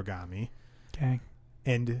 Shirogami. Okay.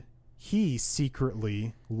 And he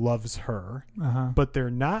secretly loves her, Uh-huh. but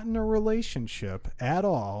they're not in a relationship at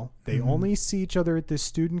all. They only see each other at this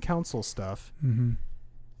student council stuff. Mm-hmm.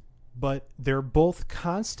 But they're both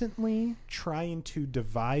constantly trying to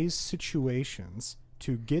devise situations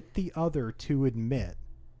to get the other to admit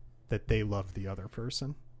that they love the other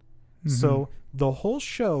person. So the whole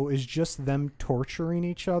show is just them torturing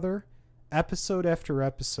each other, episode after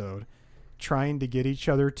episode, trying to get each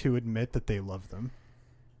other to admit that they love them.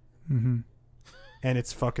 Mm-hmm. And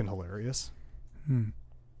it's fucking hilarious.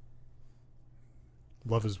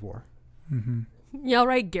 Love is war. Mm-hmm. Yeah, all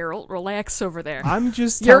right, Geralt. Relax over there. I'm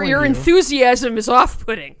just Your telling you. enthusiasm is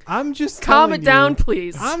off-putting. I'm just Calm telling it down, you.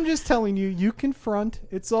 please. I'm just telling you, you confront.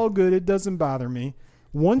 It's all good. It doesn't bother me.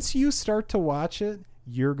 Once you start to watch it,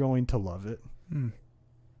 you're going to love it.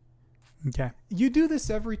 Okay. You do this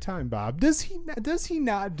every time, Bob. Does he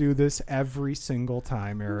not do this every single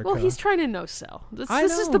time, Erica? Well, he's trying to no-sell. This I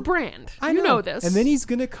is know. the brand. I You know this. And then he's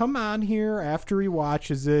going to come on here after he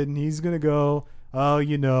watches it, and he's going to go, oh,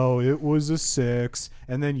 it was a 6.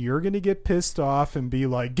 And then you're going to get pissed off and be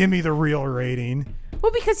like, give me the real rating.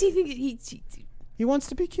 Well, because he thinks He wants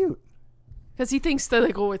to be cute. Because he thinks that,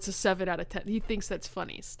 like, oh, it's a 7 out of 10. He thinks that's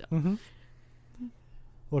funny still. Mm-hmm.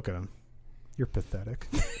 Look at him. You're pathetic.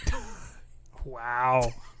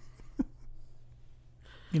 Wow. I'm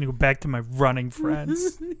gonna go back to my running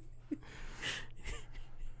friends.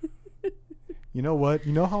 You know what?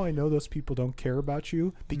 You know how I know those people don't care about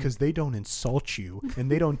you? Because they don't insult you and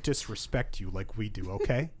they don't disrespect you like we do,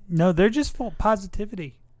 okay? No, they're just full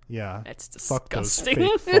positivity. Yeah. That's Fuck those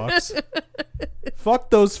disgusting. fake fucks. Fuck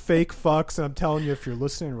those fake fucks. And I'm telling you, if you're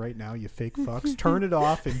listening right now, you fake fucks, turn it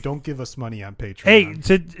off and don't give us money on Patreon.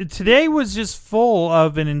 Hey, today was just full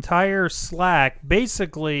of an entire Slack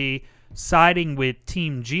basically siding with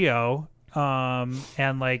Team Geo,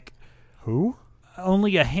 and like Who?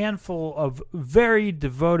 only a handful of very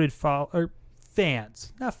devoted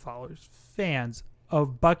fans, not followers, fans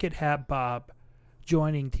of Bucket Hat Bob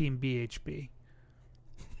joining Team BHB.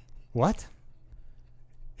 What?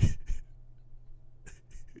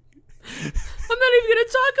 I'm not even going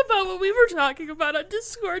to talk about what we were talking about on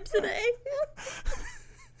Discord today.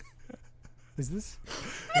 Is this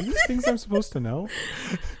things I'm supposed to know?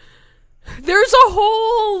 There's a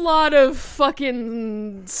whole lot of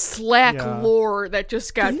fucking Slack Yeah. lore that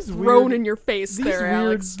just got These thrown weird- in your face there,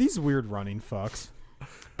 Alex. These weird running fucks.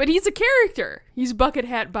 But he's a character. He's Bucket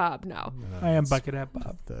Hat Bob now. I am Bucket Hat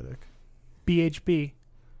Bob. Pathetic. BHB.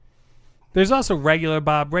 There's also regular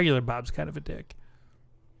Bob. Regular Bob's kind of a dick.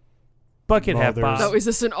 Bucket Well, Hat Bob. So is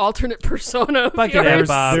this an alternate persona of Bucket yours? Hat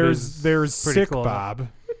Bob. There's pretty Sick cool. Bob.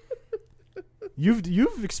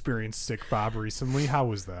 You've experienced Sick Bob recently. How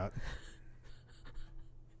was that?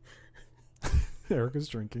 Erica's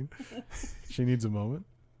drinking. She needs a moment.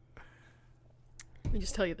 Let me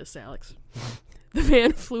just tell you this, Alex. The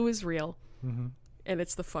man flu is real, Mm-hmm. and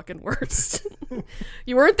it's the fucking worst.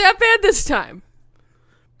 You weren't that bad this time.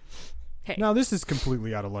 Hey, Now this is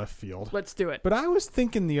completely out of left field. let's do it. But I was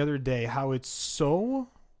thinking the other day how it's so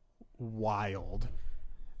wild.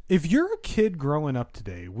 If you're a kid growing up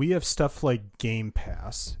today, we have stuff like Game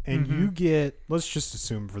Pass, and you get, let's just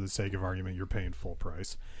assume for the sake of argument, you're paying full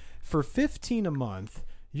price. For $15 a month,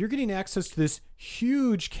 you're getting access to this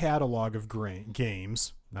huge catalog of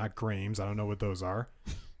games. Not grames, I don't know what those are.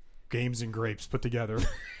 Games and grapes put together.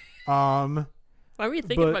 Why were you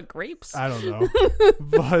thinking but- about grapes? I don't know.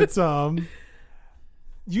 But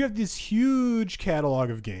you have this huge catalog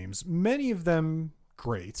of games, many of them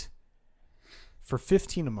great, for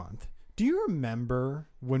 $15 a month. Do you remember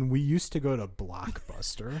when we used to go to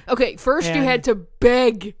Blockbuster? Okay, first you And- had to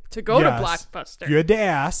beg to go Yes. to Blockbuster. You had to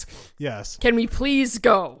ask. Yes. Can we please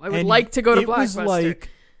go? I would And like to go to it Blockbuster. was like,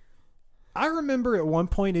 I remember at one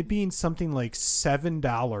point it being something like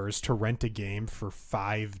 $7 to rent a game for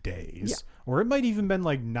 5 days. Yeah. Or it might even been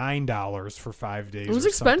like $9 for 5 days. It was or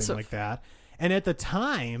expensive. something like that. And at the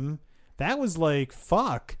time, that was like,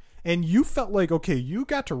 fuck. And you felt like, okay, you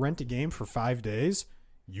got to rent a game for 5 days.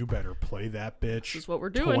 You better play that bitch. This is what we're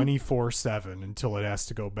doing. 24/7 until it has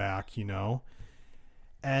to go back, you know?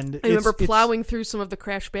 And I remember plowing through some of the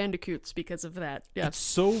Crash Bandicoots because of that. Yeah. It's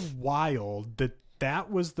so wild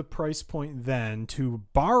that was the price point then to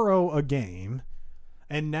borrow a game.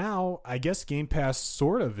 And now I guess Game Pass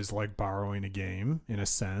sort of is like borrowing a game in a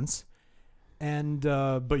sense. And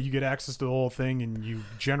but you get access to the whole thing, and you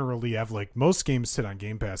generally have, like, most games sit on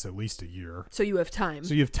Game Pass at least a year. So you have time.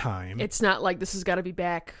 So you have time. It's not like this has got to be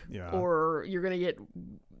back, Yeah. or you're gonna get,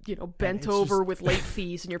 bent it's over just- with late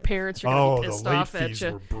fees, and your parents are gonna be the pissed late off at fees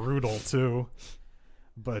you. were brutal too.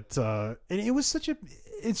 But and it was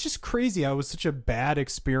it's just crazy how it was such a bad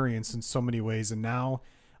experience in so many ways. And now,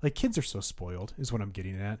 like, kids are so spoiled is what I'm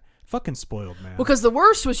getting at. Fucking spoiled, man. Well, because the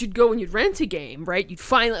worst was you'd go and you'd rent a game, right? You'd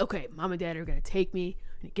finally, okay, mom and dad are gonna take me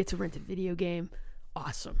and get to rent a video game.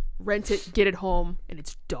 Awesome. Rent it, get it home, and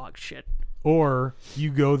it's dog shit. Or you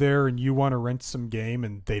go there and you want to rent some game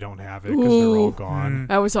and they don't have it because they're all Ooh. gone.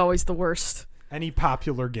 That was always the worst. Any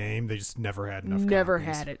popular game, they just never had enough. Never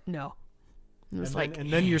copies. had it. No. It was And, like, then,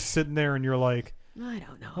 and then you're sitting there and you're like, I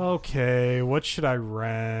don't know. okay, what should I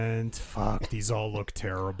rent? Fuck, these all look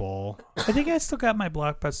terrible. I think I still got my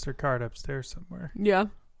Blockbuster card upstairs somewhere. Yeah.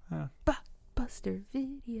 Huh. Blockbuster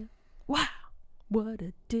Video. Wow. What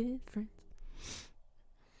a difference.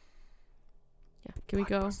 Yeah. Can we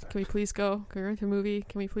go? Blockbuster. Can we please go? Can we rent a movie?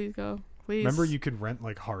 Can we please go? Please. Remember you could rent,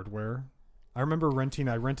 like, hardware? I remember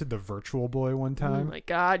I rented the Virtual Boy one Oh time. my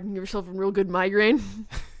god. Give yourself a real good migraine.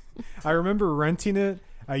 I remember renting it.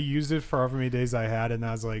 I used it for however many days I had, and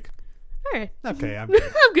I was like, All right. okay, I'm good.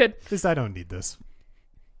 I'm good. I don't need this.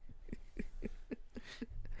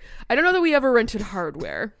 I don't know that we ever rented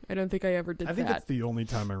hardware. I don't think I ever did I think that. that's the only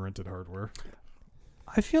time I rented hardware.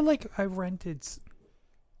 I feel like I rented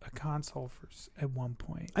a console at one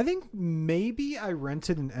point. I think maybe I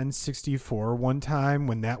rented an N64 one time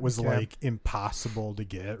when that was Okay. like impossible to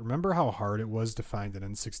get. Remember how hard it was to find an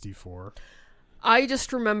N64? I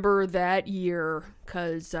just remember that year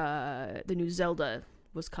because the new Zelda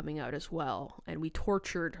was coming out as well, and we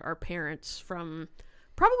tortured our parents from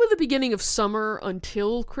probably the beginning of summer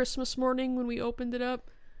until Christmas morning when we opened it up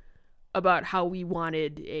about how we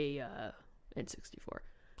wanted a N64.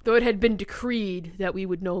 Though it had been decreed that we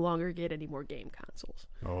would no longer get any more game consoles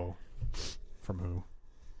Oh, from who?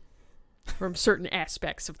 from certain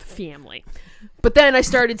aspects of the family. But then I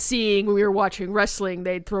started seeing when we were watching wrestling,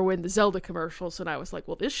 they'd throw in the Zelda commercials, and I was like,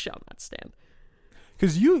 well, this shall not stand.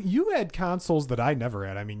 Because you had consoles that I never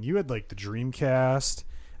had. I mean, you had like the Dreamcast.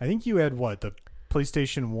 I think you had what, the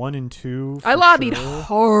PlayStation 1 and 2. I for lobbied sure.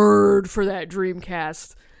 hard for that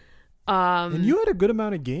Dreamcast. And you had a good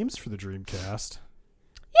amount of games for the Dreamcast.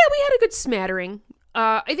 Yeah, we had a good smattering.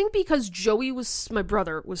 I think because Joey my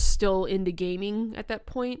brother, was still into gaming at that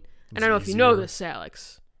point. And I don't know if you know easier. this,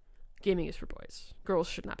 Alex. Gaming is for boys. Girls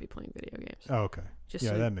should not be playing video games. Oh, okay. Just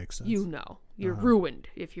Yeah, so that makes sense. You know. You're Uh-huh. ruined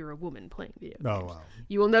if you're a woman playing video games. Oh, wow.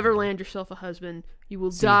 You will never land yourself a husband. You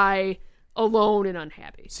will die alone and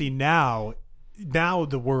unhappy. See, now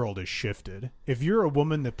the world has shifted. If you're a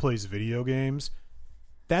woman that plays video games,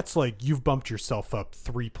 that's like you've bumped yourself up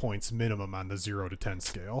 3 points minimum on the 0 to 10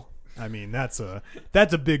 scale. I mean, that's a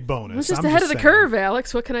big bonus. It's just I'm ahead of the saying. curve,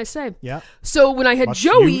 Alex. What can I say? Yeah. So when I had Much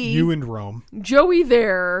Joey... you and Rome. Joey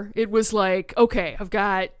there, it was like, okay,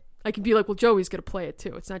 I can be like, well, Joey's going to play it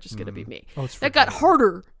too. It's not just going to be me. Oh, it's That got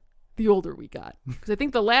harder the older we got. Because I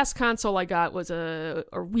think the last console I got was a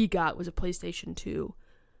PlayStation 2,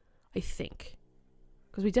 I think.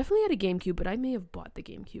 Because we definitely had a GameCube, but I may have bought the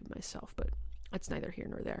GameCube myself, but that's neither here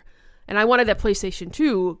nor there. And I wanted that PlayStation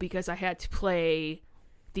 2 because I had to play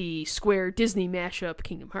the Square Disney mashup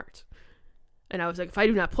Kingdom Hearts. And I was like, if I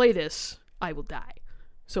do not play this, I will die.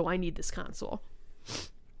 So I need this console.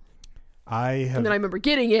 And then I remember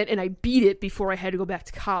getting it, and I beat it before I had to go back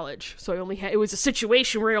to college. So it was a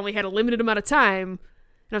situation where I only had a limited amount of time. And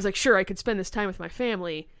I was like, sure, I could spend this time with my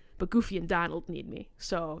family, but Goofy and Donald need me.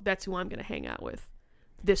 So that's who I'm going to hang out with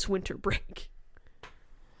this winter break.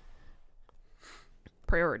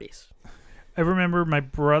 Priorities. I remember my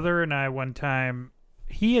brother and I one time,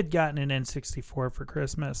 he had gotten an N64 for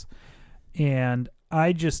Christmas, and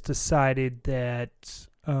I just decided that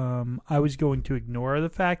I was going to ignore the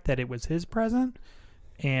fact that it was his present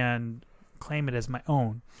and claim it as my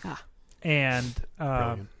own. Ah. And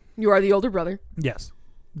Brilliant. You are the older brother. yes, As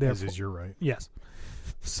therefore, is, you're right. yes.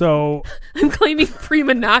 So I'm claiming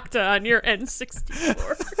Prima Nocta on your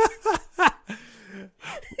N64.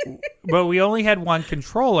 but we only had one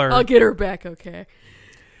controller. I'll get her back, okay.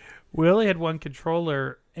 We only had one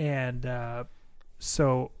controller, and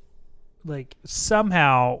so like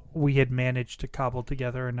somehow we had managed to cobble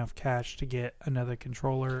together enough cash to get another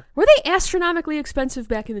controller. Were they astronomically expensive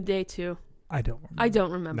back in the day, too? I don't remember. I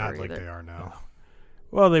don't remember Not either. like they are now.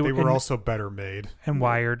 Well, they They were and, also better made. and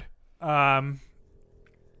wired.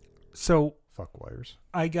 So Fuck wires.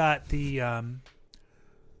 I got the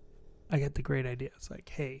great idea. It's like,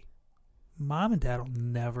 hey, Mom and Dad will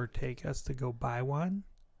never take us to go buy one.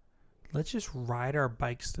 Let's just ride our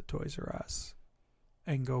bikes to Toys R Us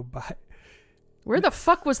and go buy. Where the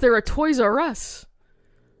fuck was there a Toys R Us?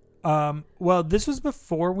 Well, this was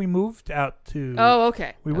before we moved out to. Oh,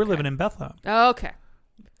 okay. We were Okay. living in Bethlehem. Okay.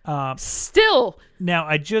 Um, Still. now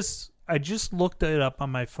I just looked it up on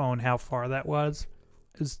my phone how far that was.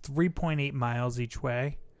 It's 3.8 miles each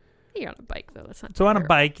way. You're on a bike, though. That's not So on a terrible.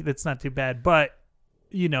 bike, that's not too bad. But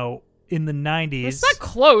you know, in the 90s, It's not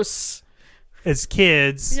close. as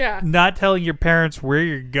kids, Yeah. not telling your parents where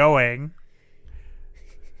you're going.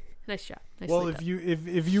 Nice job. Well, if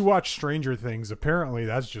you watch Stranger Things, apparently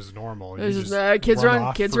that's just normal. You It's just just, kids are run on-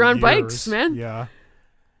 off kids for are on years. bikes, man. Yeah.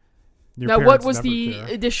 Your now, what parents was never the care.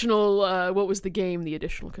 additional? What was the game the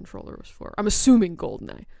additional controller was for? I'm assuming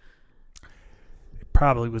GoldenEye. It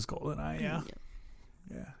probably was GoldenEye. Yeah.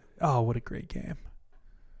 Oh, what a great game!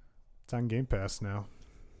 It's on Game Pass now.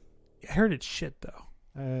 I heard it's shit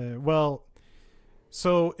though. Well,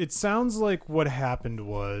 so it sounds like what happened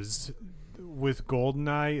was with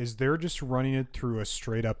GoldenEye is they're just running it through a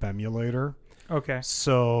straight up emulator. Okay.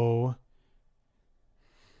 So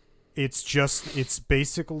it's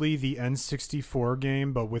basically the N64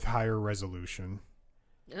 game but with higher resolution.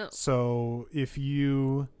 Oh. So if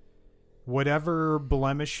you whatever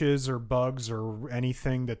blemishes or bugs or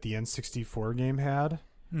anything that the N64 game had,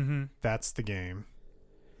 Mm-hmm. that's the game.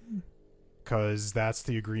 Because that's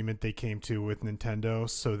the agreement they came to with Nintendo,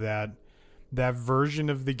 so that that version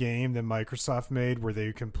of the game that Microsoft made where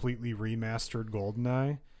they completely remastered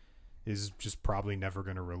GoldenEye is just probably never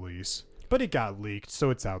going to release. But it got leaked, so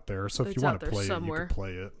it's out there. So if It's you want out to there play somewhere. it, you can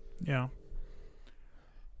play it. Yeah.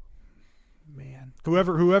 Man.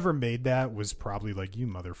 Whoever made that was probably like, you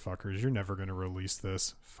motherfuckers, you're never going to release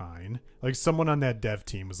this. Fine. Like someone on that dev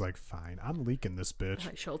team was like, fine, I'm leaking this bitch.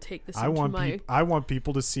 I shall take this I into want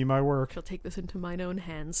people to see my work. shall take this into mine own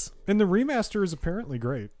hands. And the remaster is apparently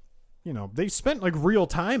great. You know, they spent like real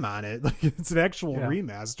time on it. Like it's an actual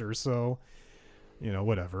remaster, so you know,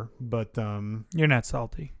 whatever. But You're not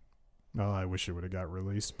salty. well, I wish it would have got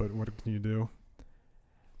released, but what can you do?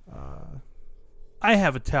 I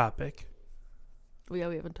have a topic. We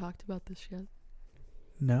haven't talked about this yet.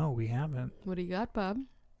 No, we haven't. What do you got, Bob?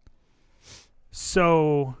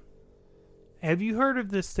 So, have you heard of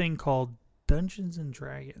this thing called Dungeons and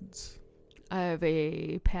Dragons? I have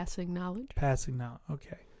a passing knowledge. Passing now.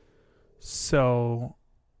 Okay. So,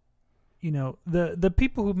 you know, the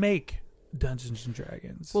people who make Dungeons and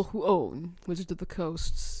Dragons, Well, who own Wizards of the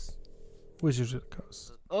Coast, Wizards of the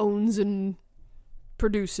Coast. owns and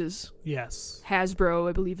produces. Yes. Hasbro,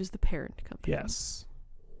 I believe, is the parent company. Yes.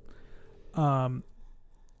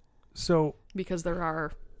 So Because there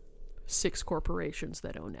are 6 corporations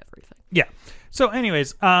that own everything. yeah. So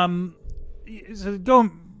anyways, it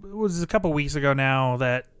was a couple weeks ago now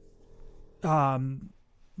that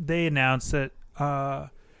they announced that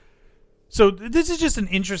so this is just an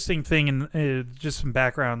interesting thing and just some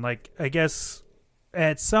background. Like, I guess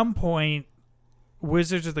at some point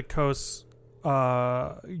Wizards of the Coast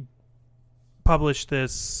published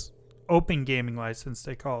this open gaming license,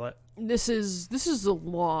 they call it. This is a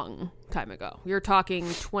long time ago. You're talking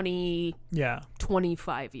 20, Yeah.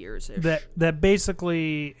 25 years-ish. That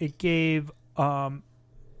basically it gave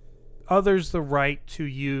others the right to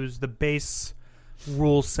use the base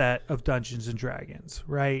rule set of Dungeons and Dragons,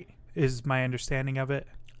 right? Is my understanding of it.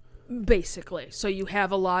 Basically. So you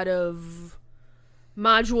have a lot of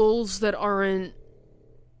modules that aren't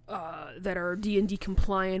that are D&D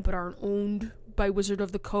compliant but aren't owned by Wizard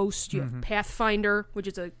of the Coast. You have Pathfinder, which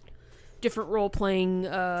is a different role-playing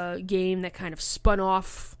game that kind of spun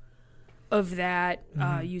off of that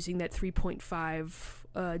using that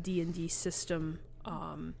 3.5 D&D system.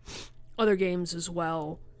 Other games as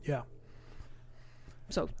well. Yeah.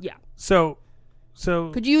 So, yeah. So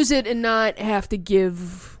Could use it and not have to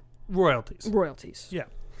give royalties. Yeah.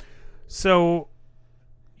 So,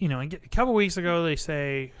 you know, a couple weeks ago they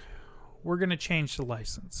say we're going to change the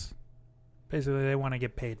license. Basically, they want to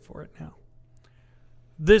get paid for it now.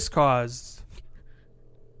 This caused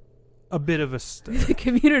a bit of a stir. The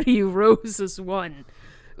community rose as one,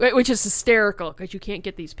 which is hysterical because you can't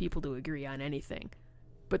get these people to agree on anything.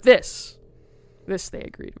 But this they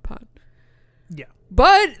agreed upon. Yeah.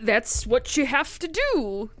 But that's what you have to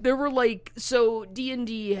do. There were so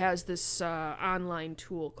D&D has this online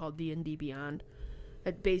tool called D&D Beyond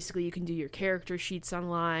that basically you can do your character sheets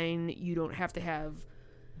online. You don't have to have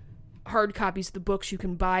hard copies of the books. You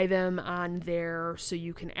can buy them on there so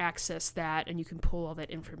you can access that and you can pull all that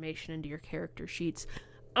information into your character sheets.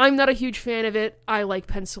 I'm not a huge fan of it. I like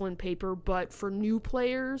pencil and paper, but for new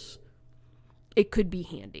players, it could be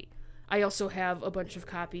handy. I also have a bunch of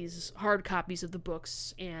hard copies of the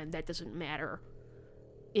books, and that doesn't matter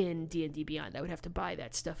in D&D Beyond. I would have to buy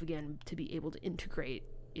that stuff again to be able to integrate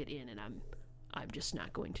it in, and I'm just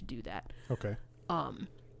not going to do that. Okay.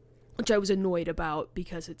 Which I was annoyed about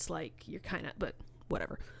because it's like you're kind of, but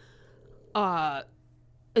whatever. And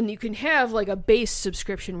you can have a base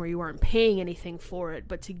subscription where you aren't paying anything for it,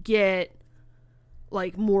 but to get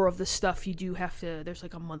more of the stuff you do have to, there's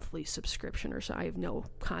a monthly subscription or so. I have no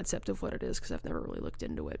concept of what it is because I've never really looked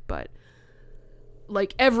into it, but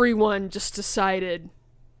everyone just decided,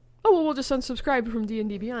 oh, well, we'll just unsubscribe from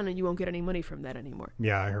D&D Beyond and you won't get any money from that anymore.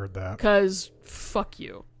 Yeah, I heard that. Because fuck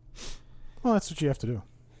you. Well, that's what you have to do.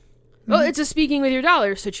 Well, it's a speaking with your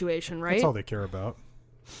dollar situation, right? That's all they care about.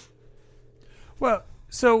 Well,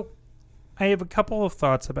 so I have a couple of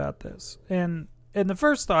thoughts about this. And the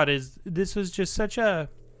first thought is this was just such an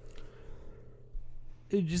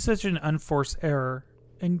unforced error.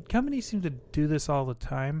 And companies seem to do this all the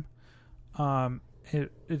time.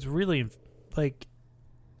 It's really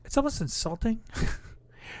it's almost insulting.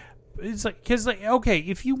 It's because okay,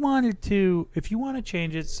 if you want to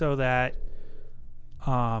change it so that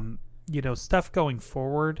stuff going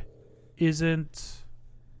forward isn't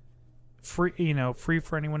free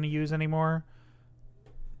for anyone to use anymore,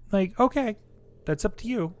 okay, that's up to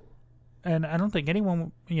you. And I don't think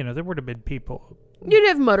anyone, there would have been people. You'd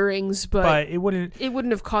have mutterings, but it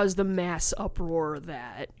wouldn't have caused the mass uproar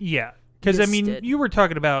that. Yeah, Because, I this mean, did. you were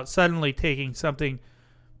talking about suddenly taking something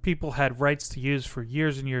people had rights to use for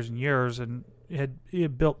years and years and years and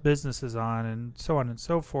had built businesses on and so on and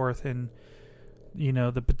so forth. And, you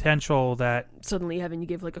know, the potential that... Suddenly having to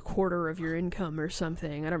give like a quarter of your income or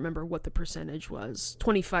something. I don't remember what the percentage was.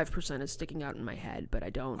 25% is sticking out in my head, but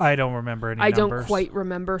I don't remember any I numbers. don't quite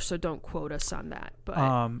remember, so don't quote us on that. But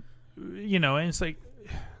You know, and it's like,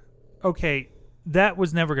 okay, that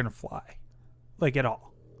was never going to fly, like, at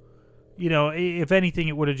all. You know, if anything,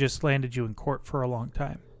 it would have just landed you in court for a long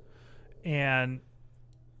time. And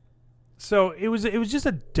so it was just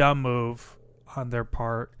a dumb move on their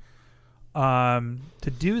part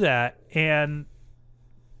to do that.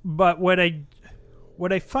 But what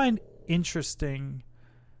I find interesting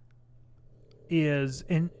is,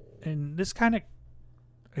 and this kind of,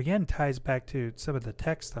 again, ties back to some of the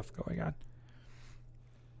tech stuff going on,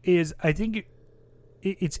 is I think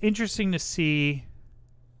it's interesting to see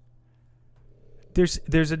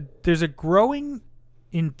there's a growing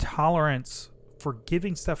intolerance for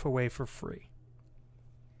giving stuff away for free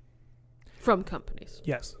from companies.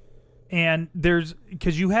 Yes. And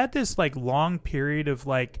because you had this like long period of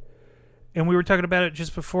like, and we were talking about it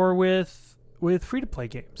just before with free to play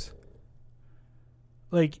games.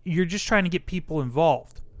 Like, you're just trying to get people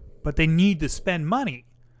involved, but they need to spend money.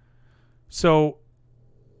 So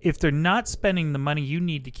if they're not spending the money you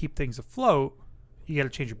need to keep things afloat, you got to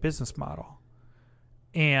change your business model.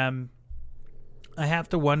 And I have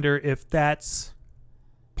to wonder if that's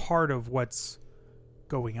part of what's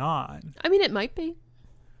going on. I mean, it might be.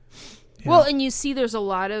 Yeah. Well, and you see there's a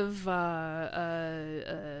lot of,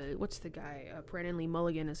 what's the guy? Brandon Lee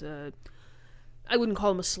Mulligan is I wouldn't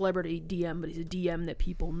call him a celebrity DM, but he's a DM that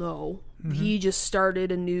people know. Mm-hmm. He just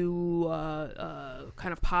started a new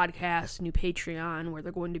kind of podcast, new Patreon, where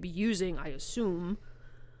they're going to be using, I assume,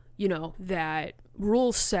 you know, that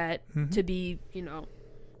rule set to be, you know,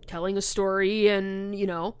 telling a story. And, you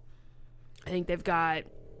know, I think they've got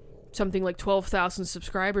something like 12,000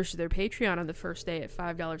 subscribers to their Patreon on the first day at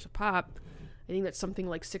 $5 a pop. I think that's something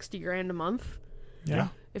like $60,000 a month. Yeah.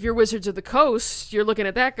 If you're Wizards of the Coast, you're looking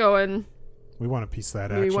at that going, we want a piece of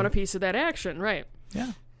that action. we want a piece of that action, right?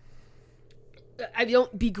 Yeah. I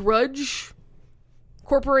don't begrudge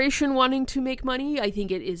corporation wanting to make money. I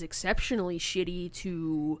think it is exceptionally shitty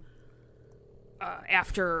to,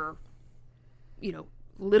 after, you know,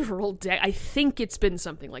 literal I think it's been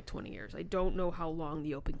something like 20 years. I don't know how long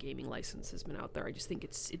the open gaming license has been out there. I just think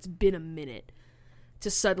it's been a minute to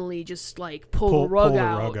suddenly just like pull the rug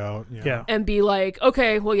out. Yeah. And be like,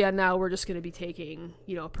 okay, well, yeah, now we're just going to be taking,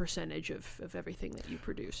 you know, a percentage of everything that you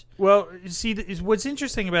produce. Well, see, what's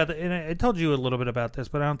interesting about that, and I told you a little bit about this,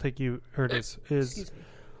 but I don't think you heard this, is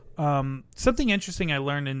something interesting I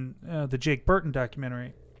learned in the Jake Burton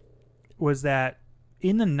documentary was that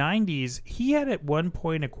in the 90s, he had at one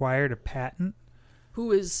point acquired a patent.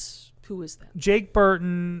 Who is that? Jake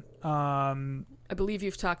Burton. I believe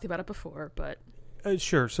you've talked about it before, but...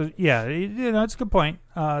 Sure. So, yeah, you know, it's a good point.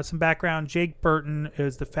 Some background. Jake Burton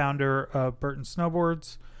is the founder of Burton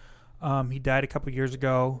Snowboards. He died a couple years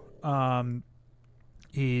ago.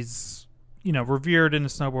 He's, you know, revered in the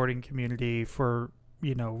snowboarding community for,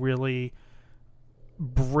 you know, really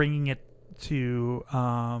bringing it to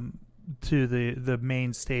the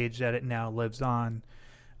main stage that it now lives on.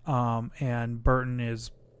 And Burton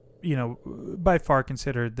is, you know, by far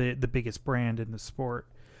considered the biggest brand in the sport.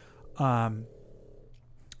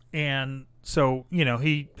 And so, you know,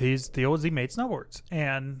 his deal was he made snowboards.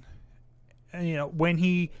 And, you know,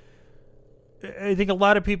 I think a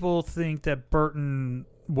lot of people think that Burton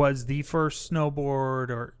was the first snowboard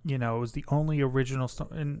or, you know, was the only original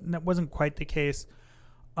and that wasn't quite the case.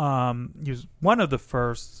 He was one of the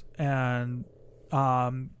first. And,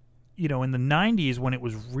 you know, in the 90s when it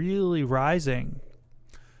was really rising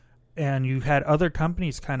and you had other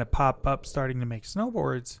companies kind of pop up starting to make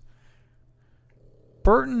snowboards,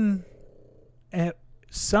 Burton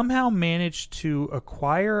somehow managed to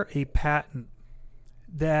acquire a patent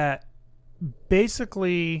that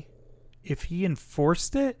basically, if he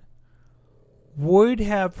enforced it, would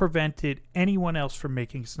have prevented anyone else from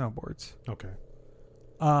making snowboards. Okay.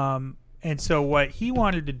 And so what he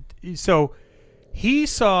wanted to, so he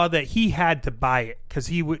saw that he had to buy it because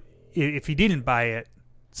he would, if he didn't buy it,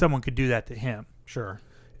 someone could do that to him. Sure.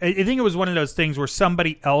 I think it was one of those things where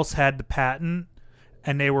somebody else had the patent.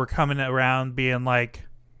 And they were coming around being like,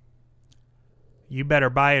 you better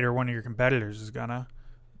buy it or one of your competitors is gonna,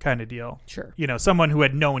 kind of deal. Sure. You know, someone who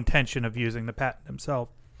had no intention of using the patent himself.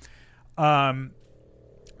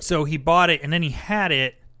 So he bought it and then he had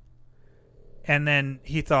it. And then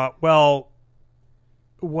he thought, well,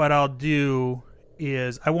 what I'll do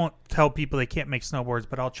is I won't tell people they can't make snowboards,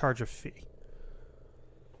 but I'll charge a fee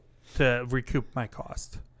to recoup my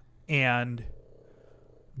cost. And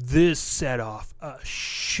this set off a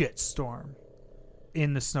shitstorm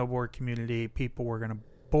in the snowboard community. People were going to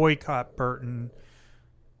boycott Burton.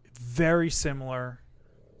 Very similar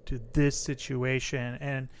to this situation.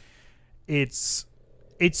 And it's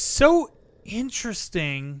so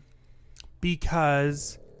interesting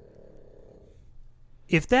because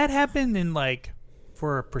if that happened in like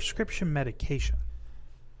for a prescription medication,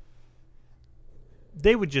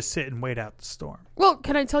 they would just sit and wait out the storm. Well,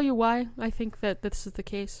 can I tell you why I think that this is the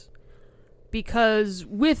case? Because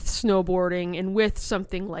with snowboarding and with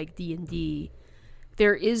something like D&D,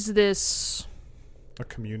 there is this... A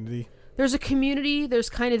community. There's a community. There's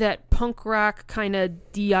kind of that punk rock kind of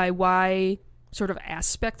DIY sort of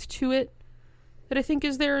aspect to it that I think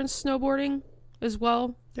is there in snowboarding as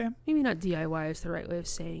well. Yeah. Maybe not DIY is the right way of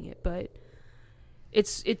saying it, but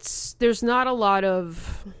it's there's not a lot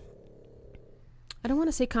of... I don't want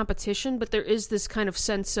to say competition, but there is this kind of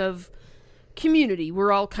sense of community.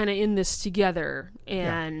 We're all kind of in this together,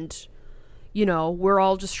 and you know, we're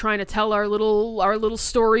all just trying to tell our little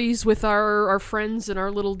stories with our friends in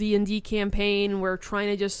our little D&D campaign. We're trying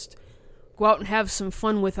to just go out and have some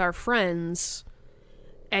fun with our friends,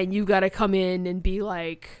 and you got to come in and be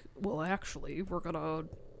like, well, actually, we're gonna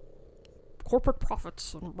corporate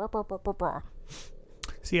profits and blah, blah, blah, blah, blah.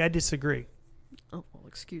 See, I disagree. Oh, well,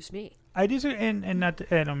 excuse me. I disagree, and not.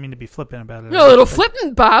 I don't mean to be flippant about it. No, a little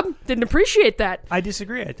flippant, Bob. Didn't appreciate that. I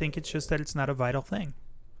disagree. I think it's just that it's not a vital thing,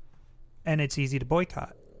 and it's easy to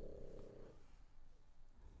boycott.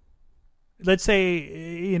 Let's say,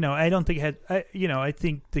 you know, I don't think it had. I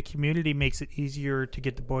think the community makes it easier to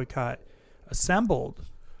get the boycott assembled,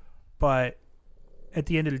 but at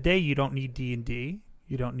the end of the day, you don't need D&D.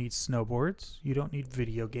 You don't need snowboards. You don't need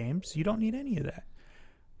video games. You don't need any of that.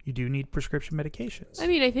 You do need prescription medications. I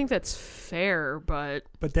mean, I think that's fair, but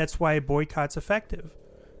that's why a boycott's effective.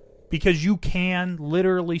 Because you can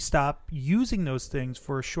literally stop using those things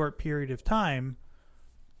for a short period of time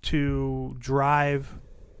to drive,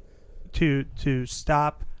 to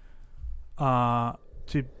stop, to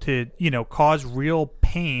cause real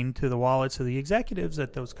pain to the wallets of the executives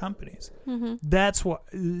at those companies. Mm-hmm. That's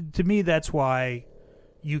what, to me, that's why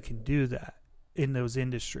you can do that in those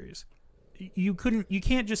industries. You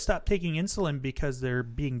can't just stop taking insulin because they're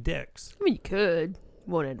being dicks. I mean, you could.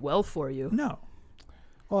 Won't end well for you. No.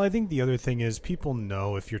 Well, I think the other thing is people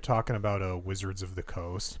know if you're talking about a Wizards of the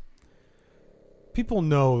Coast, people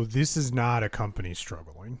know this is not a company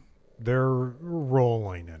struggling. They're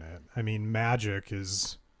rolling in it. I mean, Magic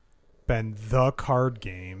has been the card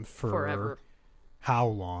game for forever. How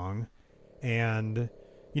long? And,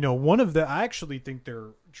 I actually think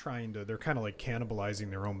they're kind of like cannibalizing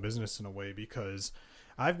their own business in a way, because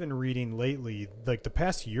I've been reading lately, like the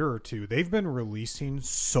past year or two, they've been releasing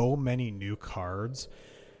so many new cards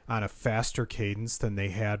on a faster cadence than they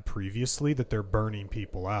had previously that they're burning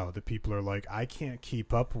people out. That people are like, I can't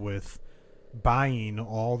keep up with buying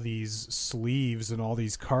all these sleeves and all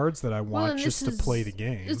these cards that I want just to play the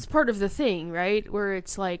game. It's part of the thing, right? Where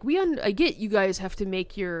it's like, I get you guys have to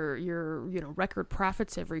make your record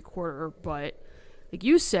profits every quarter, but like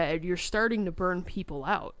you said, you're starting to burn people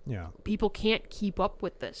out. Yeah. People can't keep up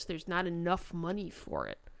with this. There's not enough money for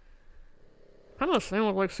it. Kind of the same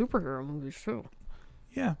with like superhero movies too.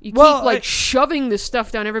 Yeah. You keep shoving this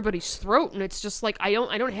stuff down everybody's throat, and it's just like I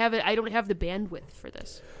don't have it. I don't have the bandwidth for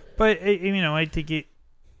this. But I think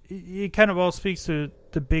it kind of all speaks to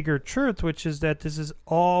the bigger truth, which is that this is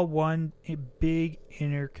all one big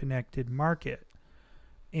interconnected market,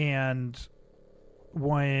 and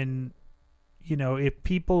when if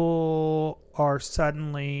people are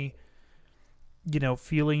suddenly,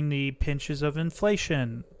 feeling the pinches of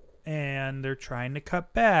inflation and they're trying to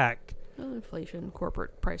cut back. Well, inflation,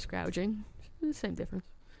 corporate price gouging, the same difference.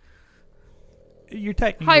 You're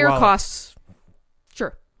tightening higher your wallet. costs.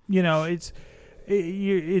 Sure. You're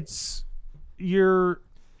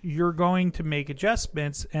going to make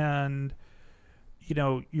adjustments, and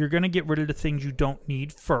you're going to get rid of the things you don't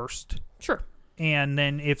need first. Sure. And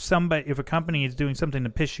then if a company is doing something to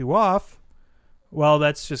piss you off, well,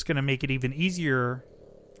 that's just going to make it even easier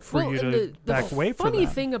for you to back away from them. The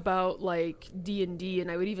funny thing about like D&D, and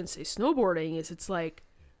I would even say snowboarding, is it's like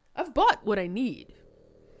I've bought what I need.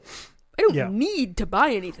 I don't need to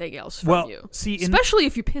buy anything else from you. See, especially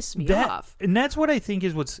if you piss me off. And that's what I think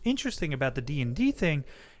is what's interesting about the D&D thing,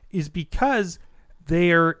 is because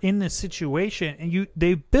they're in this situation, and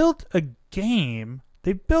they've built a game.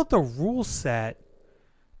 They've built a rule set,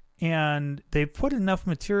 and they've put enough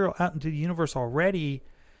material out into the universe already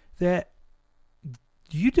that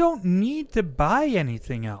you don't need to buy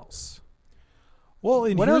anything else. Well,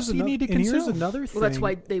 and What here's else do you need to and here's consume? another thing. Well, that's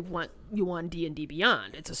why they want you on D&D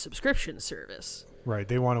Beyond. It's a subscription service. Right,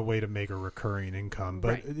 they want a way to make a recurring income.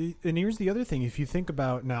 But Right. and here's the other thing: if you think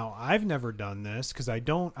about now, I've never done this because I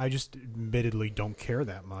just admittedly don't care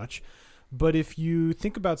that much. But if you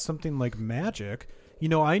think about something like Magic, you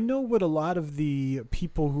know, I know what a lot of the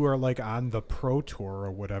people who are like on the Pro Tour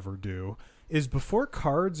or whatever do is before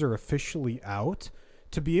cards are officially out,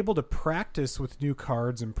 to be able to practice with new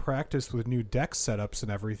cards and practice with new deck setups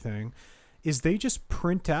and everything, is they just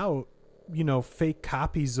print out, you know, fake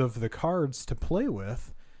copies of the cards to play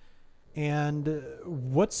with. And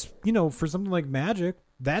what's, you know, for something like Magic,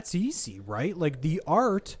 that's easy, right? Like the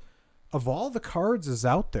art of all the cards is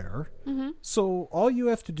out there. Mm-hmm. So all you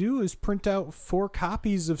have to do is print out 4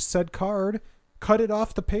 copies of said card, cut it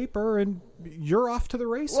off the paper, and you're off to the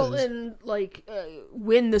races. Well, and like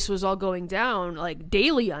when this was all going down, like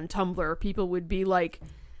daily on Tumblr, people would be like,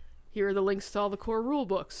 "Here are the links to all the core rule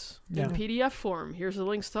books Yeah. in PDF form. Here's the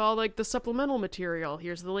links to all like the supplemental material.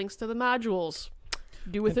 Here's the links to the modules.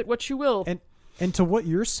 Do with it what you will." And to what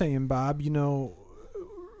you're saying, Bob, you know,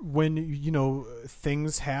 when, you know,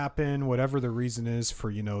 things happen, whatever the reason is for,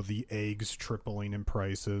 you know, the eggs tripling in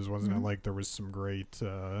prices, wasn't it like there was some great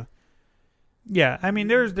Yeah, I mean,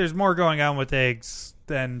 there's more going on with eggs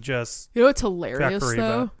than just You know what's hilarious Zachary,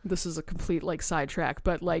 though? This is a complete like sidetrack,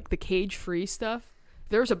 but like the cage-free stuff.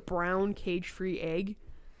 There's a brown cage-free egg.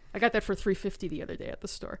 I got that for $3.50 the other day at the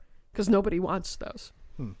store because nobody wants those.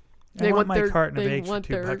 I want my carton of they eggs for want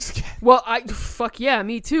 $2 again. Well, fuck yeah,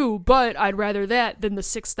 me too. But I'd rather that than the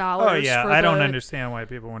 $6. Oh yeah, for I don't understand why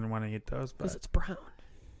people wouldn't want to eat those, because but it's brown.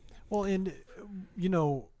 Well, and, you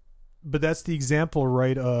know, but that's the example,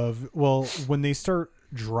 right, of, well, when they start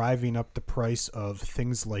driving up the price of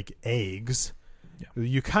things like eggs,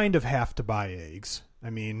 you kind of have to buy eggs. I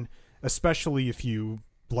mean, especially if you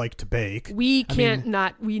like to bake. We can't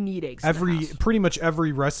we need eggs. in the house. Pretty much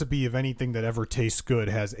every recipe of anything that ever tastes good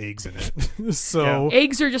has eggs in it. So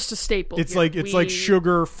Eggs are just a staple. it's here. like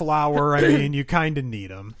sugar, flour. I mean, you kind of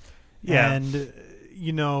need them. Yeah. And,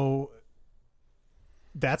 you know,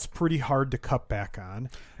 that's pretty hard to cut back on.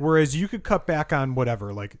 Whereas you could cut back on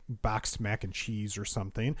whatever, like boxed mac and cheese or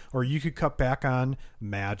something, or you could cut back on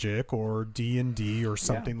Magic or D&D or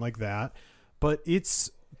something like that. But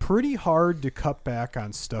it's pretty hard to cut back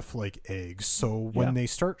on stuff like eggs. So when they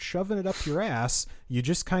start shoving it up your ass, you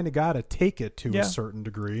just kind of got to take it to a certain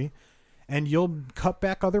degree, and you'll cut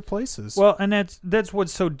back other places. well, and that's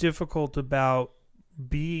what's so difficult about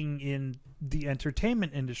being in the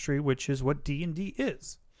entertainment industry, which is what D&D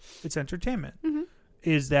is. It's entertainment. Mm-hmm.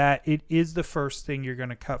 Is that it is the first thing you're going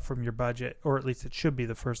to cut from your budget, or at least it should be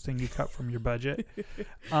the first thing you cut from your budget.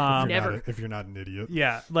 Never. If you're not an idiot.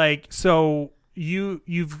 Yeah, like so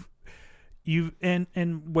you've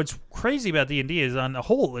and what's crazy about D&D is on the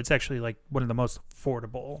whole it's actually like one of the most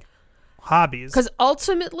affordable hobbies. Because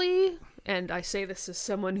ultimately, and I say this as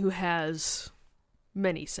someone who has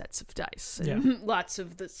many sets of dice and lots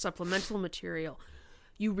of the supplemental material,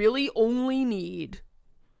 you really only need,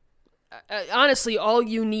 honestly, all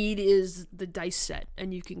you need is the dice set,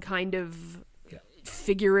 and you can kind of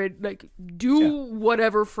figure it, like, do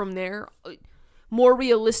whatever from there. More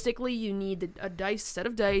realistically, you need a set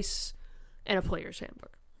of dice and a player's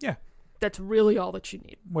handbook. Yeah. That's really all that you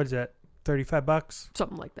need. What is that? $35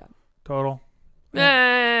 Something like that. total?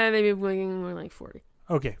 Maybe more like 40.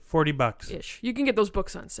 Okay, $40 ish. You can get those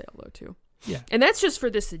books on sale though too. Yeah. And that's just for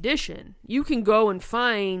this edition. You can go and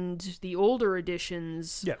find the older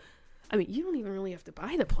editions. Yeah. I mean, you don't even really have to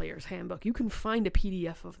buy the player's handbook. You can find a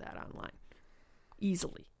PDF of that online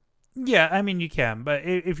easily. Yeah, I mean you can, but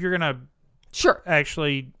if you're gonna Sure.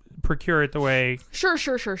 actually procure it the way Sure.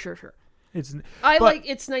 it's,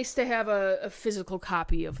 It's nice to have a physical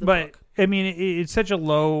copy of the but book. I mean it's such a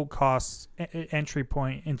low cost entry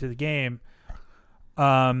point into the game.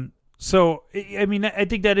 So I mean I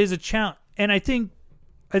think that is a challenge, and I think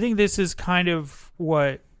this is kind of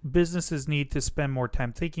what businesses need to spend more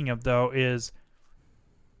time thinking of, though, is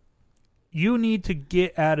you need to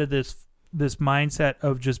get out of this mindset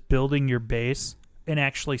of just building your base and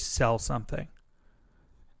actually sell something,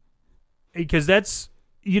 because that's,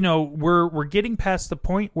 you know, we're getting past the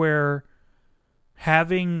point where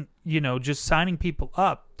having, you know, just signing people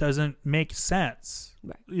up doesn't make sense.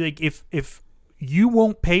 Right. Like if you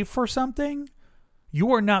won't pay for something,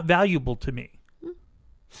 you are not valuable to me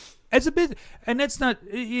as a business, and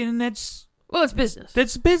that's Well, it's business.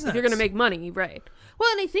 that's business. If you're going to make money, right. Well,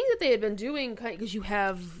 and I think that they had been doing, because you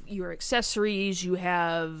have your accessories, you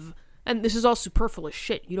have, and this is all superfluous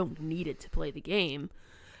shit. You don't need it to play the game.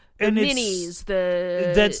 and minis,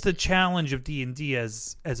 that's the challenge of D&D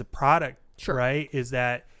as a product, Sure. right? Is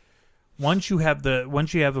that once you have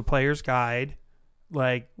a player's guide,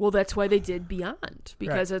 like, well, that's why they did Beyond,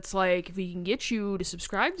 because it's like if we can get you to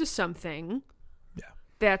subscribe to something,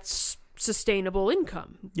 that's sustainable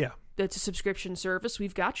income. Yeah. That's a subscription service.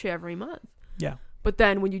 We've got you every month. Yeah. But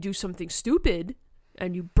then when you do something stupid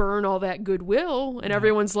and you burn all that goodwill and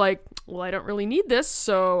everyone's like, well, I don't really need this,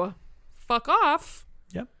 so fuck off.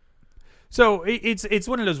 Yep. So it's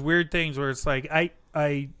one of those weird things where it's like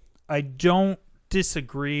I don't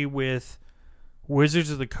disagree with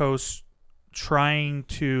Wizards of the Coast trying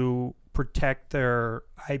to protect their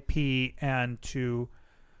IP and to,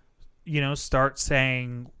 start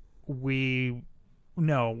saying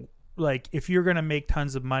like, if you're going to make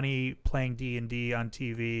tons of money playing D&D on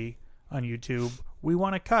TV, on YouTube, we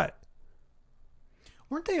want to cut.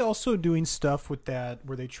 Weren't they also doing stuff with that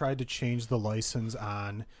where they tried to change the license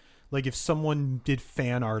on, like, if someone did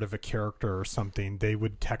fan art of a character or something, they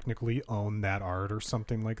would technically own that art or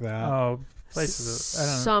something like that? Oh, places. I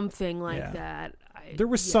don't know. Something like that. There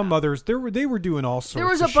was some others. They were doing all sorts. There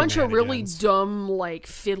was a bunch of really shenanigans. dumb, like,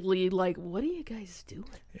 fiddly, like, what are you guys doing?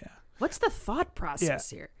 Yeah. What's the thought process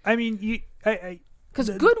here? I mean, Because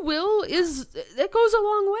goodwill that goes a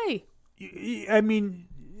long way. I mean,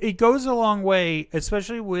 it goes a long way,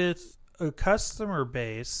 especially with a customer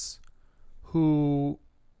base who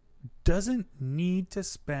doesn't need to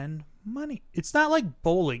spend money. It's not like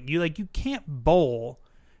bowling. You can't bowl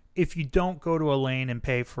if you don't go to a lane and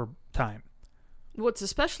pay for time. What's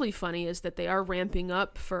especially funny is that they are ramping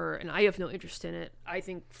up for, and I have no interest in it. I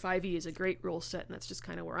think 5e is a great rule set, and that's just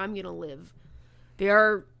kind of where I'm going to live. They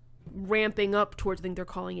are ramping up towards, I think they're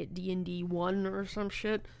calling it D&D 1 or some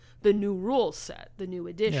shit, the new rule set, the new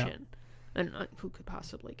edition. Yeah. And who could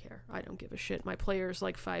possibly care? I don't give a shit. My players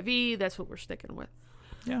like 5e, that's what we're sticking with.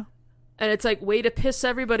 Yeah. And it's like, way to piss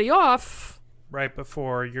everybody off. Right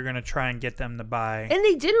before you're going to try and get them to buy. And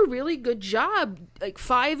they did a really good job. Like,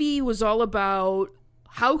 5e was all about,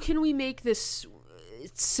 how can we make this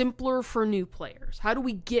simpler for new players? How do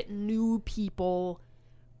we get new people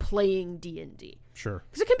playing D&D? Sure.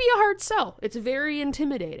 Because it can be a hard sell. It's very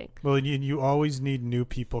intimidating. Well, you always need new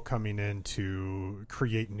people coming in to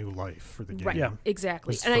create new life for the game. Right,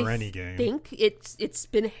 exactly. Just and for I any game. think it's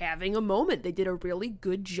been having a moment. They did a really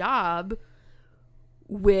good job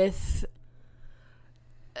with...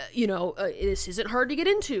 this isn't hard to get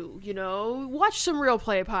into, watch some real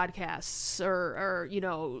play podcasts or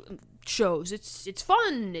shows. It's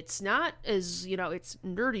fun. It's not as, it's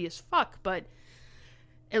nerdy as fuck, but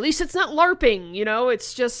at least it's not LARPing,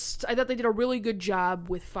 it's just, I thought they did a really good job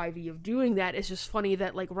with 5e of doing that. It's just funny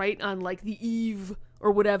that, like, right on, like, the eve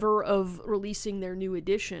or whatever of releasing their new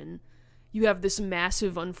edition, you have this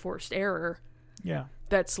massive unforced error. Yeah.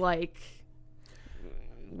 That's like,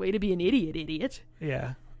 way to be an idiot.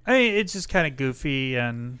 Yeah. I mean, it's just kind of goofy,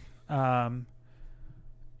 and, and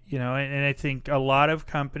I think a lot of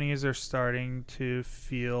companies are starting to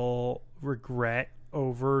feel regret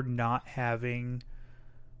over not having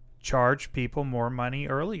charged people more money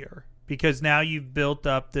earlier. Because now you've built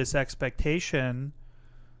up this expectation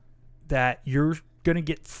that you're going to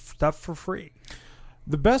get stuff for free.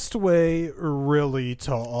 The best way, really,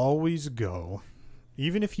 to always go,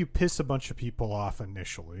 even if you piss a bunch of people off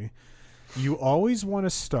initially... You always want to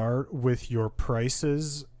start with your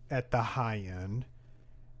prices at the high end.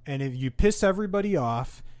 And if you piss everybody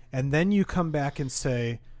off and then you come back and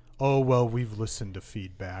say, oh, well, we've listened to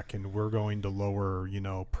feedback and we're going to lower,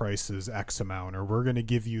 prices X amount, or we're going to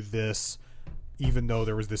give you this, even though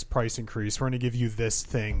there was this price increase, we're going to give you this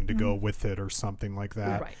thing to go with it or something like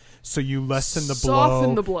that. Right. So you lessen the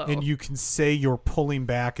Soften the blow. And you can say you're pulling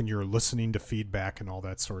back and you're listening to feedback and all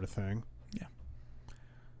that sort of thing.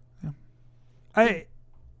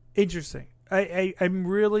 Interesting. I'm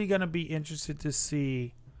really going to be interested to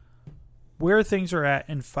see where things are at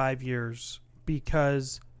in 5 years,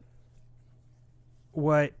 because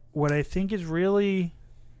what I think is really,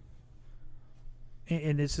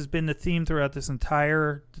 and this has been the theme throughout this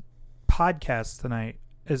entire podcast tonight,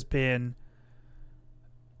 has been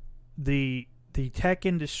the tech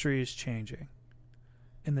industry is changing,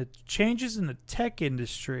 and the changes in the tech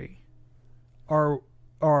industry are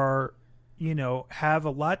have a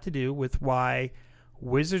lot to do with why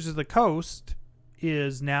Wizards of the Coast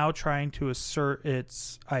is now trying to assert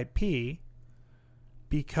its IP,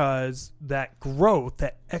 because that growth,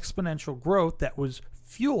 that exponential growth that was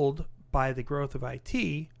fueled by the growth of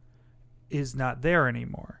IT, is not there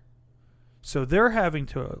anymore. So they're having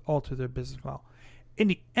to alter their business model. In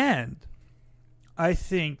the end, I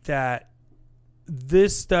think that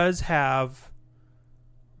this does have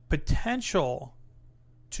potential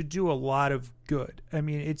to do a lot of good. I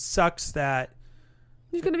mean, it sucks that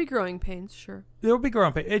There's going to be growing pains, sure. there will be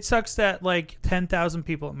growing pains. It sucks that like 10,000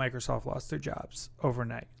 people at Microsoft lost their jobs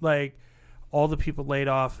overnight. Like all the people laid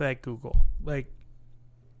off at Google. Like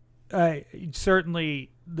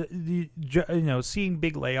certainly seeing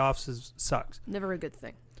big layoffs sucks. Never a good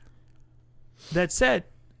thing. That said,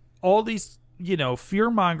 all these,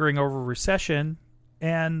 fear-mongering over recession,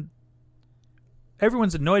 and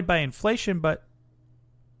everyone's annoyed by inflation, but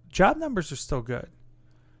job numbers are still good.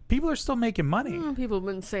 People are still making money. People have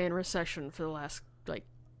been saying recession for the last,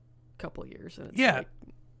 couple years. And it's Yeah.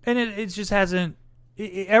 And it just hasn't...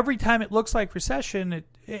 every time it looks like recession,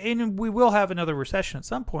 and we will have another recession at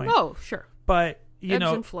some point. Oh, sure. But, Ebbs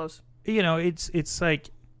and flows. It's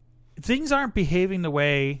like things aren't behaving the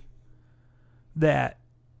way that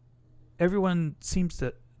everyone seems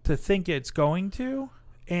to think it's going to.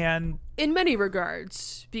 And in many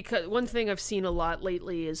regards, because one thing I've seen a lot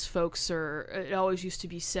lately is it always used to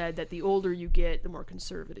be said that the older you get, the more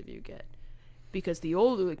conservative you get. Because the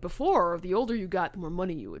older you got, the more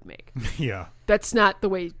money you would make. Yeah. That's not the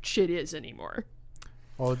way shit is anymore.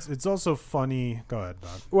 Well, it's also funny. Go ahead,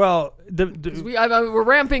 Bob. well, We're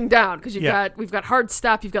ramping down because we've got hard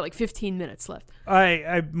stop. You've got like 15 minutes left.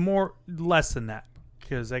 I less than that,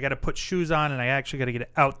 because I got to put shoes on and I actually got to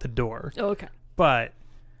get out the door. Oh, okay. But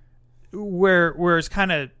where it's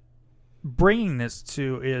kind of bringing this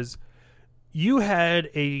to is you had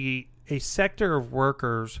a sector of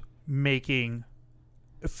workers making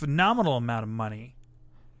a phenomenal amount of money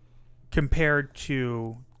compared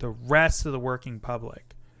to the rest of the working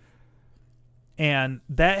public. And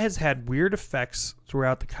that has had weird effects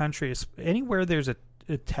throughout the country. Anywhere there's a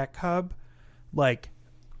tech hub, like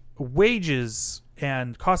wages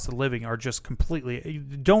and cost of living are just completely...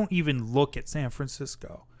 Don't even look at San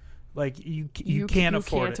Francisco. Like you can't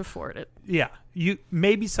afford it. Yeah,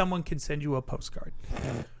 maybe someone can send you a postcard,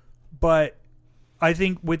 but I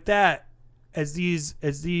think with that, as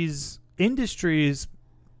these industries,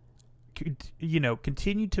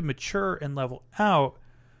 continue to mature and level out,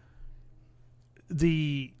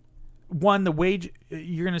 the wage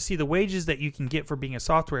you're going to see the wages that you can get for being a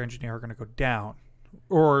software engineer are going to go down,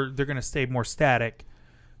 or they're going to stay more static,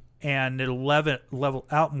 and it'll level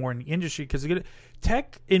out more in the industry because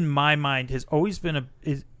tech, in my mind, has always been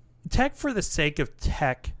tech for the sake of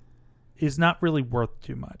tech is not really worth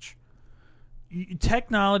too much.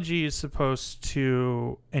 Technology is supposed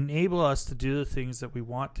to enable us to do the things that we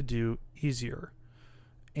want to do easier,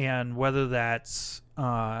 and whether that's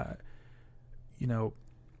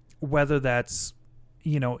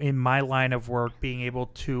in my line of work, being able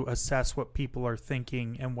to assess what people are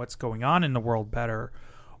thinking and what's going on in the world better,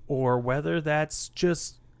 or whether that's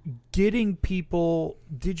just getting people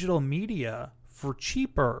digital media for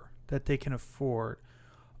cheaper that they can afford.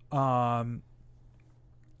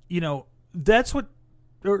 That's what,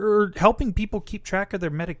 or helping people keep track of their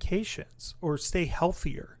medications or stay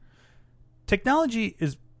healthier. Technology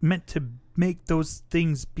is meant to make those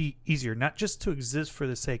things be easier, not just to exist for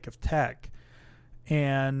the sake of tech.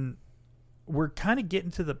 And we're kind of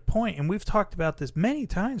getting to the point, and we've talked about this many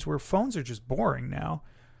times, where phones are just boring now.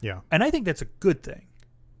 Yeah. And I think that's a good thing.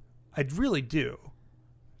 I really do.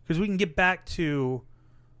 Because we can get back to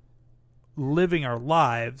living our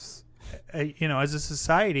lives, as a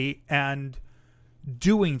society, and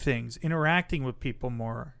doing things, interacting with people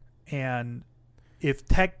more. And if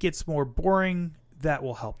tech gets more boring, that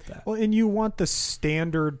will help that. Well, and you want the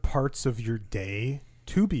standard parts of your day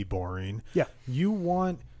to be boring. Yeah. You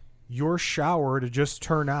want your shower to just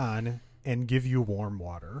turn on and give you warm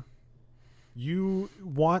water. You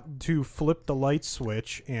want to flip the light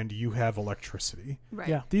switch and you have electricity. Right.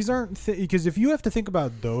 Yeah. These aren't because if you have to think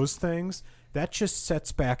about those things, that just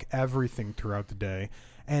sets back everything throughout the day.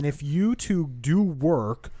 And if you to do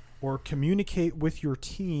work or communicate with your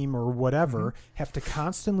team or whatever, have to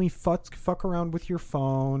constantly fuck around with your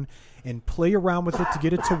phone and play around with it to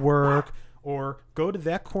get it to work, or go to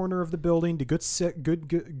that corner of the building to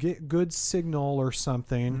get good signal or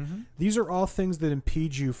something. Mm-hmm. These are all things that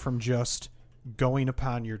impede you from just going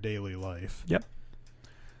upon your daily life. Yep.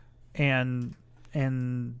 And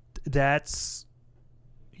that's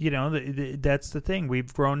that's the thing.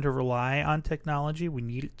 We've grown to rely on technology. We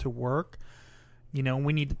need it to work. We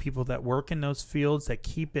need the people that work in those fields that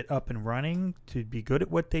keep it up and running to be good at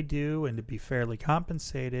what they do and to be fairly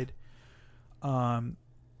compensated.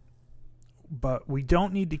 But we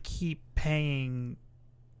don't need to keep paying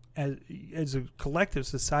as a collective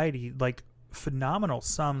society like phenomenal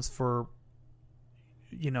sums for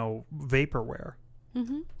vaporware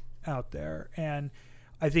out there. And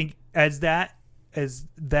I think as that as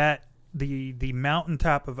that the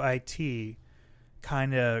mountaintop of IT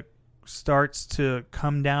kind of starts to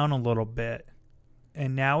come down a little bit,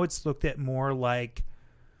 and now it's looked at more like,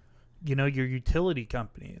 your utility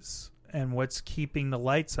companies and what's keeping the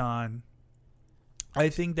lights on. I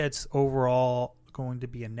think that's overall going to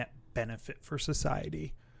be a net benefit for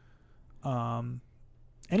society. And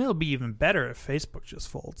it'll be even better if Facebook just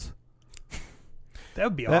folds. That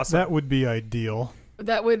would be awesome. That would be ideal.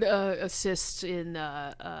 That would assist in,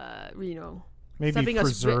 Maybe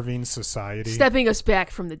preserving society. Stepping us back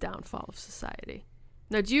from the downfall of society.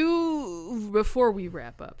 Now, before we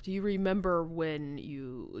wrap up, do you remember when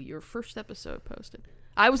your first episode posted?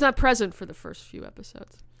 I was not present for the first few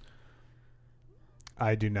episodes.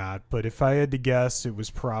 I do not, but if I had to guess, it was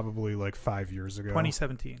probably like 5 years ago.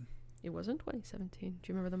 2017. It wasn't 2017.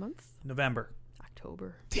 Do you remember the month? November.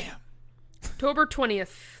 October. Damn. October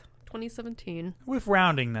 20th, 2017. With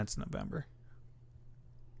rounding, that's November.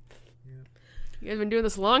 You guys have been doing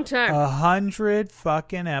this a long time. 100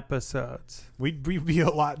 fucking episodes. We'd be a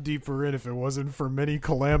lot deeper in if it wasn't for many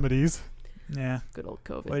calamities. Yeah. Good old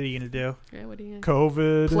COVID. What are you going to do? Yeah, what are you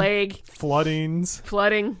COVID. Plague.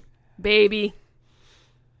 Flooding. Baby.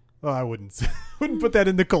 Well, I wouldn't put that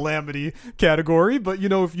in the calamity category, but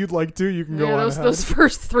if you'd like to, you can go on ahead. Those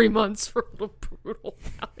first 3 months were a little brutal,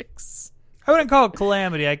 Alex. I wouldn't call it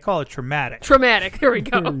calamity. I'd call it traumatic. Traumatic. There we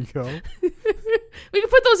go. There you go. We can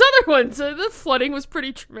put those other ones. The flooding was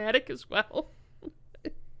pretty traumatic as well.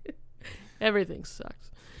 Everything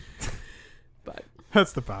sucks. But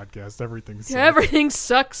that's the podcast. Everything sucks. Everything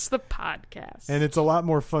sucks. The podcast. And it's a lot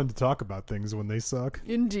more fun to talk about things when they suck.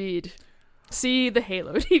 Indeed. See the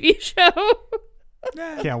Halo TV show.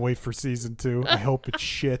 Can't wait for season 2. I hope it's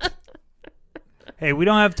shit. Hey, we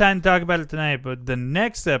don't have time to talk about it tonight, but the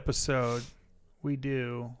next episode we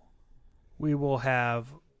will have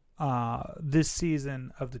this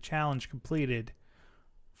season of the challenge completed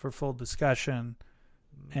for full discussion,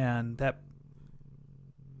 and that.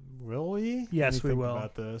 Will we? Yes, we will.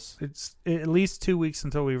 About this. It's at least 2 weeks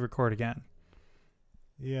until we record again.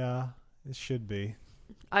 Yeah, it should be.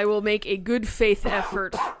 I will make a good faith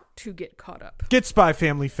effort to get caught up. Get Spy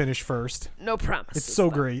Family finished first. No promise. It's so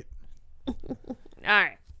great. All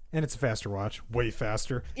right. And it's a faster watch. Way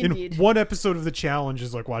faster. Indeed. In one episode of the challenge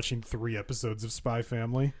is like watching 3 episodes of Spy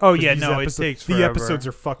Family. Oh, yeah, no, it takes forever. The episodes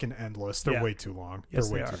are fucking endless. They're way too long. Yes,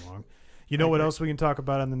 They're way too long. You know what else we can talk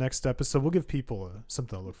about on the next episode? We'll give people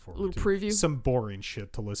something to look forward to. A little preview. Some boring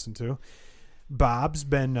shit to listen to. Bob's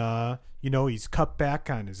been, he's cut back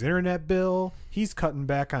on his internet bill. He's cutting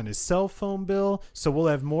back on his cell phone bill. So we'll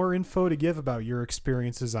have more info to give about your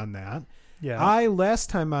experiences on that. Yeah. Last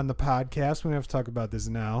time on the podcast, we don't have to talk about this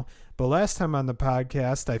now, but last time on the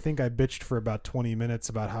podcast, I think I bitched for about 20 minutes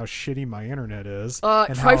about how shitty my internet is.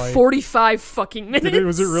 Try 45 fucking minutes.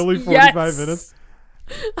 Was it really 45 minutes?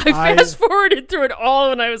 I fast-forwarded through it all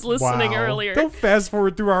when I was listening earlier. Don't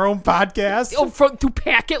fast-forward through our own podcast. Oh, through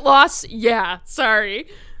packet loss? Yeah, sorry.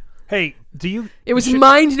 Hey, It was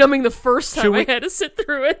mind-numbing the first time I had to sit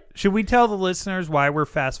through it. Should we tell the listeners why we're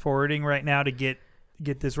fast-forwarding right now to get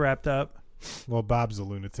this wrapped up? Well, Bob's a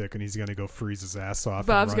lunatic, and he's going to go freeze his ass off.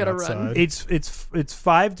 Bob's got to run. It's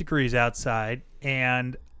 5 degrees outside,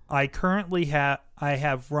 and I currently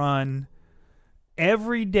have run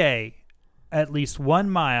every day at least 1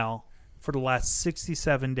 mile for the last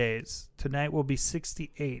 67 days. Tonight will be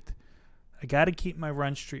 68. I got to keep my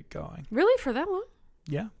run streak going. Really? For that long?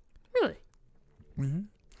 Yeah. Really? Mm-hmm.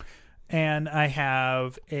 And I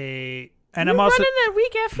have I'm also also running that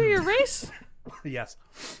week after your race. Yes.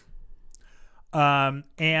 And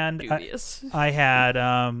I had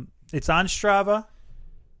it's on Strava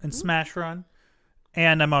and Smash Run,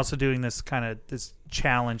 and I'm also doing this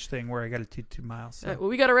challenge thing where I got to do 2 miles. So. All right, well,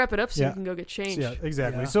 we got to wrap it up so you can go get changed. Yeah,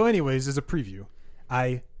 exactly. Yeah. So anyways, as a preview,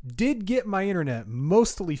 I did get my internet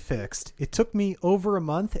mostly fixed. It took me over a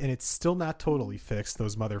month, and it's still not totally fixed,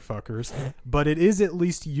 those motherfuckers, but it is at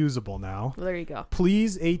least usable now. Well, there you go.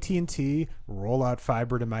 Please, AT&T, roll out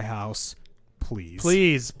fiber to my house.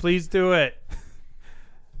 Please do it.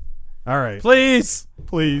 All right. Please.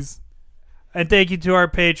 And thank you to our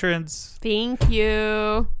patrons. Thank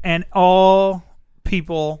you. And all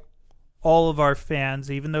people, all of our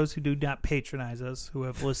fans, even those who do not patronize us, who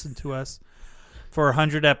have listened to us for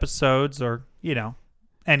 100 episodes or,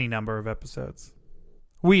 any number of episodes.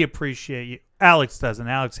 We appreciate you. Alex doesn't.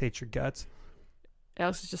 Alex hates your guts.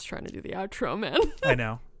 Alex is just trying to do the outro, man. I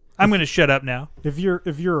know. I'm going to shut up now. If you're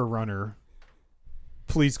a runner,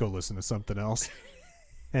 please go listen to something else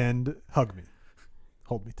and hug me.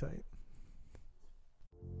 Hold me tight.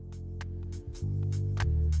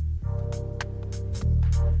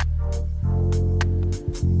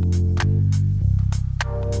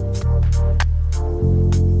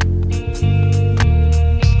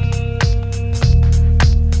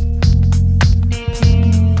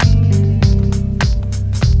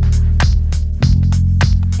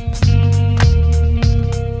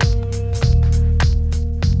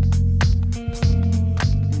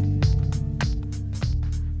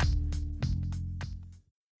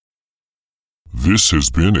 This has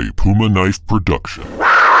been a Puma Knife production.